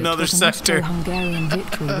fight for another sector. Hungarian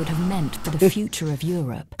victory would have meant for the future of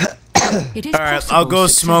Europe. Alright, I'll go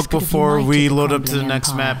smoke before we load up to the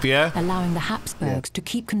next map, yeah? Allowing the Habsburgs to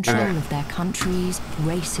keep control of their countries,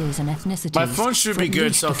 races, and ethnicities. My phone should be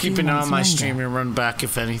good, so I'll keep an eye on my stream and run back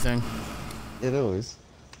if anything. It always.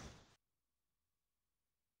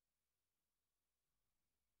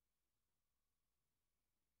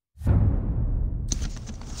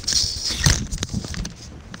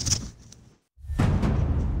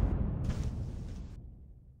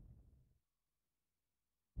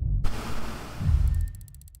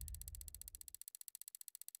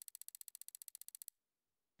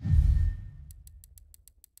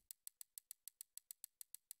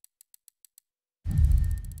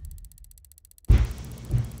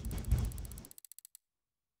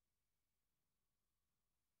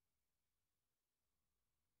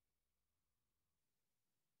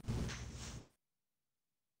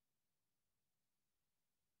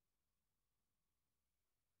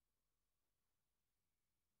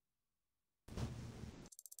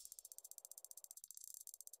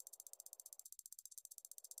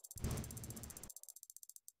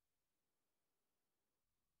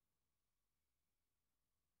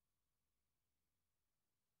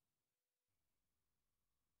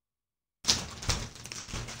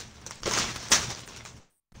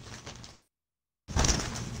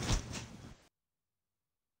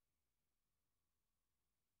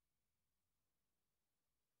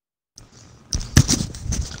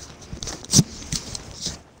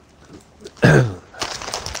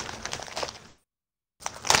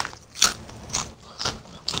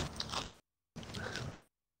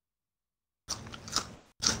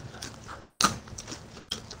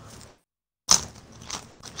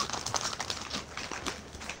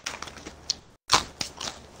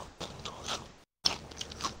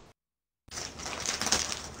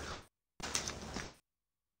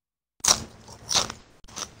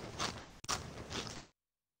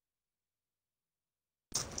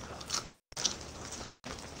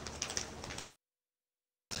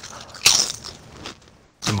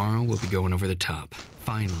 Tomorrow we'll be going over the top,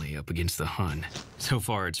 finally up against the Hun. So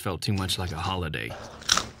far it's felt too much like a holiday.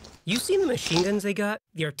 You seen the machine guns they got?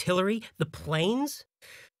 The artillery? The planes?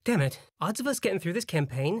 Damn it, odds of us getting through this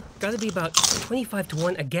campaign gotta be about 25 to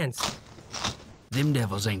 1 against. Them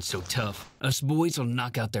devils ain't so tough. Us boys will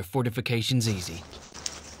knock out their fortifications easy.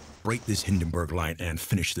 Break this Hindenburg line and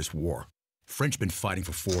finish this war. French been fighting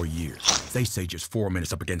for 4 years. They say just 4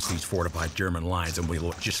 minutes up against these fortified German lines and we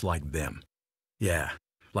look just like them. Yeah,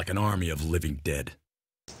 like an army of living dead.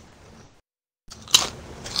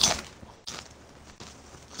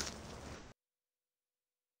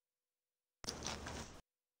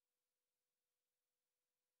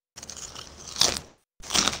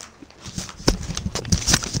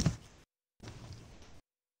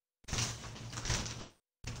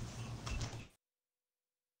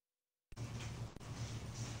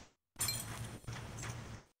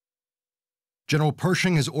 General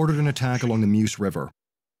Pershing has ordered an attack along the Meuse River.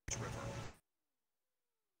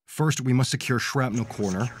 First, we must secure Shrapnel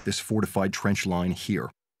Corner, this fortified trench line here.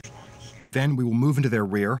 Then we will move into their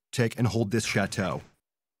rear, take and hold this chateau.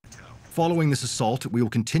 Following this assault, we will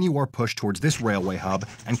continue our push towards this railway hub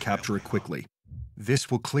and capture it quickly. This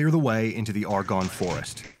will clear the way into the Argonne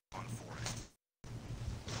Forest.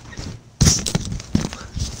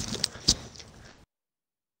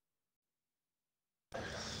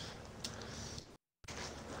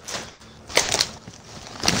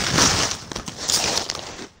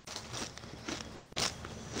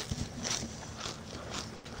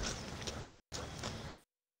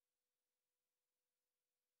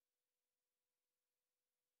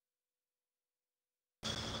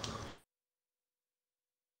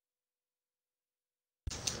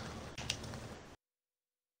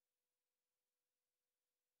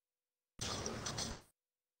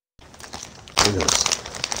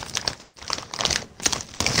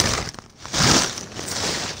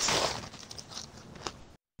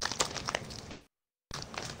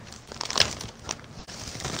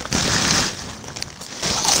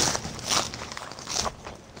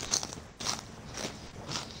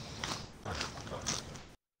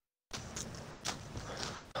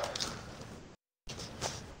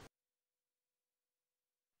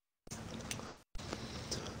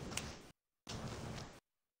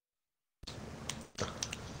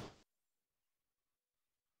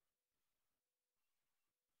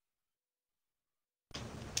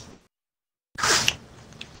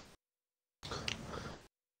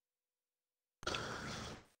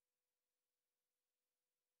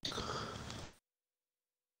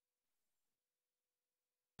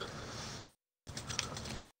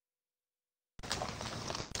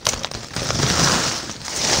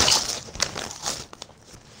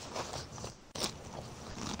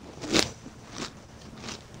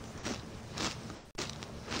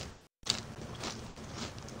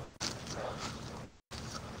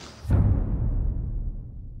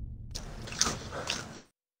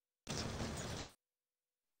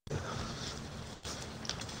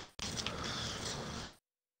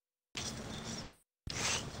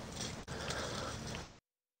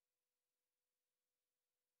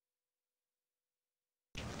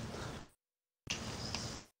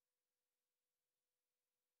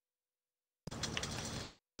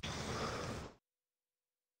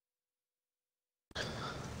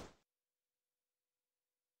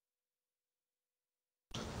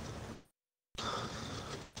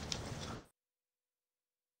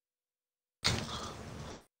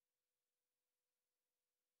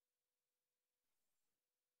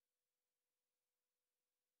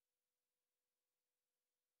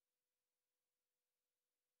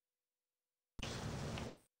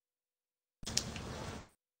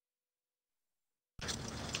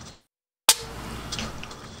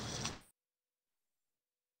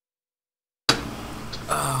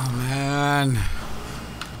 Oh, man.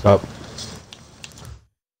 Up.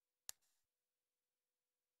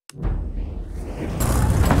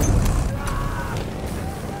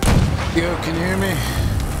 Yo, can you hear me?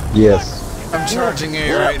 Yes. I'm charging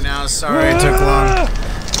A right now. Sorry it took long.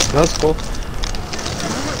 That's cool.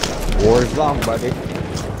 War is long, buddy.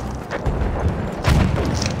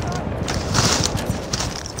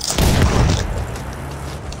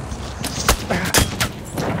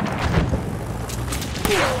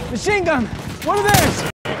 Machine gun! One of theirs!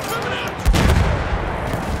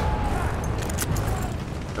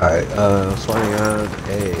 Alright, swinging on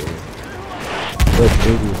A. Look,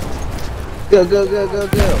 baby. Go, go, go, go,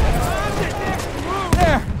 go!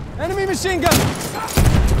 There! Enemy machine gun!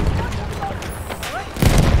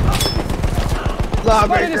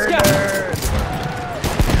 Lawbreaker nerd!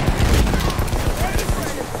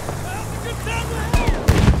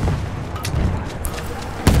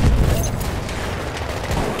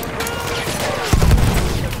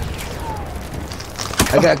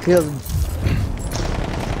 I got killed.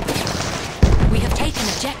 We have taken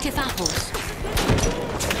objective apples.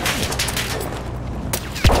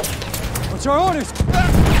 What's our orders?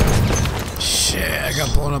 Shit, I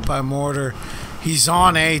got blown up by a mortar. He's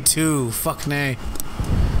on A too. Fuck nay.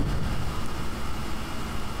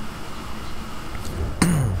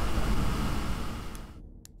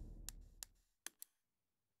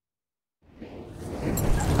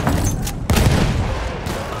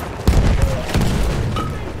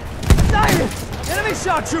 Enemy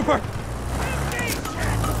shot trooper!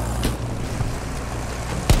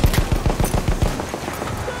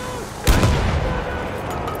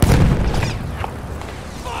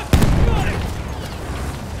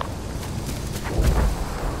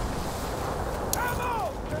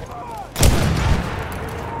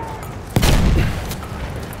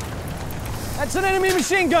 That's an enemy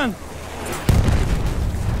machine gun!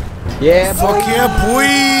 Yeah, fuck yeah, boy!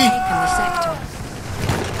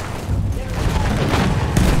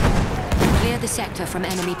 Clear the sector from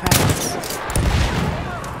enemy presence.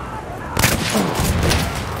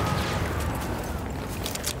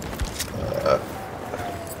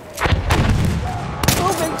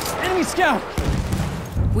 Moving! Enemy scout!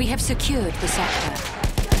 We have secured the sector.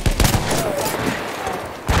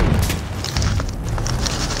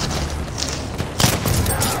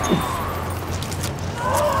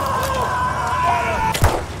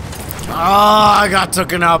 Oh, I got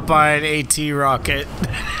taken out by an AT rocket.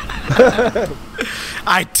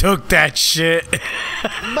 I took that shit.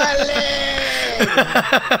 My leg!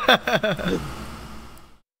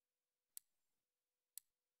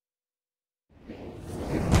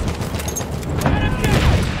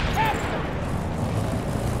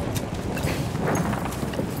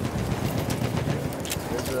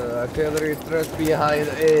 There's an artillery thrust behind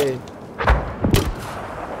A.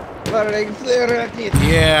 Firing flare rocket!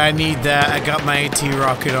 Yeah, I need that. I got my AT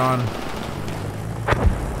rocket on.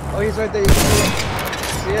 Oh, he's right there. You can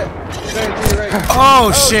see it. He's right to your right.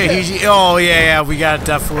 Oh shit! Oh yeah, we got it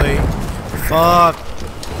definitely. Fuck.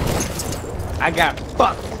 I got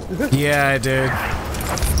fucked. Yeah, I did.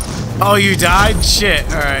 Oh, you died? Shit.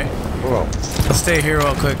 All right. Whoa. I'll stay here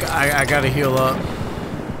real quick. I gotta heal up.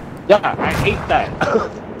 Yeah, I hate that.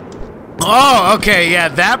 Oh, okay. Yeah,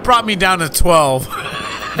 that brought me down to 12.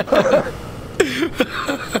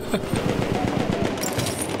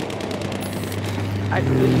 I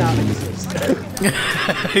did not exist.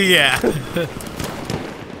 Yeah.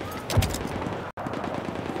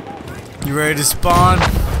 You ready to spawn?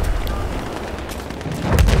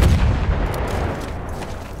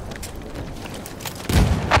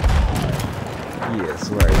 Yes,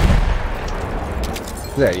 right.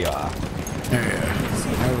 There you are.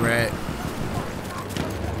 Yeah. All right.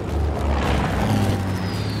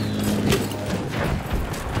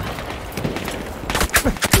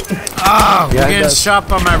 Oh, we're getting shot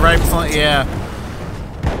by my right flank. Yeah.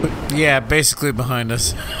 Yeah, basically behind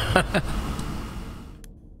us.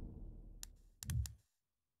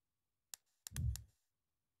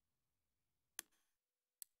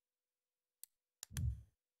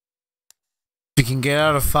 If you can get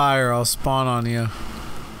out of fire, I'll spawn on you.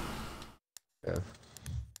 Yeah.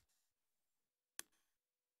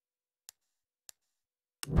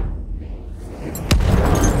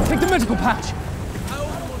 Take the medical patch!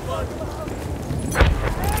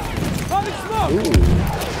 Ooh.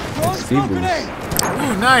 Speed boost.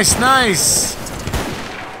 Ooh, nice, nice.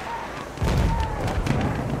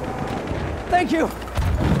 Thank you.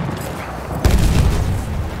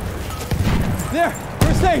 There,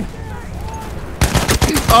 first aid.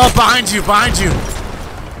 Oh, behind you, behind you.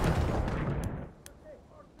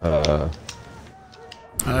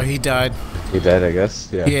 He died. He died, I guess.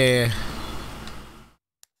 Yeah. Yeah.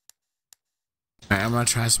 Alright, I'm gonna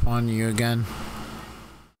try spawning you again.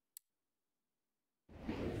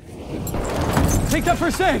 Take that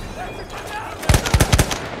first aid.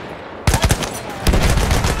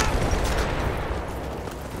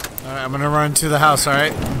 Alright, I'm gonna run to the house,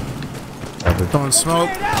 alright? Throwing smoke.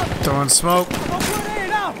 Throwing smoke.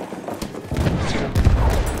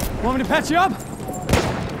 Want me to patch you up?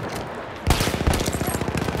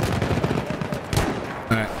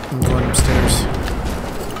 Alright. I'm going upstairs.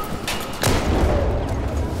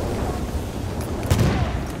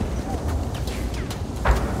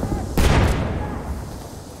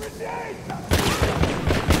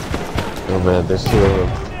 Oh man, there's two of them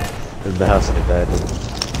in the house I died in.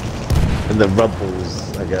 And the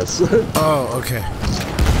rumbles, I guess. Oh, okay.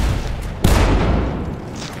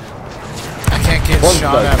 I can't get One's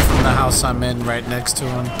shot done. at from the house I'm in right next to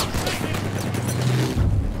him.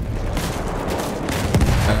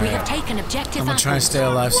 We have taken objective I'm gonna try and stay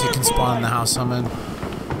alive so you can spawn in the house I'm in.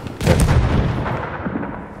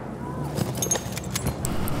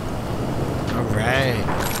 Alright.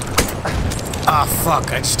 Ah,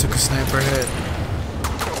 fuck, I just took a sniper hit.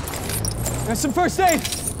 There's some first aid.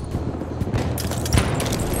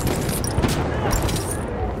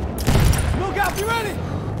 Look out, be ready.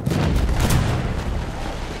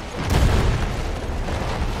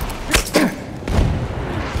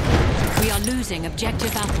 We are losing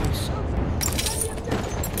objective apples.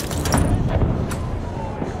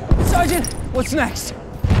 Sergeant, what's next?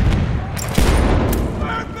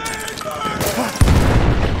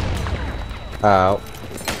 Ow.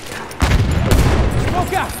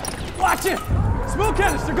 Smoke out. Watch it. Smoke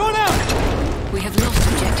canister going out. We have lost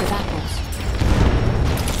objective apples.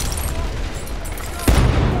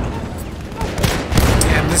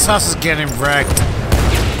 Damn, this house is getting wrecked.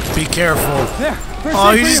 Be careful. There.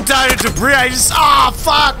 Oh, he just died of debris. Ah,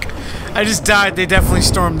 fuck. I just died. They definitely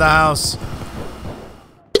stormed the house.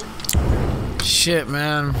 Shit,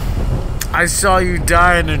 man. I saw you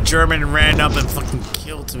die and a German ran up and fucking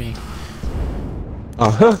killed me.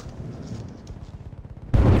 Uh-huh.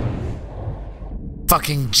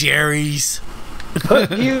 Fucking Jerry's.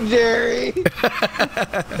 Fuck you, Jerry.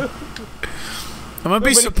 I'm gonna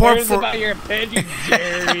be support for. About your opinion,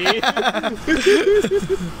 Jerry.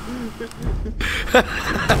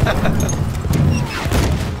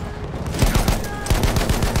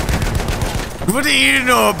 What do you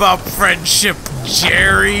know about friendship,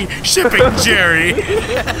 Jerry? Shipping Jerry.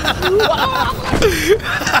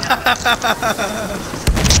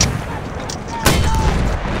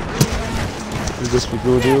 You just be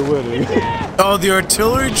going to your wedding. Oh, the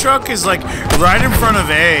artillery truck is like right in front of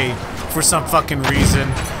A for some fucking reason.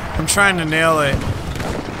 I'm trying to nail it.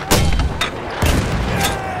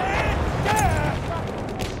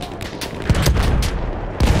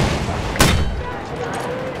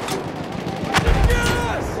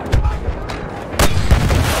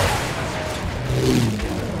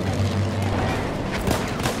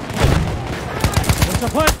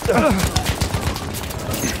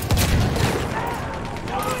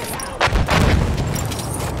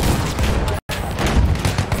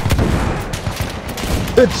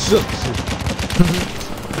 It's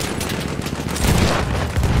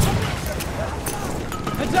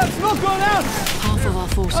Heads up, smoke going out. Half of our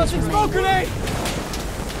forces remain. Smoke grenade.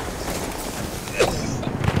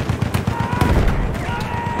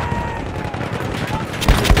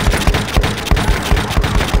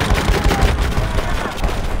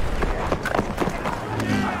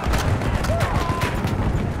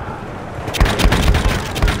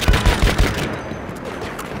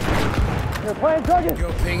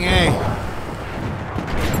 Go ping A.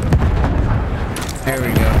 There we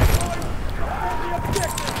go.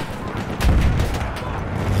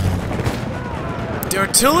 The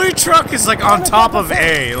artillery truck is like on top of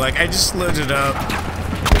A. Like I just lit it up.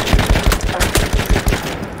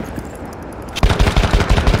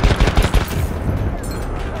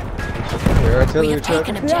 Their artillery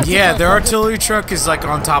truck? Yeah, their artillery truck is like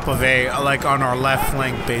on top of A, like on our left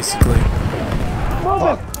flank, basically. Move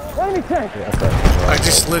it. Enemy tank. I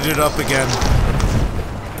just lit it up again.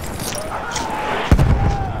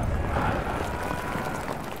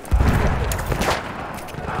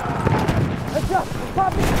 Heads up.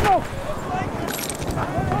 Popping smoke.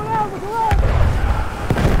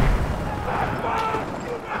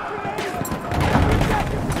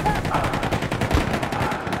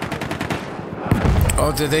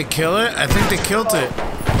 Oh, did they kill it? I think they killed it.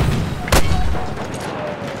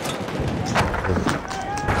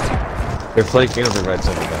 They're flanking on the right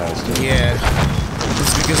side of the house, too. Yeah.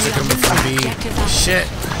 It's because they're coming from B. Shit.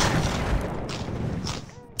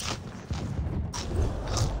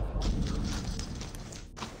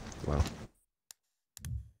 Wow.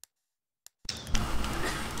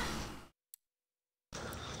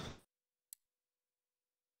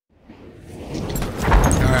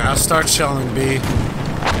 Alright, I'll start shelling B.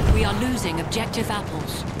 We are losing objective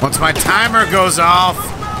apples. Once my timer goes off.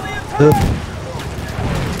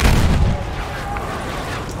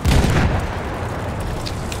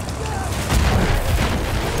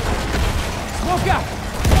 Smoke out.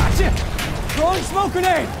 Watch it. Throwing smoke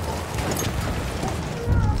grenade.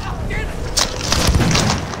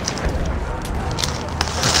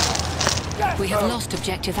 We have lost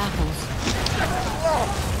objective apples.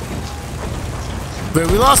 Wait,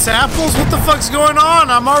 we lost apples? What the fuck's going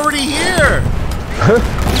on? I'm already here!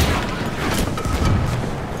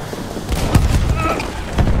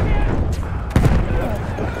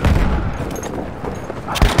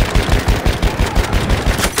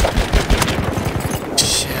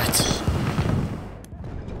 Shit.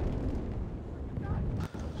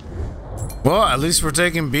 Well, at least we're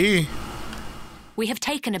taking B. We have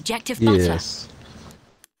taken objective butter. Yes.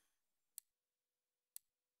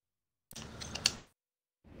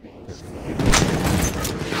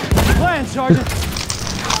 Plan, Sergeant.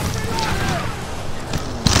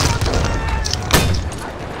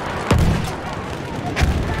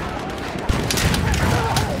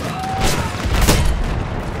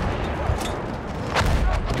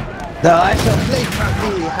 No, I shall play for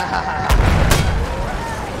me.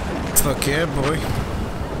 Fuck yeah, boy.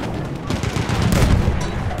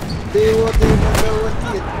 They won't even know what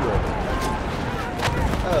hit you.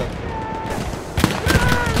 Oh.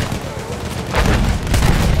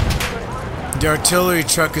 The artillery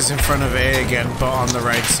truck is in front of A again, but on the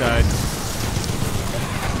right side.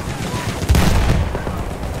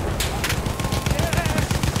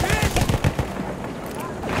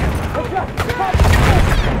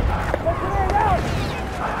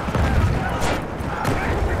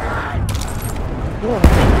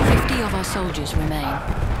 Soldiers remain.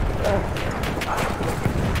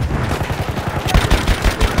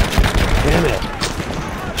 Damn it.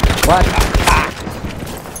 What the fuck?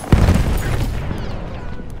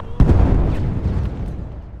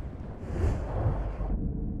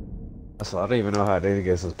 So I don't even know how I didn't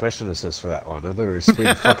get suppression assist for that one. I literally sprayed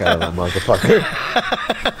the fuck out of that motherfucker.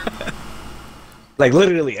 Like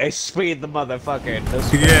literally, I sprayed the motherfucker and no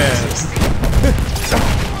assist.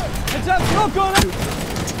 Heads up, smoke on it!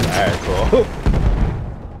 Alright, cool.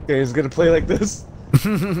 Okay, he's gonna play like this.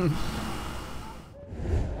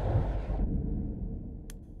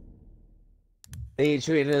 They ain't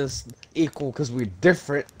treating us equal because we're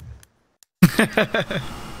different.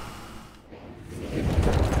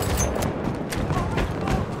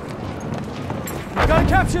 Gotta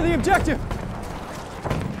capture the objective!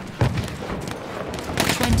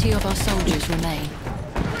 20 of our soldiers remain.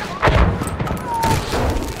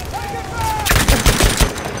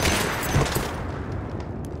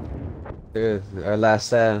 Dude, our last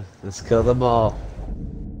stand. Let's kill them all.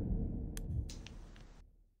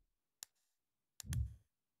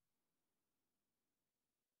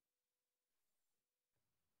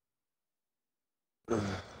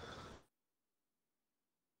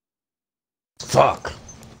 Fuck.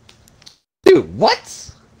 Dude,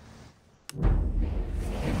 what?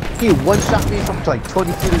 He one-shot me from like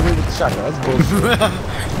 20 feet away with the shotgun. That's bullshit.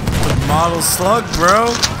 The model slug,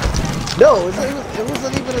 bro. No, it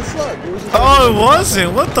wasn't even a slug. It was just it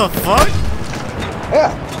wasn't? What the fuck?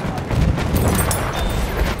 Yeah.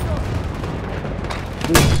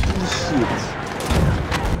 Shit.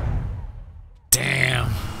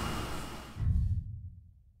 Damn.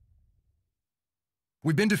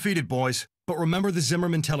 We've been defeated, boys. But remember the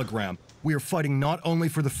Zimmerman telegram. We are fighting not only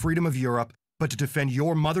for the freedom of Europe, but to defend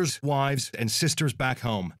your mothers, wives, and sisters back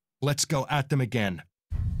home. Let's go at them again.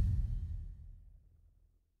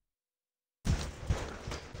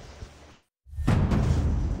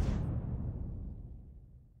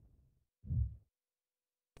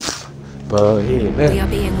 Bohemian. We are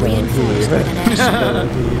being reinforced with an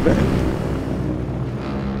airstrike.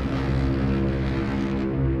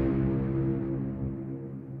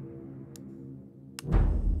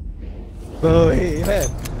 Bohemian.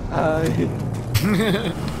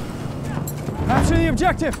 Capture the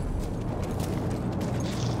objective!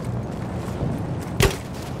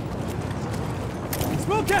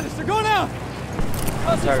 Smoke canister, going out!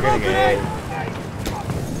 Targeting A.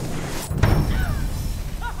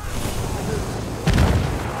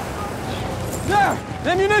 There!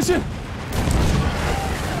 Ammunition!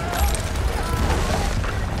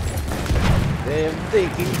 Damn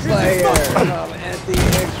thinking fire from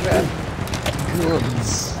anti-aircraft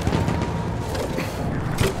guns.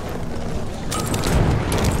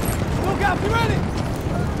 Look out, be ready!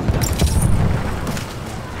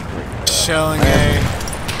 Shelling A.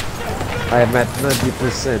 I am at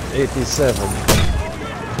 90%, 87.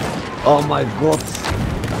 Oh my god.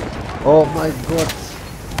 Oh my god.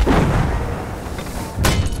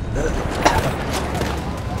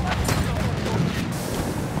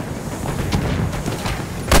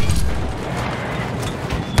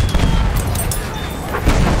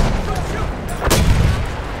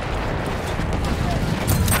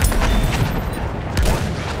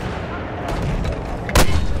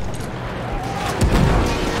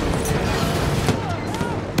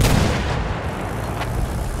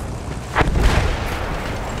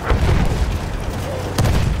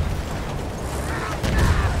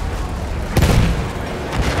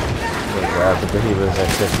 was at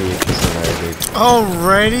 58%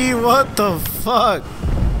 already. Already? What the fuck?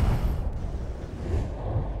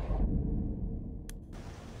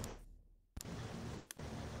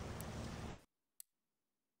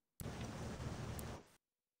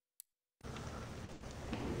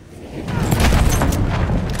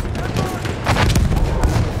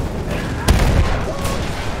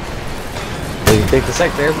 Did you take the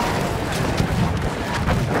sector?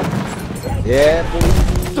 Yeah, boy.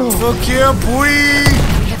 Fuck yeah, boy!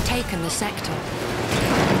 We have taken the sector.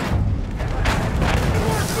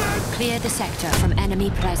 Clear the sector from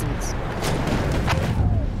enemy presence.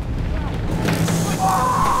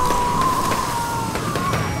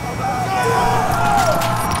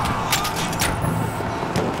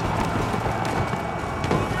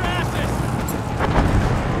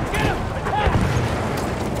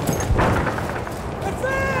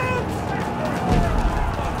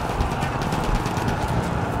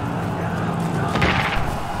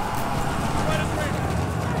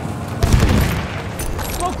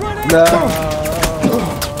 No.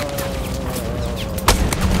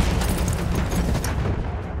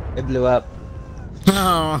 It blew up.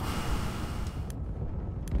 No.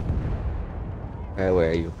 Alright,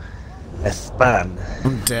 where are you? Spawn.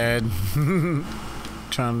 I'm dead.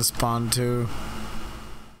 Trying to spawn too.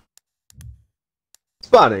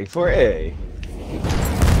 Spawning for A.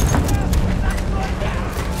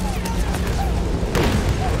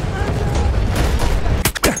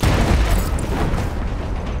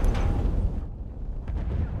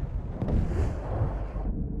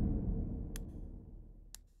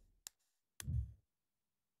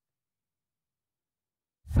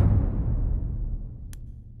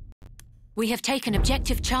 We have taken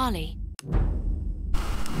objective Charlie.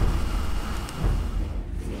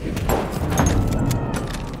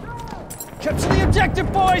 Capture the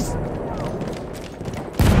objective, boys!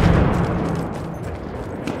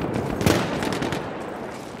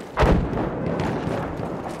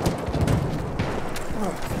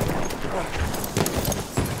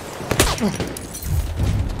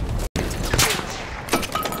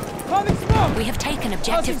 We have taken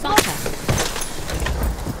objective Butter.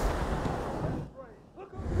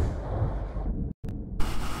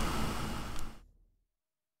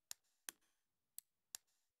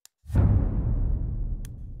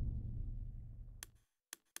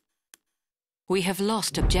 We have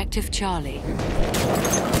lost objective Charlie.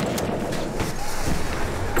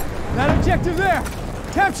 That objective there!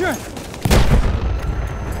 Capture it!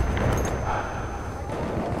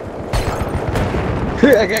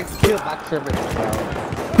 I got killed by Kermit.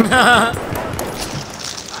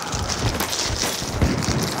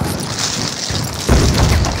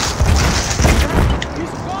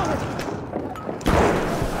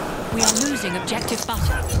 We are losing objective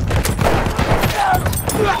Butter.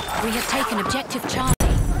 We have taken objective Charlie.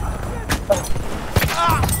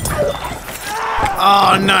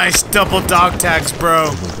 Oh, nice. Double dog tags,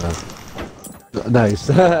 bro. Nice.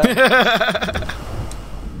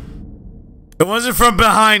 It wasn't from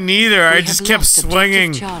behind neither. I just kept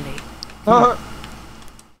swinging. Hold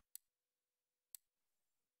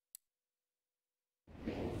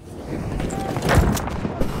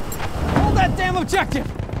that damn objective!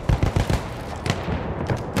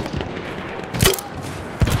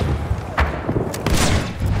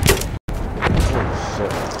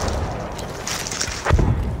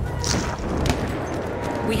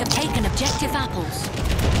 We have taken objective apples.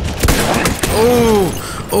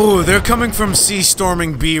 Oh, they're coming from C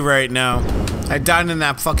storming B right now. I died in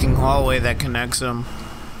that fucking hallway that connects them.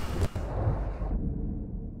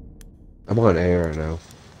 I'm on A right now.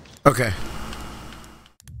 Okay.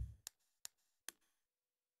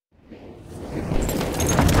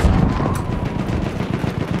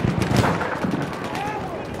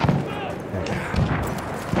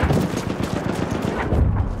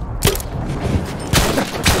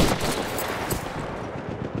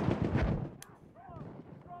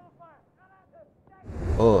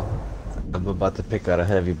 Oh, I'm about to pick out a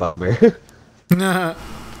heavy bomber. Nah.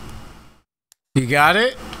 You got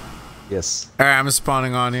it? Yes. Alright, I'm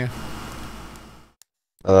spawning on you.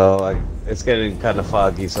 Oh, it's getting kind of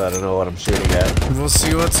foggy, so I don't know what I'm shooting at. We'll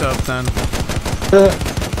see what's up then.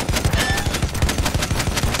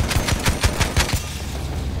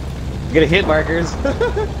 Getting hit markers.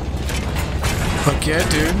 Fuck yeah,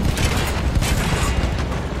 dude.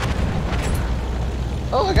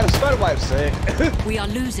 Oh, I got a spider wipe, sick. We are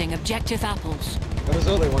losing objective apples. There was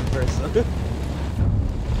only one person.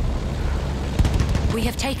 We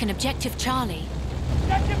have taken objective Charlie.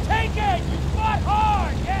 Objective taken! You fought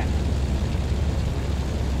hard! Yes!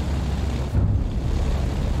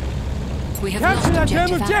 We have Capture lost that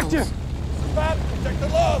damn objective objective! apples. Spat, protect the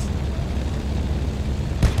lost.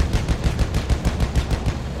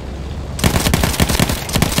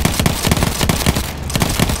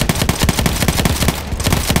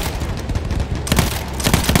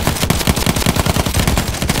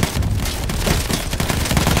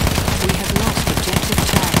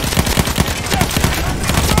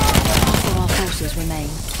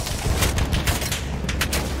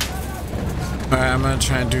 Alright, I'm gonna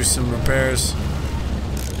try and do some repairs.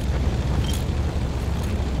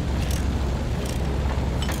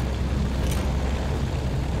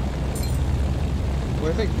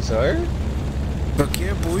 Where things are? Fuck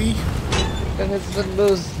yeah, boy. That has been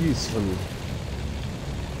most useful.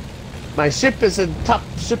 My ship is in top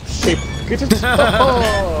ship shape. Get it?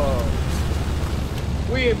 Oh!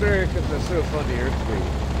 We Americans are so funny, aren't we?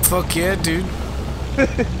 Fuck yeah, dude.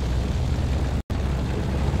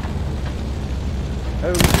 I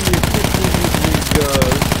will be a 15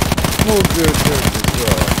 guys. Full good as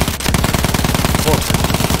well.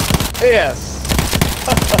 Yes!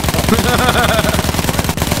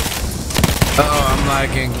 Oh, I'm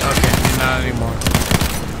lagging. Okay, not anymore.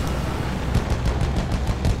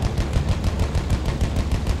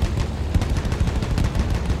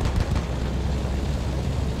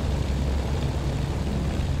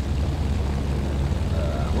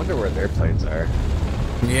 I wonder where their planes are.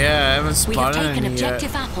 Yeah, I haven't spotted any yet. We have taken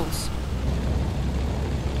objective apples.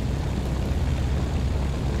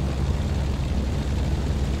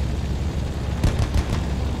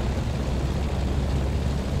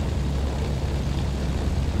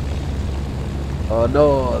 Oh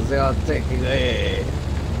no, they are taking A.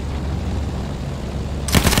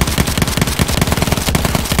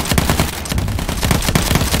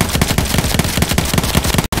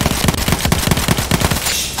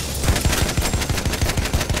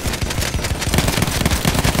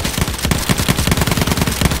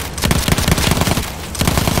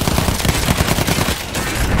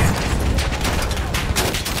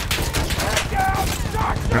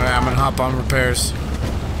 Alright, I'm gonna hop on repairs.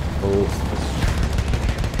 Oh.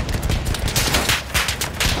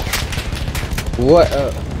 What?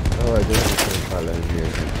 Oh, I didn't follow here.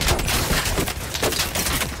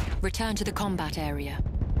 Return to the combat area.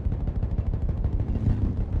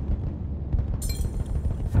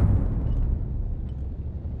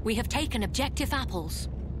 We have taken objective apples.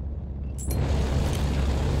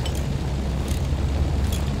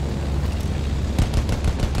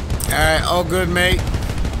 Alright, all good, mate.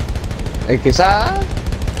 Thank you, sir.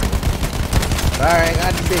 Alright,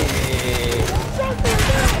 got me.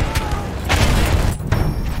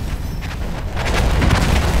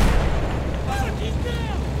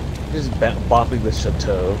 Just bombing the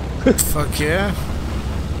chateau. Fuck yeah.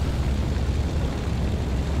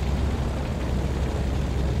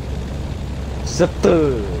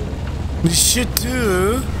 Chateau.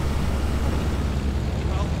 Chateau.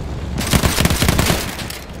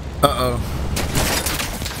 Uh-oh.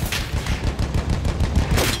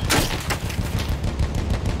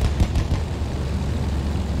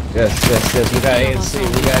 Yes, we got ANC, we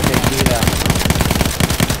gotta take beat out.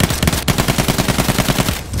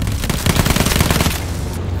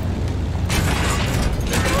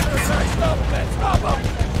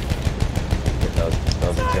 That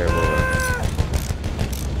was a terrible one.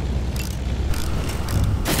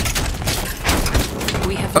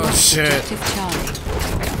 We have Oh shit. objective Charlie.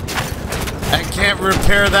 I can't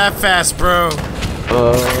repair that fast, bro.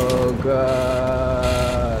 Oh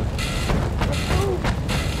god.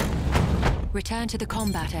 Return to the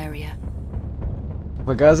combat area.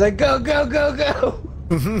 My guy's like, go, go, go, go!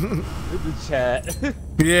 In the chat.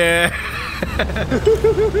 Yeah.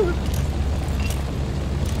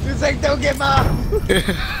 He's like, don't get mom!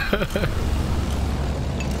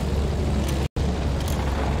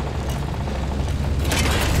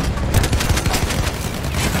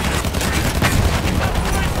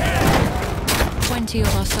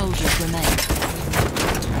 Of our soldiers remain.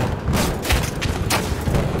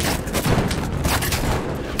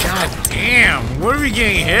 God damn, what are we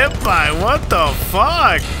getting hit by? What the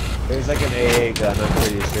fuck? There's like an AA gun, I'm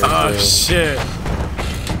pretty sure. Oh too. shit.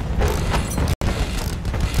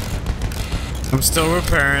 I'm still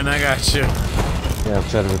repairing, I got you. Yeah, I'm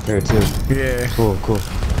trying to repair too. Yeah. Cool, cool.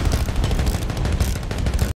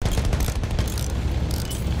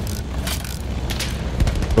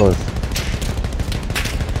 Cool.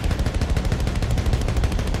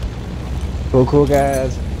 Cool, cool,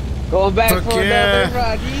 guys. Going back Fuck for yeah. another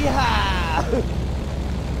run. Yeehaw!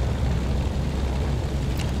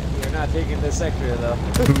 We're not taking this sector, though.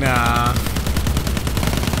 Nah.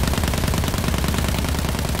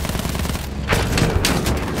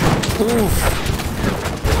 Oof.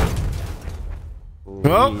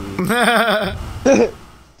 Well,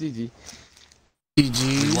 GG.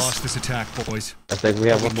 GG. We lost this attack, boys. I think we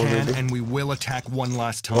have one more. Can, and we will attack one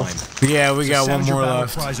last time. Yeah, we got one sound your more battle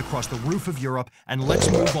left. cries across the roof of Europe, and let's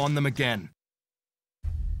move on them again.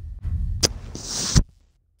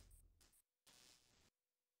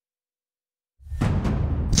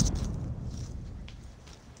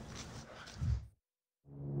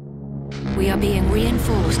 We are being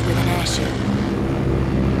reinforced with an airship.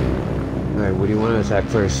 Alright, what do you want to attack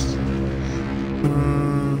first?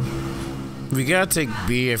 We gotta take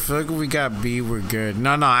B. I feel like if we got B, we're good.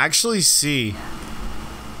 No, actually C.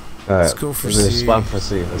 Alright, let's go for we're gonna C. spawn for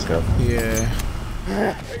C. Let's go. Yeah.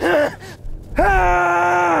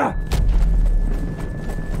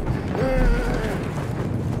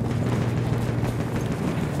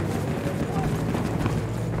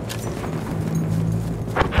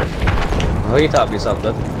 Oh, you taught me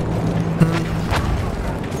something.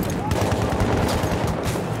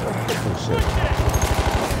 Oh shit.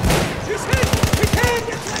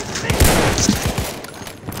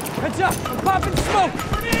 Heads up! I'm popping smoke!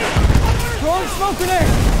 Throwing smoke grenade!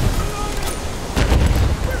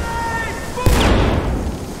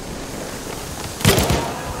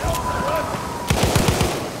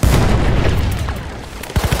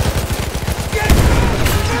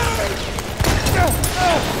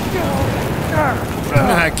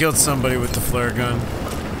 I killed somebody with the flare gun.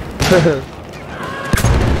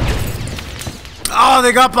 Oh,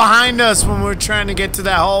 they got behind us when we were trying to get to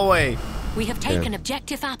that hallway. We have taken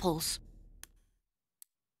objective apples.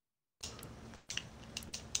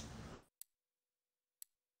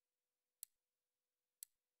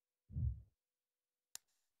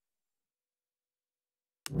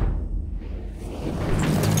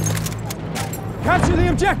 Capture the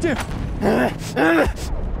objective!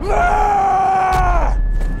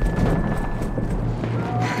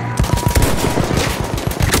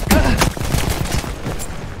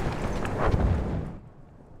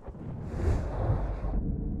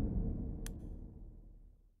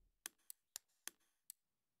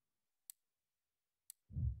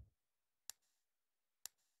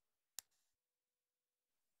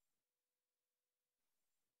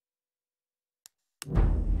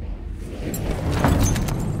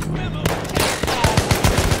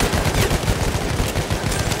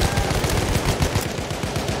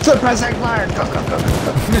 Suppressing fire! Go, go, go,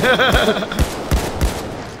 go.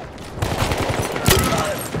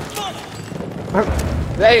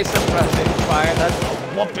 They suppressing fire, that's a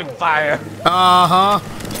whooping fire. Uh-huh.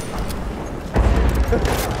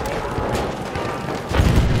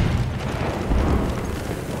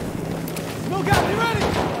 Smoke out, be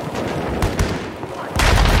ready!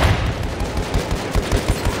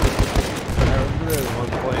 I remember there was one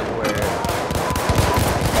point where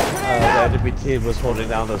the enemy team was holding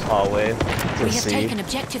down this hallway to We have see, taken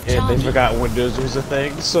objective and Charlie. they forgot windows was a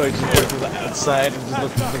thing, so I just went to the outside and just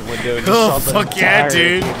looked at the window and just Oh, saw the fuck yeah, entire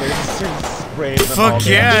dude. team. They just started spraying them all Fuck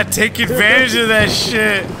down. yeah, take advantage of that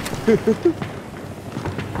shit.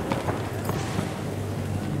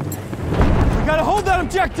 We gotta hold that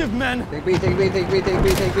objective, men! Take me, take me, take me, take me,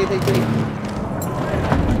 take me, take me.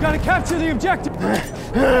 We've gotta capture the objective!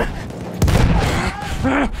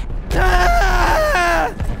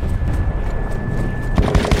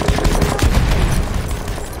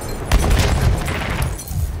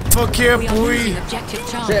 Fuck yeah, We are boy. losing objective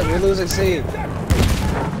Charlie. Shit, we're losing C.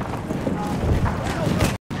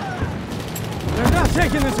 They're not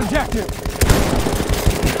taking this objective!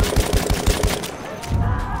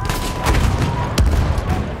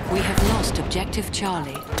 We have lost objective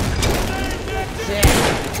Charlie.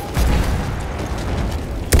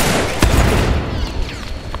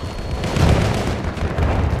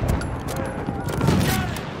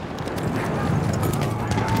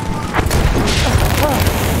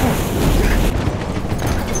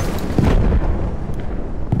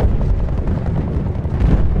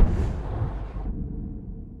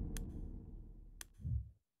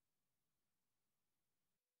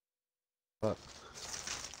 Fuck.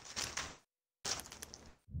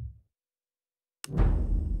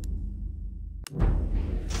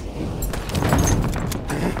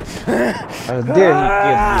 How dare he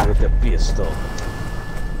get me with the pistol?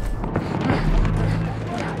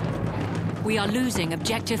 We are losing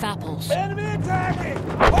objective apples. Enemy attacking!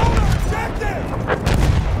 Hold objective!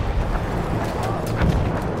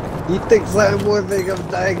 He thinks I'm more thing I'm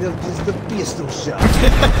dying of just the pistol shot.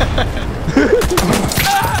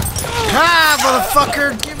 Ha,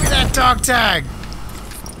 motherfucker! Give me that dog tag!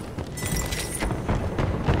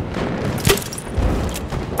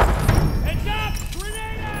 Heads up!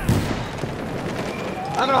 Grenade out!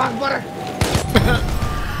 I'm wrong, butter.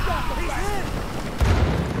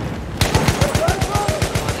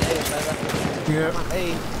 Yeah.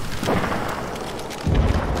 Hey.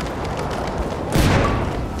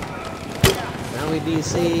 Now we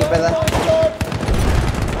DC, brother.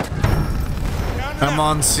 I'm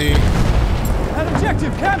on C. An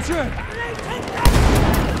objective captured!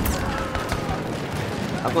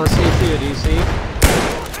 I'm on C too, DC.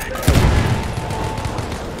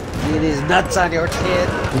 See these nuts on your chin?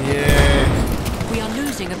 Yeah. We are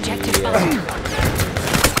losing objective Butter.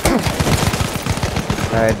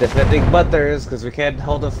 Alright, defending Butters, because we can't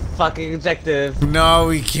hold a fucking objective. No,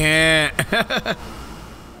 we can't.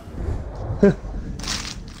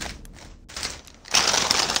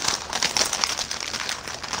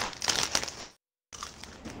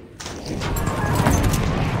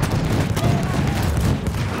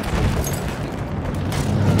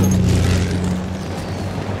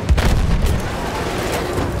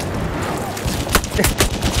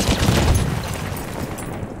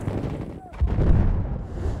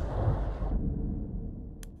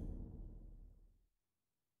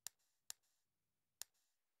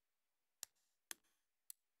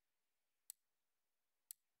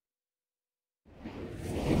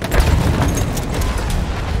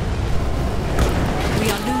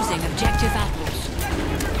 Objective apples.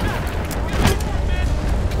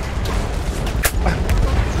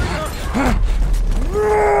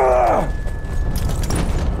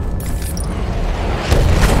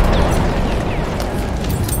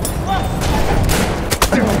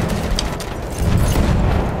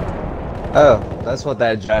 Oh, that's what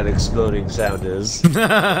that giant exploding sound is.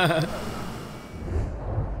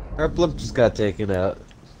 Our blimp just got taken out.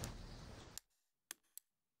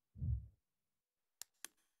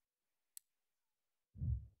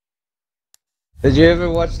 Did you ever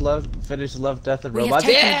watch finish Love, Death, and Robots?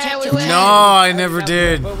 Yeah, we no, I never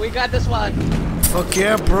did. But we got this one. Fuck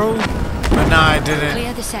yeah, bro. But nah, I didn't.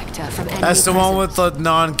 Clear the sector from enemy That's the one with presence. the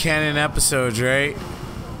non-canon episodes, right?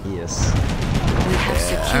 Yes.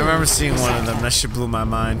 Yeah, I remember seeing one of them. That shit blew my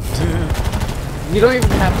mind. You don't even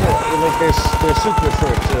have to, like, they're super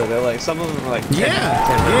short too. They're like, some of them are like 10 minutes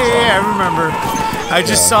I remember. I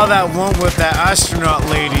just saw that one with that astronaut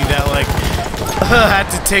lady that, like, had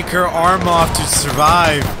to take her arm off to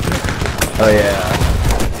survive. Oh yeah,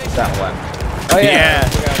 that one. Oh yeah.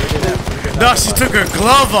 No, she took her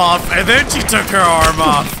glove off and then she took her arm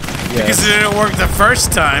off because it didn't work the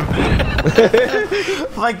first time.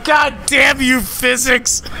 Like, god damn you,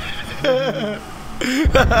 physics! That's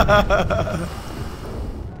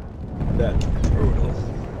brutal.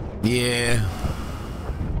 Yeah.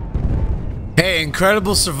 Hey,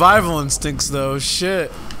 incredible survival instincts though.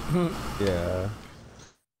 Shit. Yeah.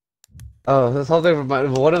 Oh, this whole thing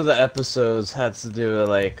reminded me. One of the episodes had to do with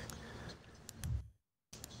it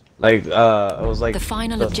was like the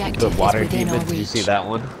final objective the water is within demon. our Did you see that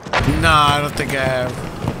one? Nah, I don't think I have.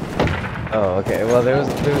 Oh, okay. Well, there was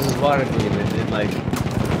this water demon in like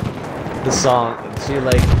the song. She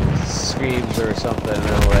like screams or something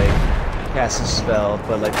and like casts a spell,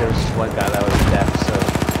 but like there was just one guy that was deaf, so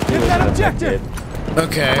he was affected.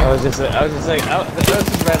 Okay. I was just randomly thinking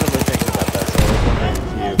about that, so I was wondering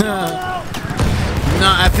if you. No,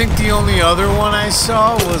 I think the only other one I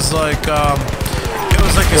saw was like it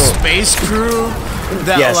was like a space crew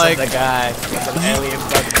that like the guy, some alien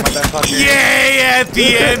motherfucker. Yeah, at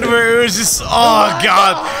the end where it was just oh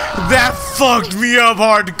god, that fucked me up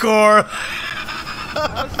hardcore.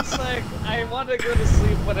 I was just like, I want to go to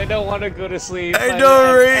sleep, but I don't want to go to sleep. I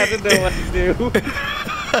know, right? I don't know what to do.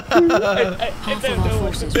 I don't know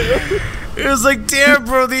what to do. It was like, damn,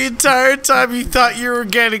 bro, the entire time you thought you were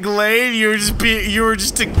getting laid, you were just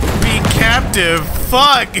being captive.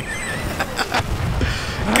 Fuck.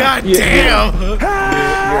 God damn. You're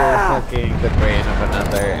fucking the brain of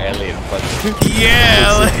another alien fucker.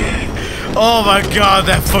 Yeah, like, oh my god,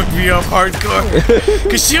 that fucked me up hardcore.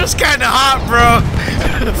 Cause she was kinda hot, bro.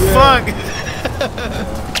 Fuck.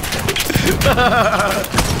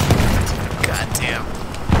 God damn.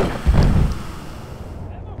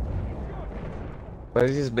 But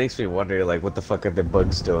it just makes me wonder, like, what the fuck are the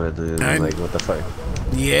bugs doing? And, like, what the fuck?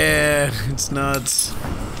 Yeah, it's nuts.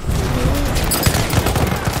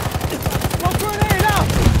 Smoke grenade out!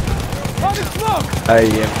 Found smoke! I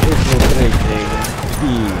am infiltrating B.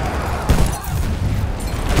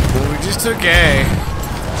 Well, we just took A.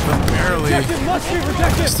 But barely. Objective must be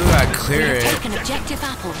protected! Still gotta clear it. Taken objective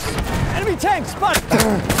apples. Enemy tank spotted!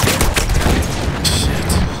 Shit.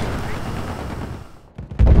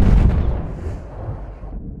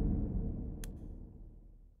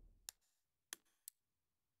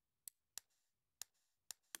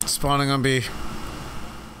 Spawning on B.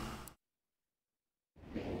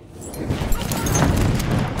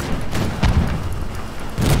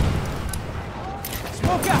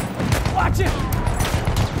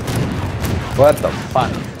 What the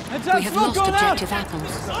fuck? We have lost objective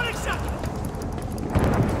apples.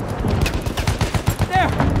 There!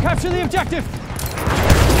 Capture the objective!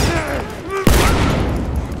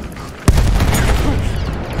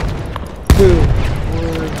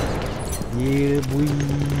 Yeah, boy.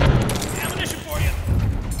 Ammunition for you!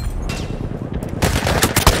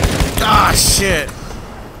 Ah, shit!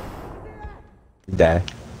 Die.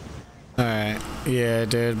 Alright. Yeah,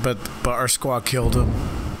 dude, but our squad killed him.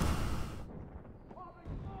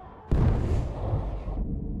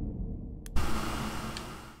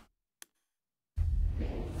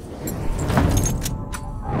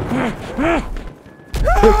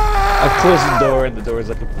 I closed the door and the door is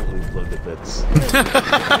like completely blown to bits.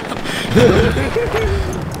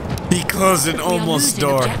 He closed an almost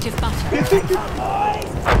door.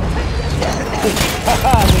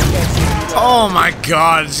 Oh my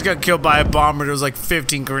god, I just got killed by a bomber. There was like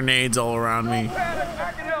 15 grenades all around me.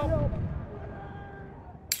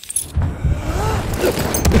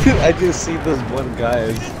 I just see this one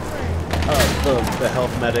guy's the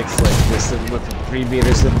health medics like missing with 3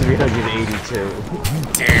 meters and 382.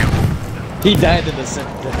 Damn. He died in the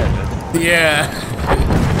center. Yeah.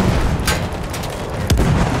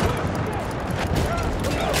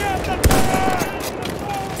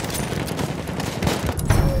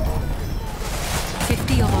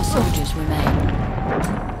 Of our soldiers remain.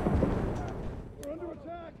 We're under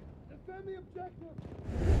attack! Defend the objective!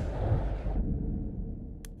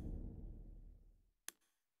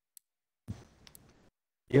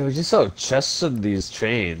 Yo, I just saw chests in these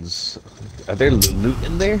trains. Are there loot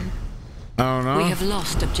in there? I don't know. We have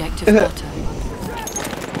lost objective Butter.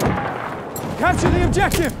 Capture the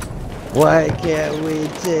objective! Why can't we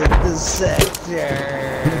take the sector?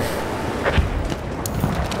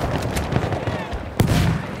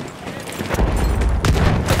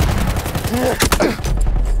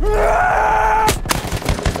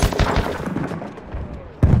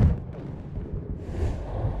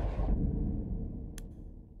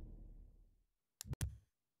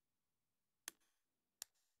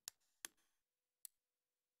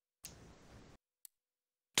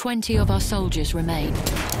 Twenty of our soldiers remain.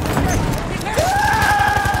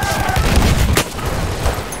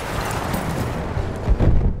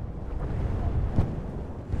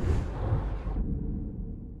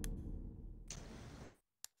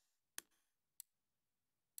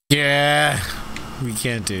 Yeah, we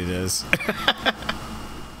can't do this.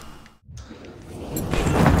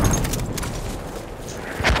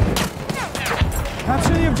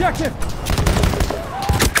 Capture the objective!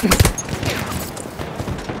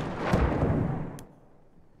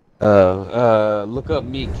 Look up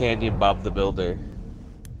Meat Canyon Bob the Builder.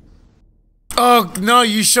 Oh, no,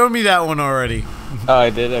 you showed me that one already. Oh, I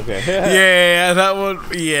did? Okay. Yeah, that one,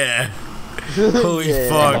 yeah. Holy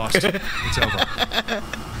fuck. It's over.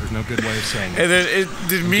 There's no good way of saying it. And then,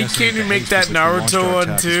 did Meat Canyon make that Naruto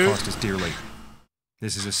one too? Cost us dearly.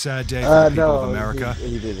 This is a sad day for the people of America.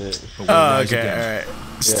 He did it. Oh, okay, alright.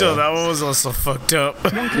 Still, that one was also fucked up.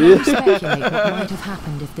 One can only speculate what might have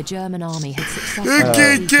happened if the German army had successfully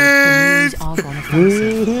defeated the News Argonne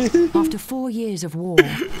offensive. After 4 years of war,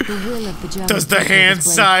 the will of the German Does the people hand was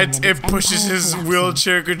breaking sides, and it its pushes empire his collapsing.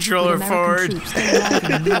 wheelchair controller With forward. American troops still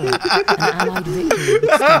arriving in Europe, an Allied victory would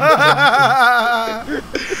stand.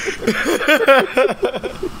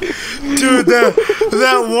 Dude,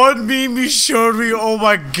 that one meme you showed me, oh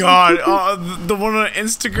my god, the one on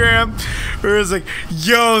Instagram, where it's like,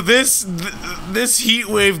 yo, this heat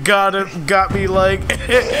wave got me like,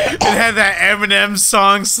 it had that Eminem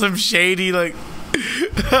song, Slim Shady, like,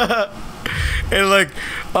 and like,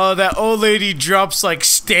 that old lady drops like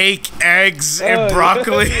steak, eggs, and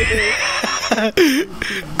broccoli.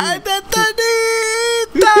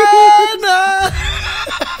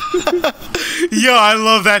 Yo, I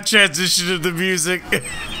love that transition of the music.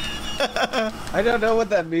 I don't know what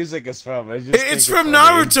that music is from. It's from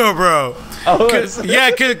Naruto, bro. Oh,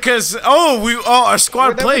 yeah, cause our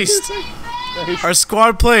squad placed. Nice. Our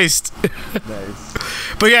squad placed. Nice.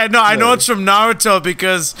 But yeah, no, I know it's from Naruto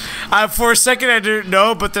because for a second I didn't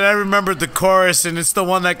know, but then I remembered the chorus, and it's the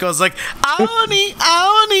one that goes like Aoni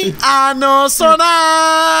Aoni Ano Sona.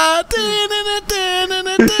 I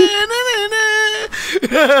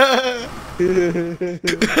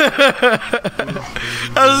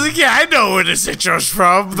was like, yeah, I know where this intro's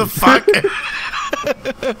from. The fuck?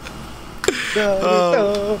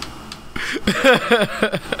 Yeah.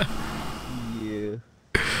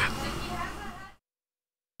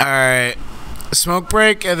 Alright. Smoke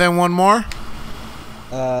break and then one more?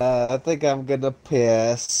 I think I'm gonna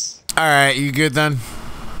pass. Alright, you good then?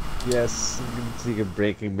 Yes, I'm gonna take a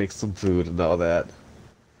break and make some food and all that.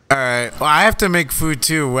 Alright, well, I have to make food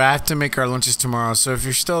too. I have to make our lunches tomorrow, so if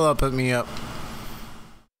you're still up, hit me up.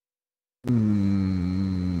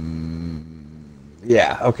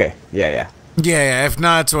 Yeah, okay. Yeah. Yeah, if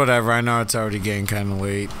not, it's whatever. I know it's already getting kind of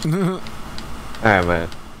late. Alright, man.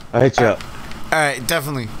 I'll hit you up. Alright,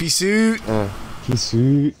 definitely. Peace out. Peace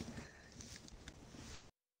out.